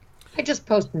 I just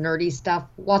post nerdy stuff,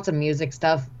 lots of music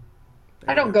stuff.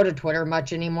 I don't go to Twitter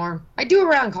much anymore. I do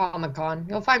around Comic-Con.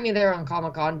 You'll find me there on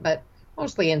Comic-Con, but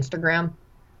mostly Instagram.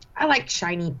 I like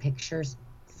shiny pictures,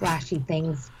 flashy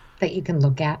things that you can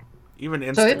look at. Even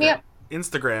Instagram. So hit me up.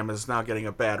 Instagram is now getting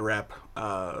a bad rep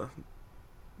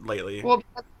lately. Well,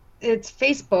 it's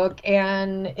Facebook,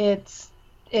 and it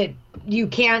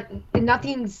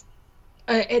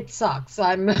sucks.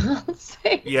 I'll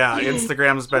say. Yeah,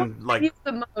 Instagram's been like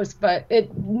the most, but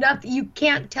you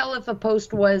can't tell if a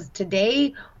post was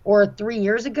today or 3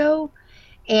 years ago,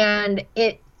 and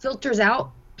it filters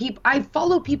out people. I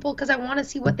follow people because I want to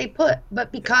see what they put,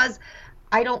 but because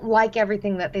I don't like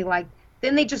everything that they like,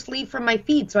 then they just leave from my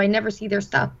feed, so I never see their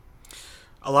stuff.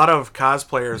 A lot of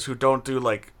cosplayers who don't do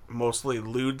like mostly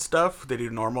lewd stuff, they do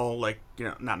normal, like,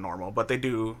 not normal, but they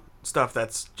do stuff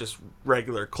that's just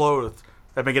regular clothes.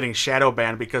 Have been getting shadow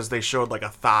banned because they showed like a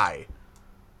thigh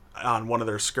on one of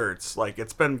their skirts. Like,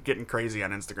 it's been getting crazy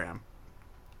on Instagram.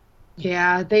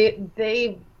 Yeah,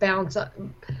 they bounce up.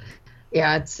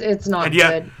 Yeah, it's not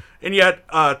good. And yet,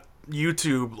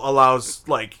 YouTube allows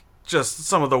like just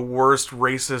some of the worst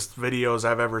racist videos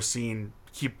I've ever seen.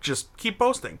 Keep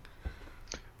posting.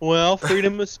 Well,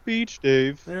 freedom of speech,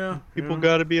 Dave. Yeah, people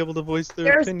got to be able to voice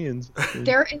their opinions.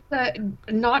 There is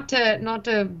not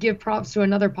to give props to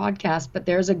another podcast, but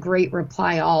there's a great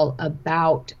reply all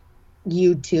about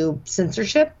YouTube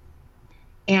censorship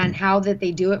and how that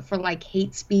they do it for like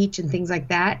hate speech and things like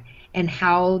that, and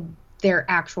how their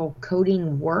actual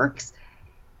coding works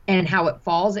and how it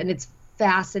falls. And it's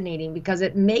fascinating because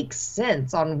it makes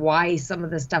sense on why some of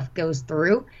the stuff goes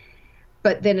through.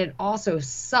 But then it also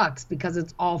sucks because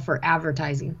it's all for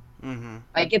advertising. Mm-hmm.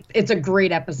 Like, it's a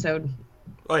great episode.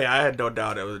 Oh, yeah, I had no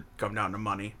doubt it would come down to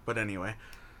money. But anyway.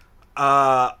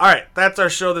 All right, that's our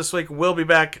show this week. We'll be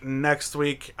back next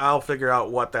week. I'll figure out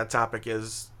what that topic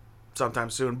is sometime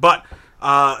soon. But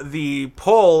the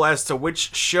poll as to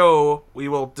which show we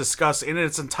will discuss in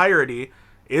its entirety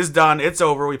is done. It's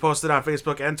over. We posted on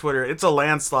Facebook and Twitter. It's a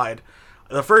landslide.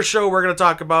 The first show we're going to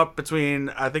talk about between,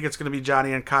 I think it's going to be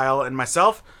Johnny and Kyle and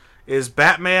myself, is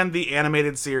Batman the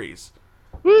Animated Series.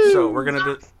 Woo! So we're going to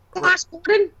do... Flash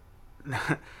Gordon?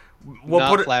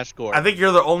 Flash Gordon. I think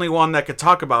you're the only one that could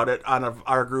talk about it on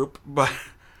our group, but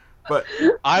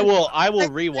I will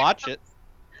rewatch it.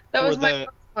 That was my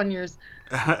on yours.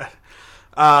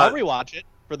 I'll rewatch it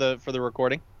for the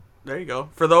recording. There you go.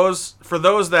 For those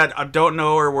that don't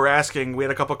know or were asking, we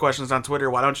had a couple questions on Twitter.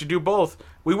 Why don't you do both?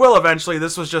 We will eventually.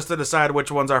 This was just to decide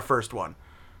which one's our first one.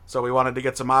 So we wanted to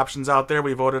get some options out there.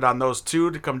 We voted on those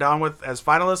 2 to come down with as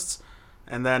finalists.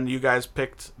 And then you guys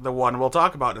picked the one we'll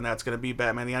talk about, and that's going to be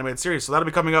Batman the Animated Series. So that'll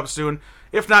be coming up soon.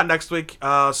 If not next week,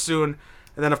 soon.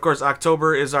 And then, of course,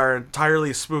 October is our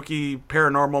entirely spooky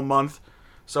paranormal month.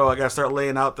 So I got to start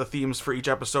laying out the themes for each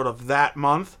episode of that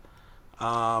month.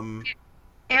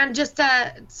 And just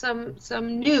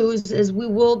some news is we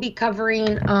will be covering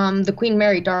the Queen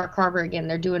Mary Dark Harbor again.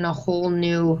 They're doing a whole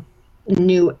new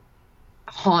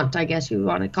haunt, I guess you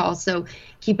want to call. So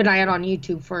keep an eye out on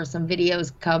YouTube for some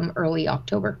videos come early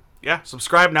October. Yeah,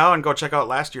 subscribe now and go check out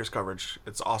last year's coverage.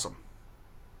 It's awesome.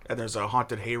 And there's a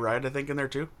haunted hayride, I think, in there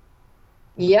too.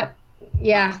 Yep.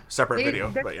 Yeah. Separate video,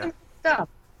 there's but yeah. some stuff.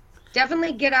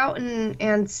 Definitely get out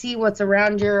and see what's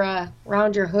around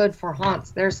your hood for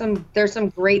haunts. There's some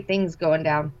great things going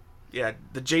down. Yeah,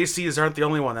 the JCs aren't the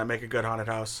only one that make a good haunted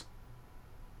house.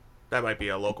 That might be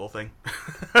a local thing.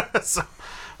 So,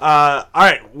 all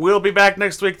right, we'll be back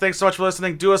next week. Thanks so much for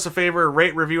listening. Do us a favor,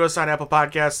 rate, review us on Apple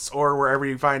Podcasts or wherever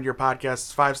you find your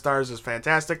podcasts. 5 stars is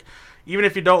fantastic. Even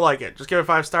if you don't like it, just give it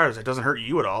 5 stars. It doesn't hurt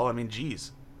you at all. I mean,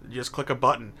 geez, you just click a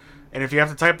button. And if you have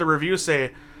to type the review,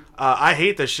 say, I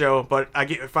hate this show, but I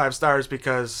give it 5 stars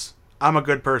because I'm a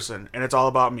good person and it's all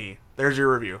about me. There's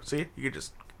your review. See, you can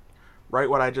just write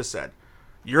what I just said.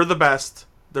 You're the best.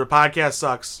 The podcast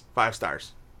sucks. 5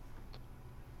 stars.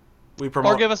 We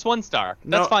promote. Or give us 1 star.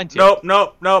 That's fine too.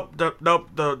 Nope.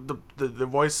 The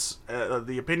voice,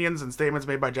 the opinions and statements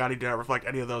made by Johnny do not reflect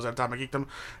any of those at Atomic Geekdom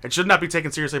and should not be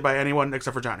taken seriously by anyone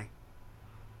except for Johnny.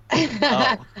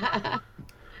 Oh.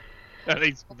 That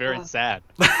is very sad.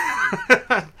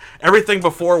 Everything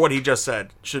before what he just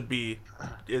said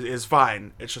is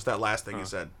fine. It's just that last thing he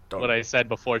said. What I said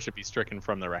before should be stricken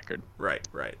from the record. Right.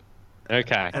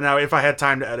 Okay. And now, if I had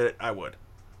time to edit, I would.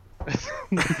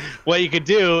 What you could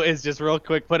do is just real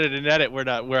quick put it in edit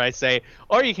where I say,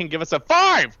 or you can give us a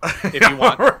 5 if you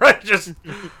want. Right, just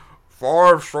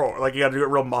 5 stars. Like, you gotta do it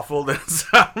real muffled and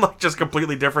sound like just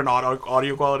completely different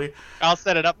audio quality. I'll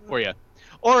set it up for you.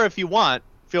 Or if you want,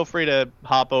 feel free to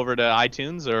hop over to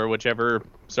iTunes or whichever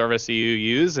service you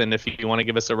use, and if you want to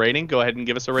give us a rating, go ahead and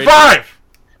give us a rating. 5!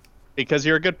 Because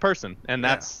you're a good person, and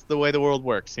that's the way the world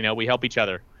works. You know, we help each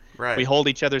other. Right. We hold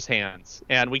each other's hands,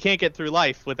 and we can't get through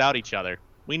life without each other.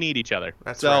 We need each other.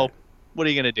 That's so, right. What are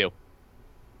you going to do?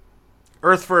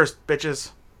 Earth first,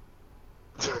 bitches.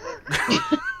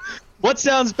 What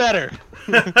sounds better?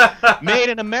 Made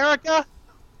in America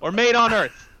or made on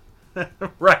Earth?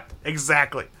 Right,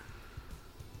 exactly.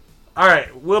 All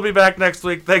right, we'll be back next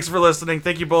week. Thanks for listening.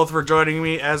 Thank you both for joining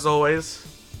me, as always.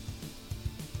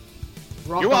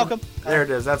 You're welcome. There it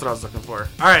is. That's what I was looking for.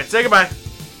 All right, say goodbye.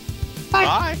 Bye.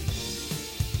 Bye.